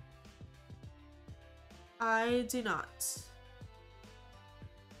 I do not.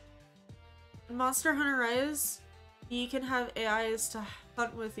 In Monster Hunter Rise, you can have AIs to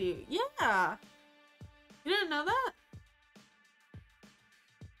hunt with you. Yeah! You didn't know that?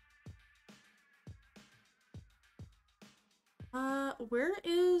 Where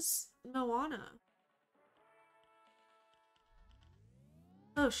is Moana?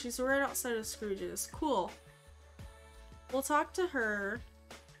 Oh, she's right outside of Scrooge's. Cool. We'll talk to her.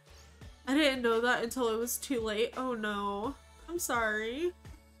 I didn't know that until it was too late. Oh no. I'm sorry.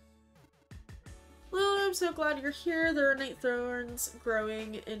 Lulu, I'm so glad you're here. There are night thorns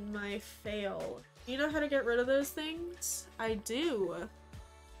growing in my fail. You know how to get rid of those things? I do.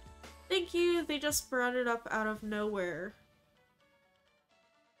 Thank you. They just sprouted up out of nowhere.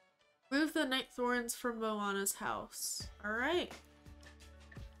 Move the night thorns from Moana's house. Alright.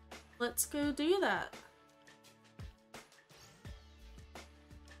 Let's go do that.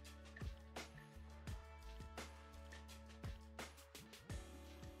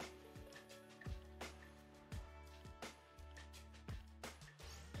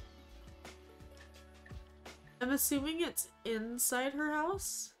 I'm assuming it's inside her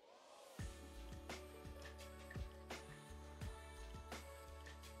house?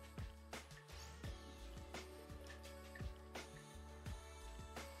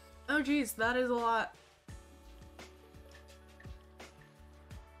 Oh geez, that is a lot.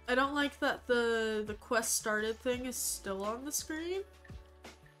 I don't like that the quest started thing is still on the screen.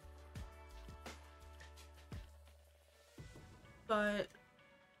 But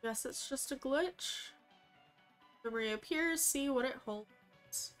I guess it's just a glitch. Memory appears, see what it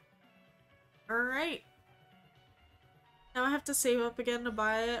holds. Alright. Now I have to save up again to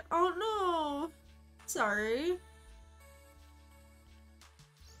buy it. Oh no! Sorry.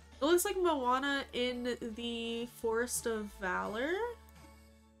 It looks like Moana in the Forest of Valor.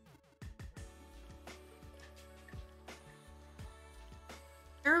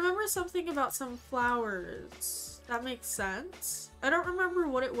 I remember something about some flowers. That makes sense. I don't remember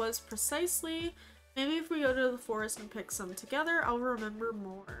what it was precisely. Maybe if we go to the forest and pick some together, I'll remember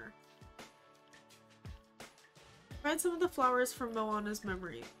more. Find some of the flowers from Moana's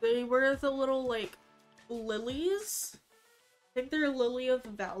memory. They were the little, like, lilies. I think they're Lily of the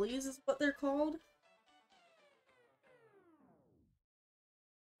Valleys is what they're called.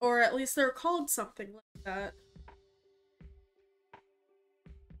 Or at least they're called something like that.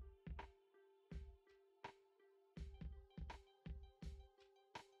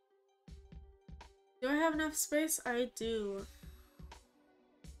 Do I have enough space? I do.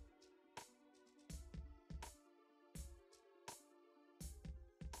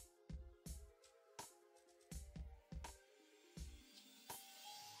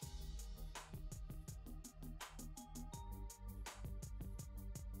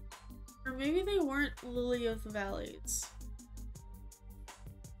 Or maybe they weren't Lily of the Valleys.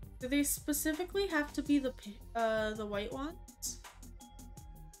 Do they specifically have to be the white ones?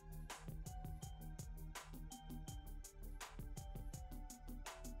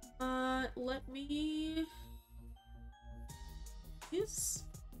 Let me... Yes.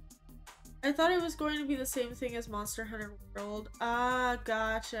 I thought it was going to be the same thing as Monster Hunter World. Ah,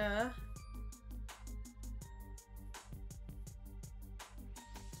 gotcha.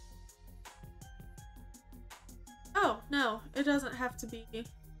 Oh, no, it doesn't have to be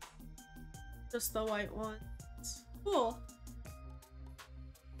just the white ones. Cool.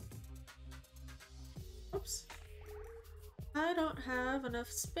 Oops. I don't have enough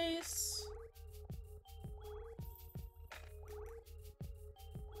space.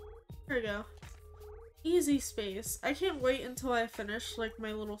 There we go. Easy space. I can't wait until I finish like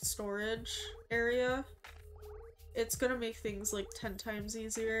my little storage area. It's gonna make things like 10 times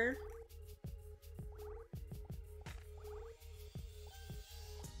easier.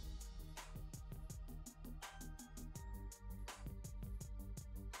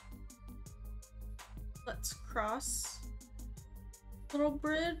 Let's cross little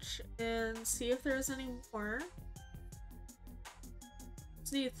bridge and see if there's any more.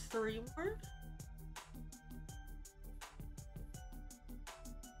 Just need 3 more.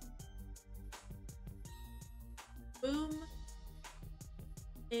 Boom.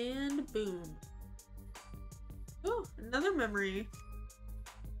 And boom. Oh, another memory.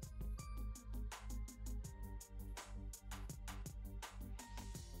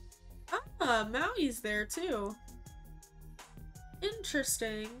 Ah, Maui's there too.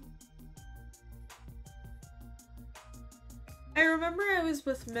 Interesting. I remember I was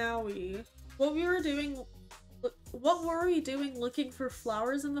with Maui. What were we doing looking for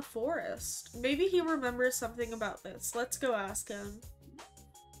flowers in the forest? Maybe he remembers something about this. Let's go ask him.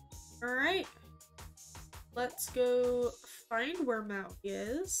 Alright. Let's go find where Maui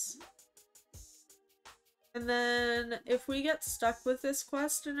is. And then if we get stuck with this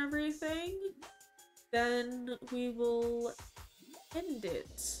quest and everything, then we will end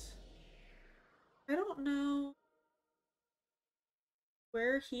it. I don't know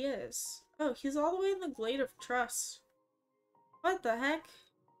where he is. Oh, he's all the way in the Glade of Trust. What the heck?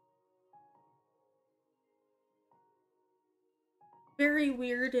 Very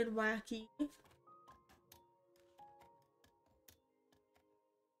weird and wacky.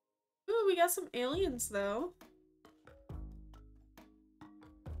 Ooh, we got some aliens though.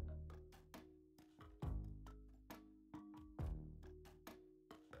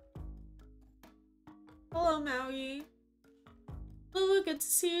 Hello, Maui. Lulu, good to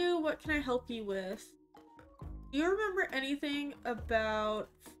see you. What can I help you with? Do you remember anything about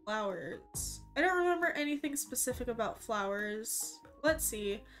flowers? I don't remember anything specific about flowers. Let's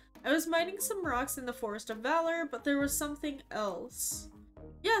see. I was mining some rocks in the Forest of Valor, but there was something else.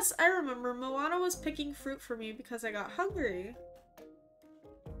 Yes, I remember. Moana was picking fruit for me because I got hungry.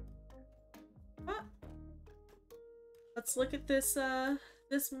 What? Let's look at this,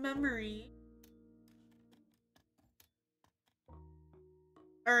 this memory.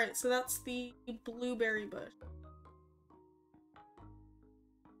 Alright, so that's the blueberry bush.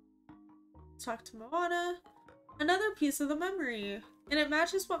 Let's talk to Moana. Another piece of the memory. And it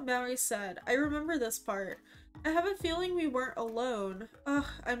matches what Maui said. I remember this part. I have a feeling we weren't alone. Ugh,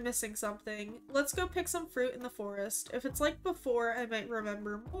 I'm missing something. Let's go pick some fruit in the forest. If it's like before, I might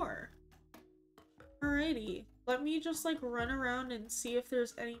remember more. Alrighty. Let me just like run around and see if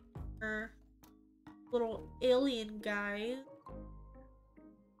there's any more little alien guy.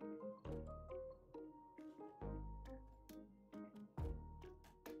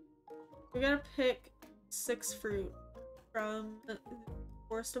 We gotta pick 6 fruit from the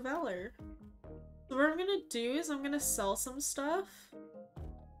Forest of Valor. So what I'm gonna do is I'm gonna sell some stuff.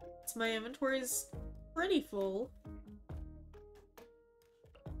 So my inventory is pretty full.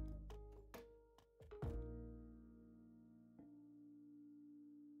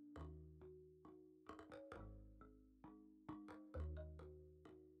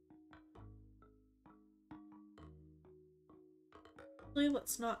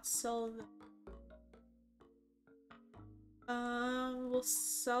 Let's not sell the we'll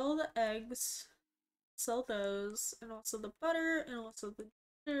sell the eggs, sell those, and also the butter, and also the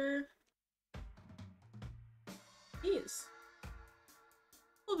ginger. These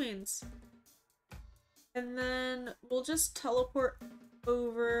cool beans. And then we'll just teleport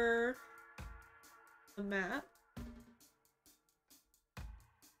over the map.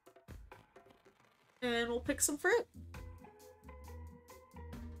 And we'll pick some fruit.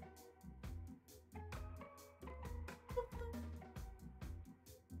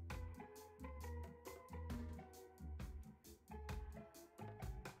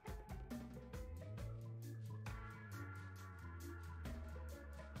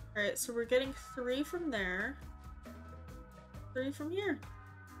 Alright, so we're getting 3 from there. 3 from here.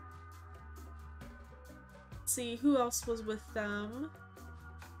 Let's see, who else was with them?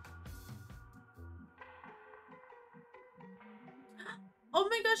 Oh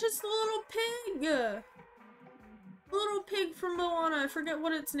my gosh, it's the little pig! The little pig from Moana. I forget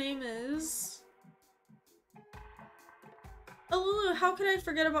what its name is. Oh, Lulu, how could I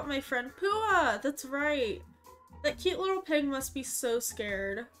forget about my friend Pua? That's right. That cute little pig must be so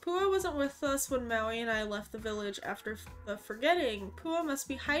scared. Pua wasn't with us when Maui and I left the village after the forgetting. Pua must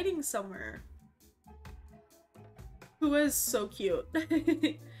be hiding somewhere. Pua is so cute.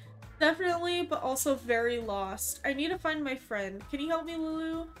 Definitely, but also very lost. I need to find my friend. Can you help me,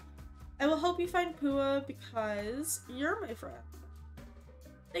 Lulu? I will help you find Pua because you're my friend.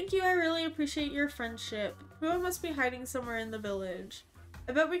 Thank you, I really appreciate your friendship. Pua must be hiding somewhere in the village.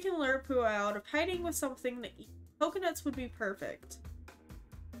 I bet we can lure Pua out of hiding with something to eat. Coconuts would be perfect.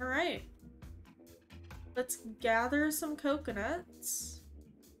 Alright. Let's gather some coconuts.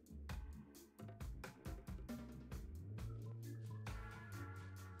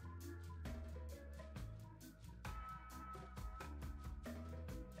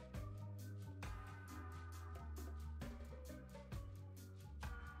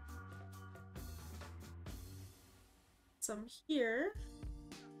 Some here.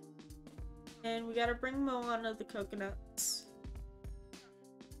 And we gotta bring Moana the coconuts.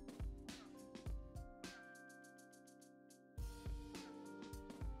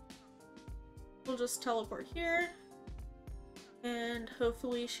 We'll just teleport here. And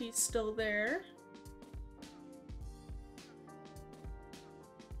hopefully she's still there.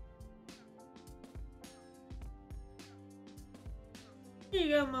 Here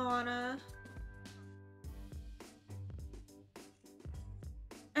you go, Moana.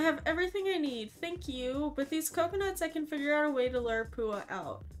 I have everything I need, thank you. With these coconuts, I can figure out a way to lure Pua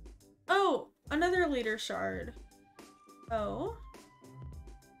out. Oh, another leader shard. Oh.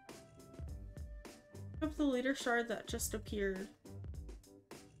 Pick up the leader shard that just appeared.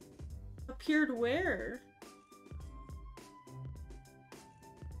 Appeared where?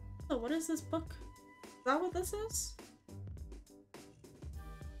 Oh, what is this book? Is that what this is?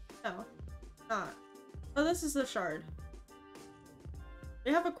 No, not. Oh, this is the shard. They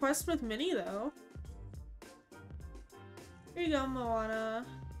have a quest with Minnie, though. Here you go, Moana.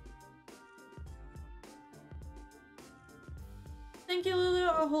 Thank you, Lulu.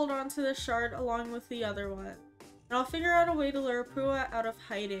 I'll hold on to this shard along with the other one. And I'll figure out a way to lure Pua out of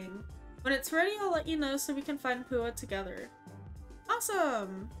hiding. When it's ready, I'll let you know so we can find Pua together.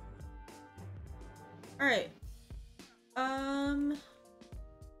 Awesome! Alright. Oh,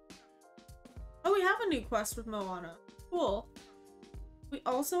 we have a new quest with Moana. Cool. We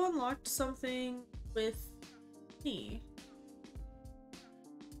also unlocked something with me.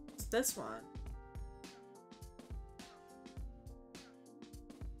 It's this one.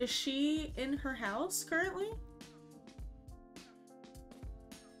 Is she in her house currently?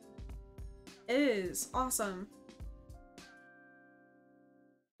 Is awesome.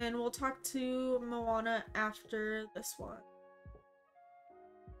 And we'll talk to Moana after this one.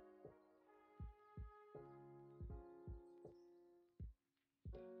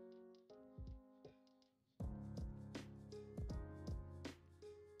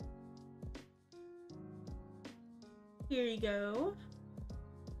 Here you go.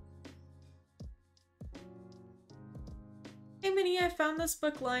 Hey Minnie, I found this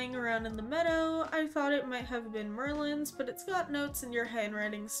book lying around in the meadow. I thought it might have been Merlin's, but it's got notes in your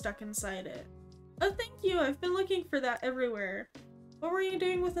handwriting stuck inside it. Oh, thank you. I've been looking for that everywhere. What were you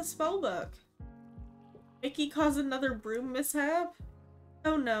doing with a spell book? Mickey caused another broom mishap?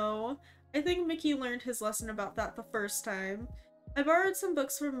 Oh no. I think Mickey learned his lesson about that the first time. I borrowed some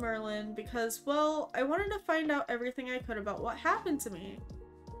books from Merlin because, well, I wanted to find out everything I could about what happened to me.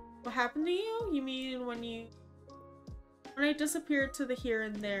 What happened to you? You mean when I disappeared to the here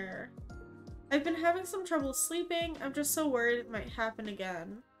and there. I've been having some trouble sleeping. I'm just so worried it might happen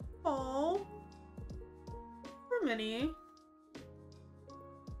again. Aww. Poor Minnie.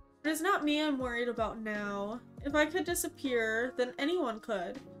 But it's not me I'm worried about now. If I could disappear, then anyone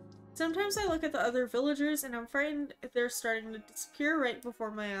could. Sometimes I look at the other villagers and I'm frightened if they're starting to disappear right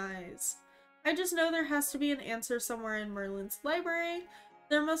before my eyes. I just know there has to be an answer somewhere in Merlin's library.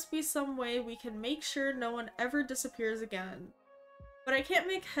 There must be some way we can make sure no one ever disappears again. But I can't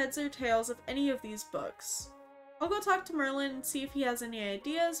make heads or tails of any of these books. I'll go talk to Merlin and see if he has any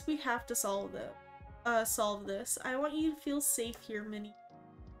ideas. We have to solve this. I want you to feel safe here, Minnie.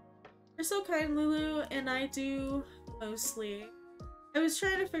 You're so kind, Lulu, and I do mostly. I was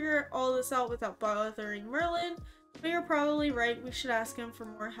trying to figure all this out without bothering Merlin, but you're probably right. We should ask him for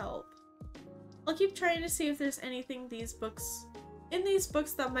more help. I'll keep trying to see if there's anything in these books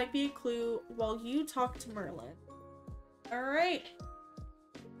that might be a clue while you talk to Merlin. Alright.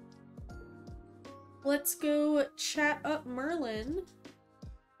 Let's go chat up Merlin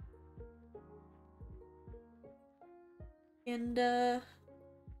And,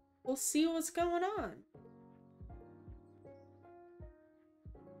 we'll see what's going on.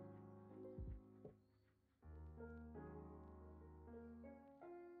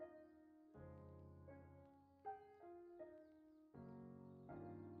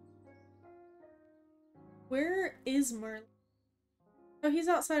 Where is Merlin? Oh, he's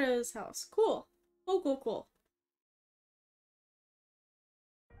outside of his house. Cool. Cool, cool, cool.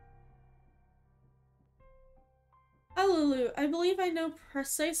 Oh, Lulu, I believe I know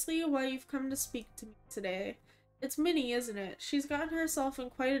precisely why you've come to speak to me today. It's Minnie, isn't it? She's gotten herself in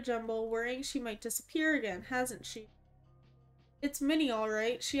quite a jumble, worrying she might disappear again, hasn't she? It's Minnie,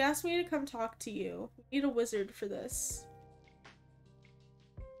 alright. She asked me to come talk to you. We need a wizard for this.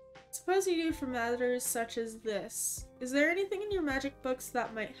 Suppose you do for matters such as this. Is there anything in your magic books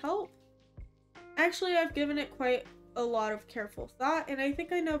that might help? Actually, I've given it quite a lot of careful thought, and I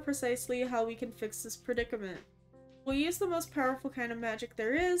think I know precisely how we can fix this predicament. We'll use the most powerful kind of magic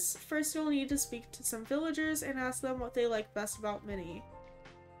there is. First, you'll need to speak to some villagers and ask them what they like best about Minnie.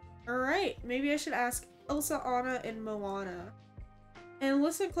 Alright, maybe I should ask Elsa, Anna, and Moana. And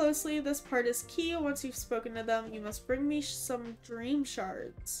listen closely, this part is key. Once you've spoken to them, you must bring me some dream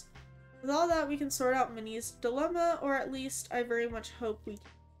shards. With all that, we can sort out Minnie's dilemma, or at least I very much hope we can.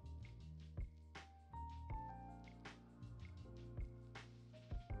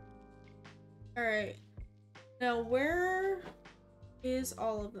 Alright. Now, where is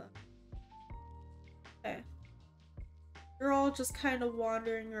all of them? Okay. They're all just kind of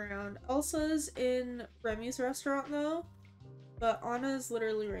wandering around. Elsa's in Remy's restaurant, though. But Anna's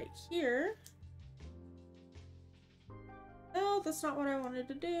literally right here. No, that's not what I wanted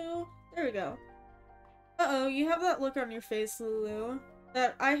to do. There we go. Uh-oh, you have that look on your face, Lulu.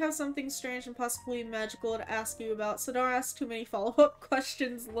 That I have something strange and possibly magical to ask you about, so don't ask too many follow-up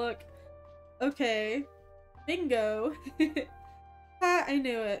questions, look. Okay. Bingo. Ha, I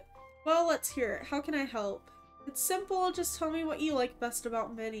knew it. Well, let's hear it. How can I help? It's simple, just tell me what you like best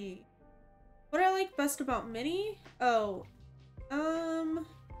about Minnie. What I like best about Minnie? Oh.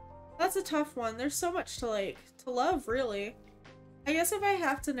 That's a tough one. There's so much to like. To love, really. I guess if I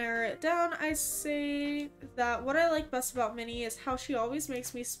have to narrow it down, I say that what I like best about Minnie is how she always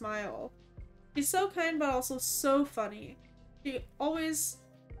makes me smile. She's so kind, but also so funny. She always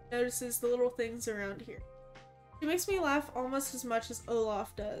notices the little things around here. She makes me laugh almost as much as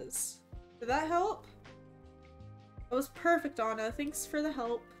Olaf does. Did that help? That was perfect, Anna. Thanks for the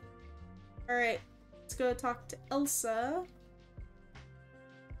help. Alright, let's go talk to Elsa.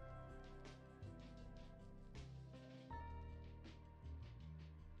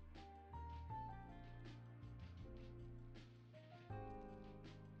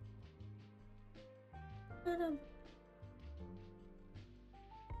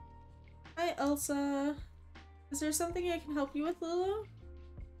 Hi, Elsa. Is there something I can help you with, Lulu?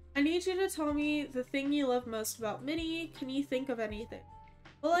 I need you to tell me the thing you love most about Minnie. Can you think of anything?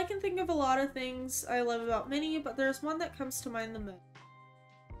 Well, I can think of a lot of things I love about Minnie, but there's one that comes to mind the most.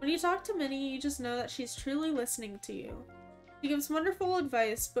 When you talk to Minnie, you just know that she's truly listening to you. She gives wonderful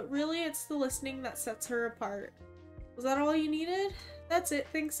advice, but really it's the listening that sets her apart. Was that all you needed? That's it.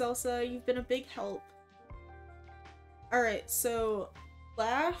 Thanks, Elsa. You've been a big help. Alright, so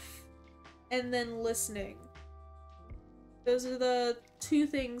laugh and then listening. Those are the two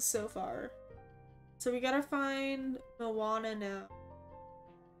things so far. So we gotta find Moana now.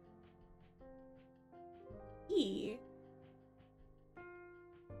 E.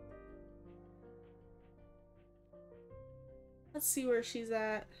 Let's see where she's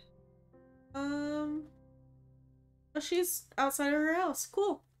at. Oh, she's outside of her house.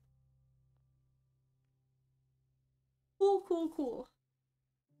 Cool. Cool, cool, cool.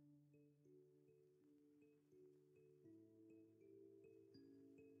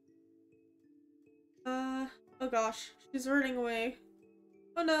 Oh gosh, she's running away.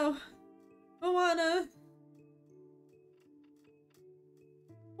 Oh no. Moana!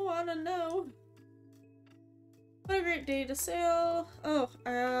 Moana, no! What a great day to sail. Oh,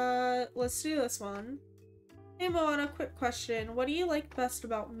 let's do this one. Hey Moana, quick question. What do you like best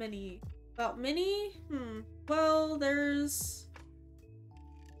about Minnie? About Minnie? Well,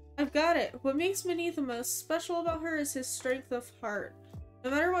 I've got it. What makes Minnie the most special about her is his strength of heart. No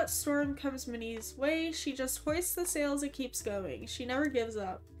matter what storm comes Minnie's way, she just hoists the sails and keeps going. She never gives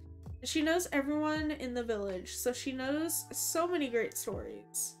up. And she knows everyone in the village, so she knows so many great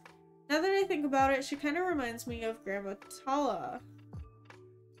stories. Now that I think about it, she kind of reminds me of Grandma Tala.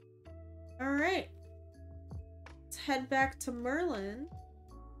 Alright. Let's head back to Merlin.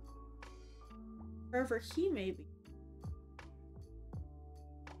 Wherever he may be. .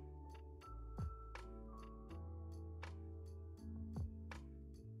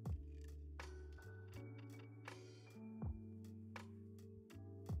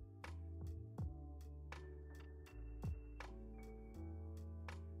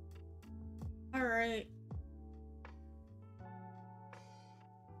 Alright.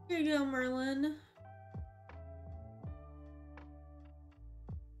 Here you go, Merlin.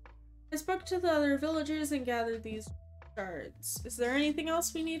 I spoke to the other villagers and gathered these shards. Is there anything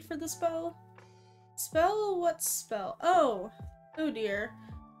else we need for the spell? Spell? What spell? Oh! Oh dear.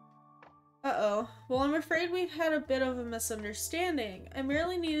 Uh-oh. Well, I'm afraid we've had a bit of a misunderstanding. I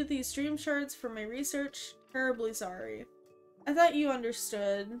merely needed these dream shards for my research. Terribly sorry. I thought you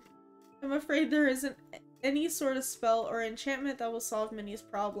understood. I'm afraid there isn't any sort of spell or enchantment that will solve Minnie's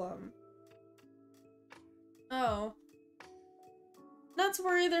problem. Oh. Not to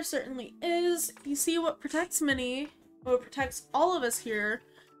worry, there certainly is. You see, what protects Minnie, what protects all of us here,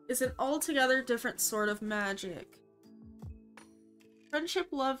 is an altogether different sort of magic. Friendship,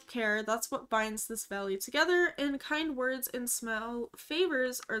 love, care, that's what binds this valley together, and kind words and small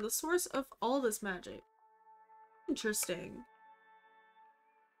favors are the source of all this magic. Interesting.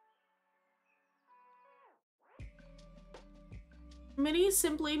 Minnie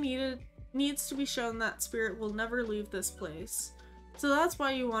simply needs to be shown that spirit will never leave this place. So that's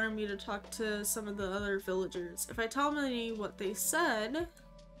why you wanted me to talk to some of the other villagers. If I tell Minnie what they said,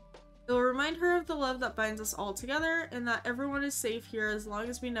 it will remind her of the love that binds us all together and that everyone is safe here as long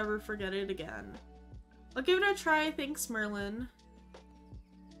as we never forget it again. I'll give it a try, thanks Merlin.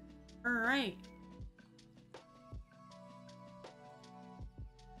 Alright.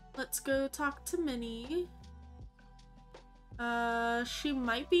 Let's go talk to Minnie. She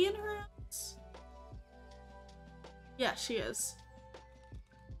might be in her house? Yeah, she is.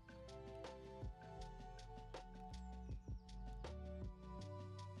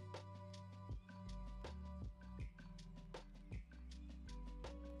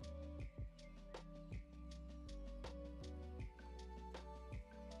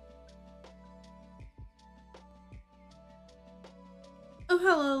 Oh,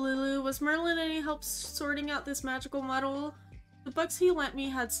 hello, Lulu. Was Merlin any help sorting out this magical muddle? The books he lent me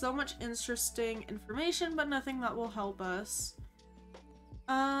had so much interesting information, but nothing that will help us.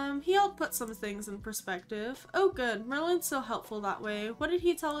 He helped put some things in perspective. Oh, good. Merlin's so helpful that way. What did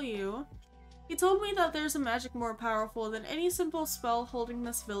he tell you? He told me that there's a magic more powerful than any simple spell holding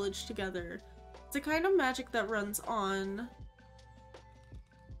this village together. It's a kind of magic that runs on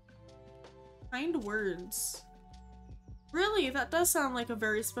kind words. Really, that does sound like a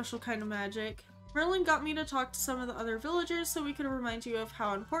very special kind of magic. Merlin got me to talk to some of the other villagers so we could remind you of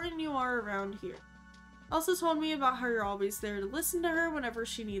how important you are around here. Also told me about how you're always there to listen to her whenever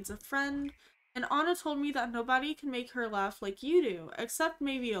she needs a friend, and Anna told me that nobody can make her laugh like you do, except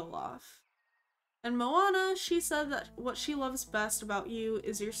maybe Olaf. And Moana, she said that what she loves best about you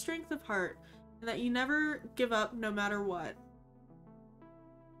is your strength of heart, and that you never give up no matter what.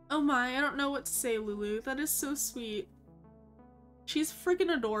 Oh my, I don't know what to say, Lulu. That is so sweet. She's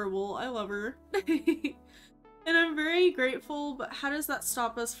freaking adorable. I love her. And I'm very grateful, but how does that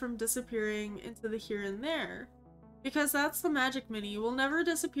stop us from disappearing into the here and there? Because that's the magic, Minnie. We'll never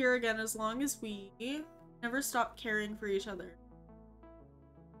disappear again as long as we never stop caring for each other.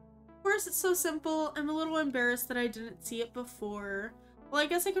 Of course, it's so simple. I'm a little embarrassed that I didn't see it before. Well, I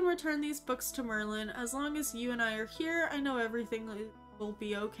guess I can return these books to Merlin. As long as you and I are here, I know everything will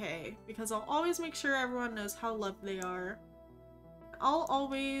be okay. Because I'll always make sure everyone knows how loved they are. I'll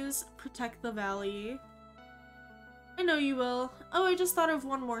always protect the valley. I know you will. Oh, I just thought of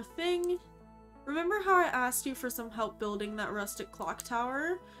one more thing. Remember how I asked you for some help building that rustic clock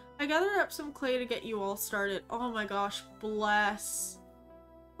tower? I gathered up some clay to get you all started. Oh my gosh, bless.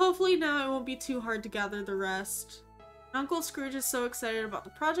 Hopefully now it won't be too hard to gather the rest. Uncle Scrooge is so excited about the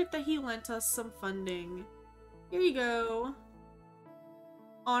project that he lent us some funding. Here you go.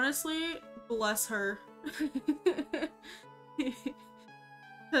 Honestly, bless her.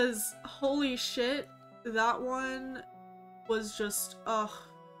 Because holy shit, that one was just, ugh.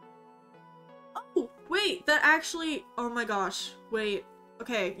 Oh, wait, that actually, oh my gosh, wait.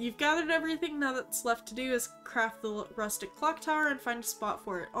 Okay, you've gathered everything, now that's left to do is craft the rustic clock tower and find a spot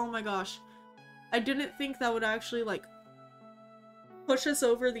for it. Oh my gosh. I didn't think that would actually, like, push us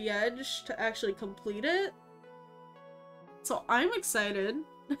over the edge to actually complete it. So I'm excited.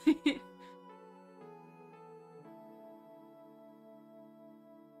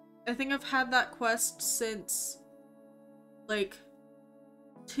 I think I've had that quest since, like,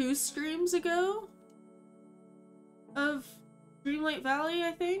 2 streams ago of Dreamlight Valley,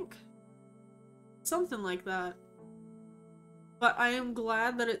 I think? Something like that. But I am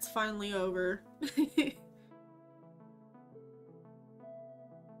glad that it's finally over.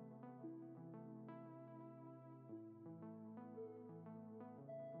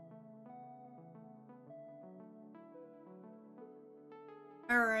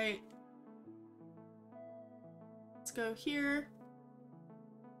 Alright. let's go here.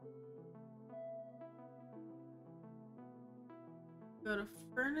 Go to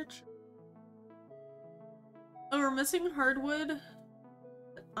furniture. Oh, we're missing hardwood.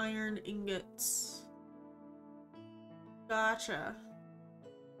 Iron ingots. Gotcha.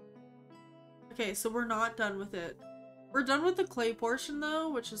 Okay, so we're not done with it. We're done with the clay portion though,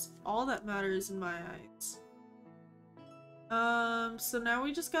 which is all that matters in my eyes. So now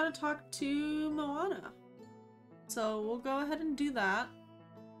we just gotta talk to Moana. So we'll go ahead and do that.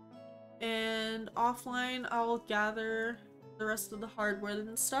 And offline, I'll gather the rest of the hardware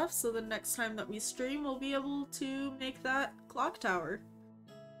and stuff, so the next time that we stream, we'll be able to make that clock tower.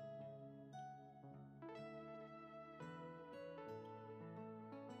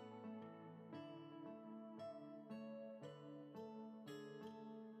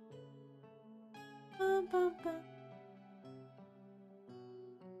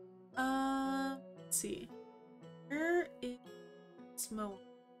 Let's see. Where is Moana?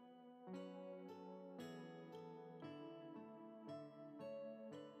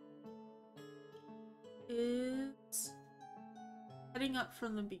 Is heading up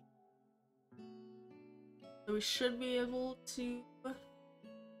from the beach. So we should be able to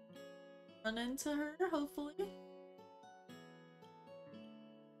run into her, hopefully.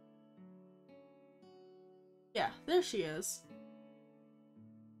 Yeah, there she is.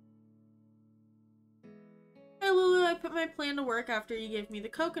 Hi Lulu, I put my plan to work after you gave me the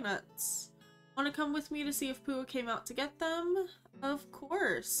coconuts. Want to come with me to see if Pua came out to get them? Of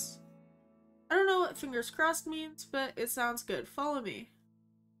course. I don't know what fingers crossed means, but it sounds good. Follow me.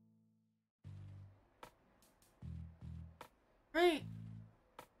 Right.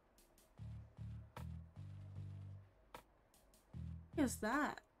 What is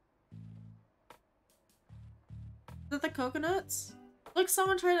that? Is that the coconuts? Look,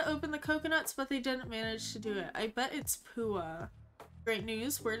 someone tried to open the coconuts, but they didn't manage to do it. I bet it's Pua. Great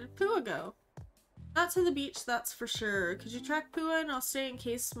news, where did Pua go? Not to the beach, that's for sure. Could you track Pua and I'll stay in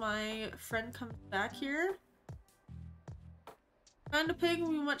case my friend comes back here? Find a pig,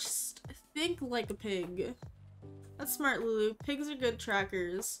 we must think like a pig. That's smart, Lulu. Pigs are good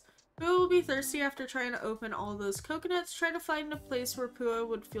trackers. Pua will be thirsty after trying to open all those coconuts. Try to find a place where Pua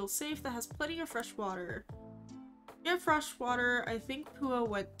would feel safe that has plenty of fresh water. Get fresh water. I think Pua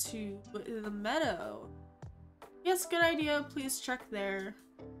went to the meadow. Yes, good idea. Please check there.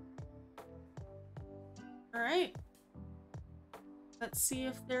 Alright. Let's see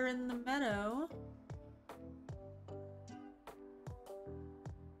if they're in the meadow.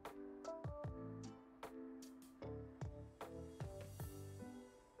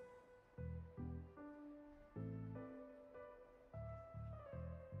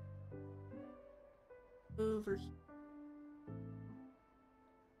 Over here.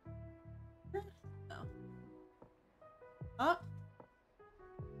 No. Oh.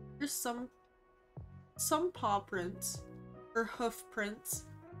 There's some paw prints. Or hoof prints.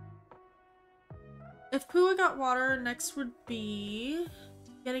 If Pua got water, next would be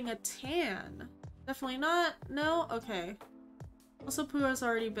getting a tan. Definitely not. No? Okay. Also, Pua's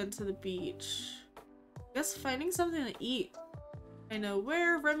already been to the beach. I guess finding something to eat. I know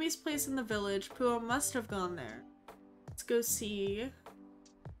where. Remy's place in the village. Pua must have gone there. Let's go see.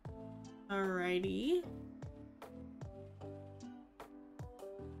 Alrighty.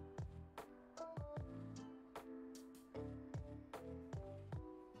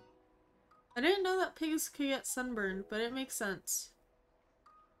 I didn't know that pigs could get sunburned, but it makes sense.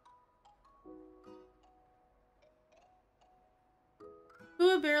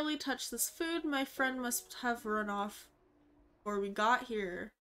 Pua barely touched this food. My friend must have run off before we got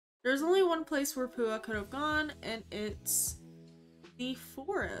here. There's only one place where Pua could have gone, and it's the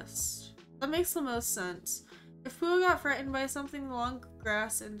forest. That makes the most sense. If Pua got frightened by something, the long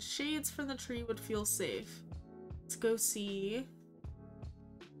grass and shades from the tree would feel safe. Let's go see.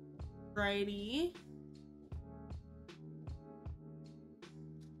 Righty.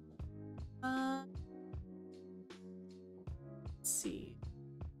 Let's see.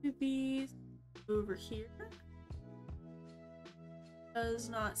 Could be over here. Does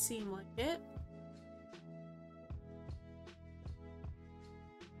not seem like it.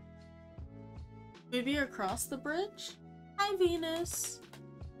 Maybe across the bridge? Hi, Venus.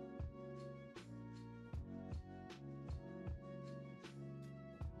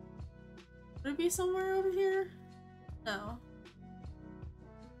 Would it be somewhere over here? No.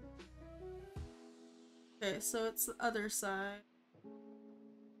 Okay, so it's the other side.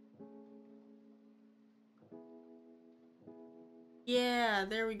 Yeah,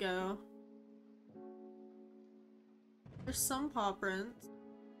 there we go. There's some paw prints.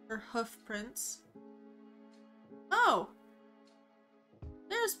 Or hoof prints. Oh!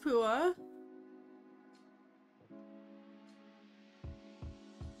 There's Pua.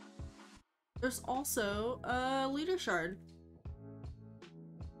 There's also a leader shard.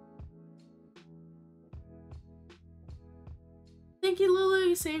 Thank you, Lulu,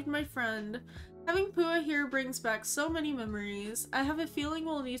 you saved my friend. Having Pua here brings back so many memories. I have a feeling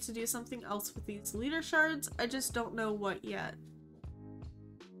we'll need to do something else with these leader shards. I just don't know what yet.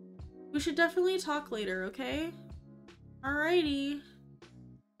 We should definitely talk later, okay? Alrighty.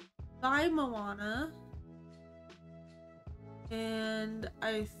 Bye, Moana. And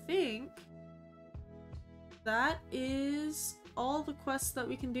I think that is all the quests that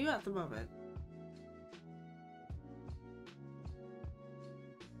we can do at the moment.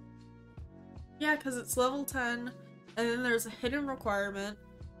 Yeah, because it's level 10, and then there's a hidden requirement,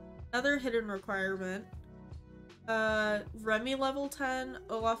 another hidden requirement, Remy level 10,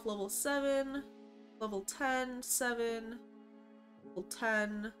 Olaf level 7, level 10, 7, level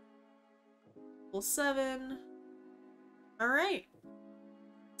 10, level 7. Alright.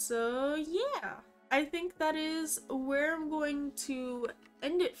 So yeah, I think that is where I'm going to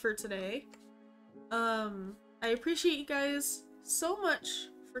end it for today. I appreciate you guys so much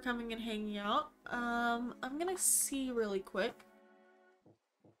for coming and hanging out. I'm gonna see really quick.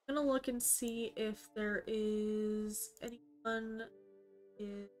 I'm gonna look and see if there is anyone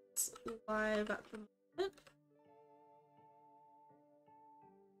is live at the moment.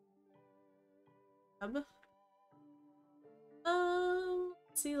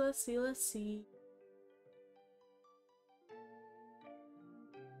 Let's see.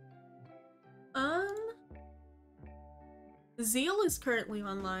 Zeal is currently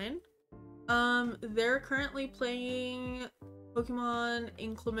online. They're currently playing Pokemon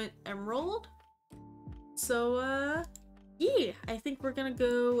Inclement Emerald. So, yeah, I think we're gonna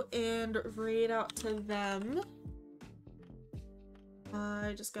go and raid out to them.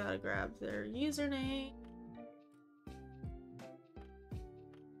 I just gotta grab their username.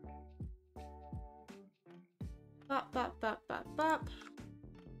 Bop, bop, bop, bop, bop.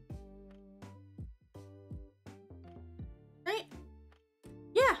 Right?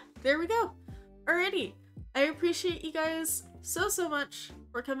 Yeah, there we go. Alrighty. I appreciate you guys so much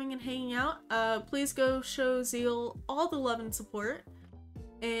for coming and hanging out. Please go show Zeal all the love and support.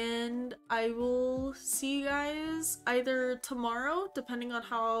 And I will see you guys either tomorrow, depending on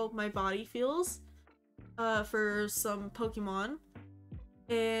how my body feels, for some Pokemon.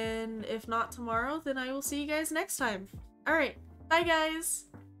 And if not tomorrow, then I will see you guys next time. Alright, bye guys!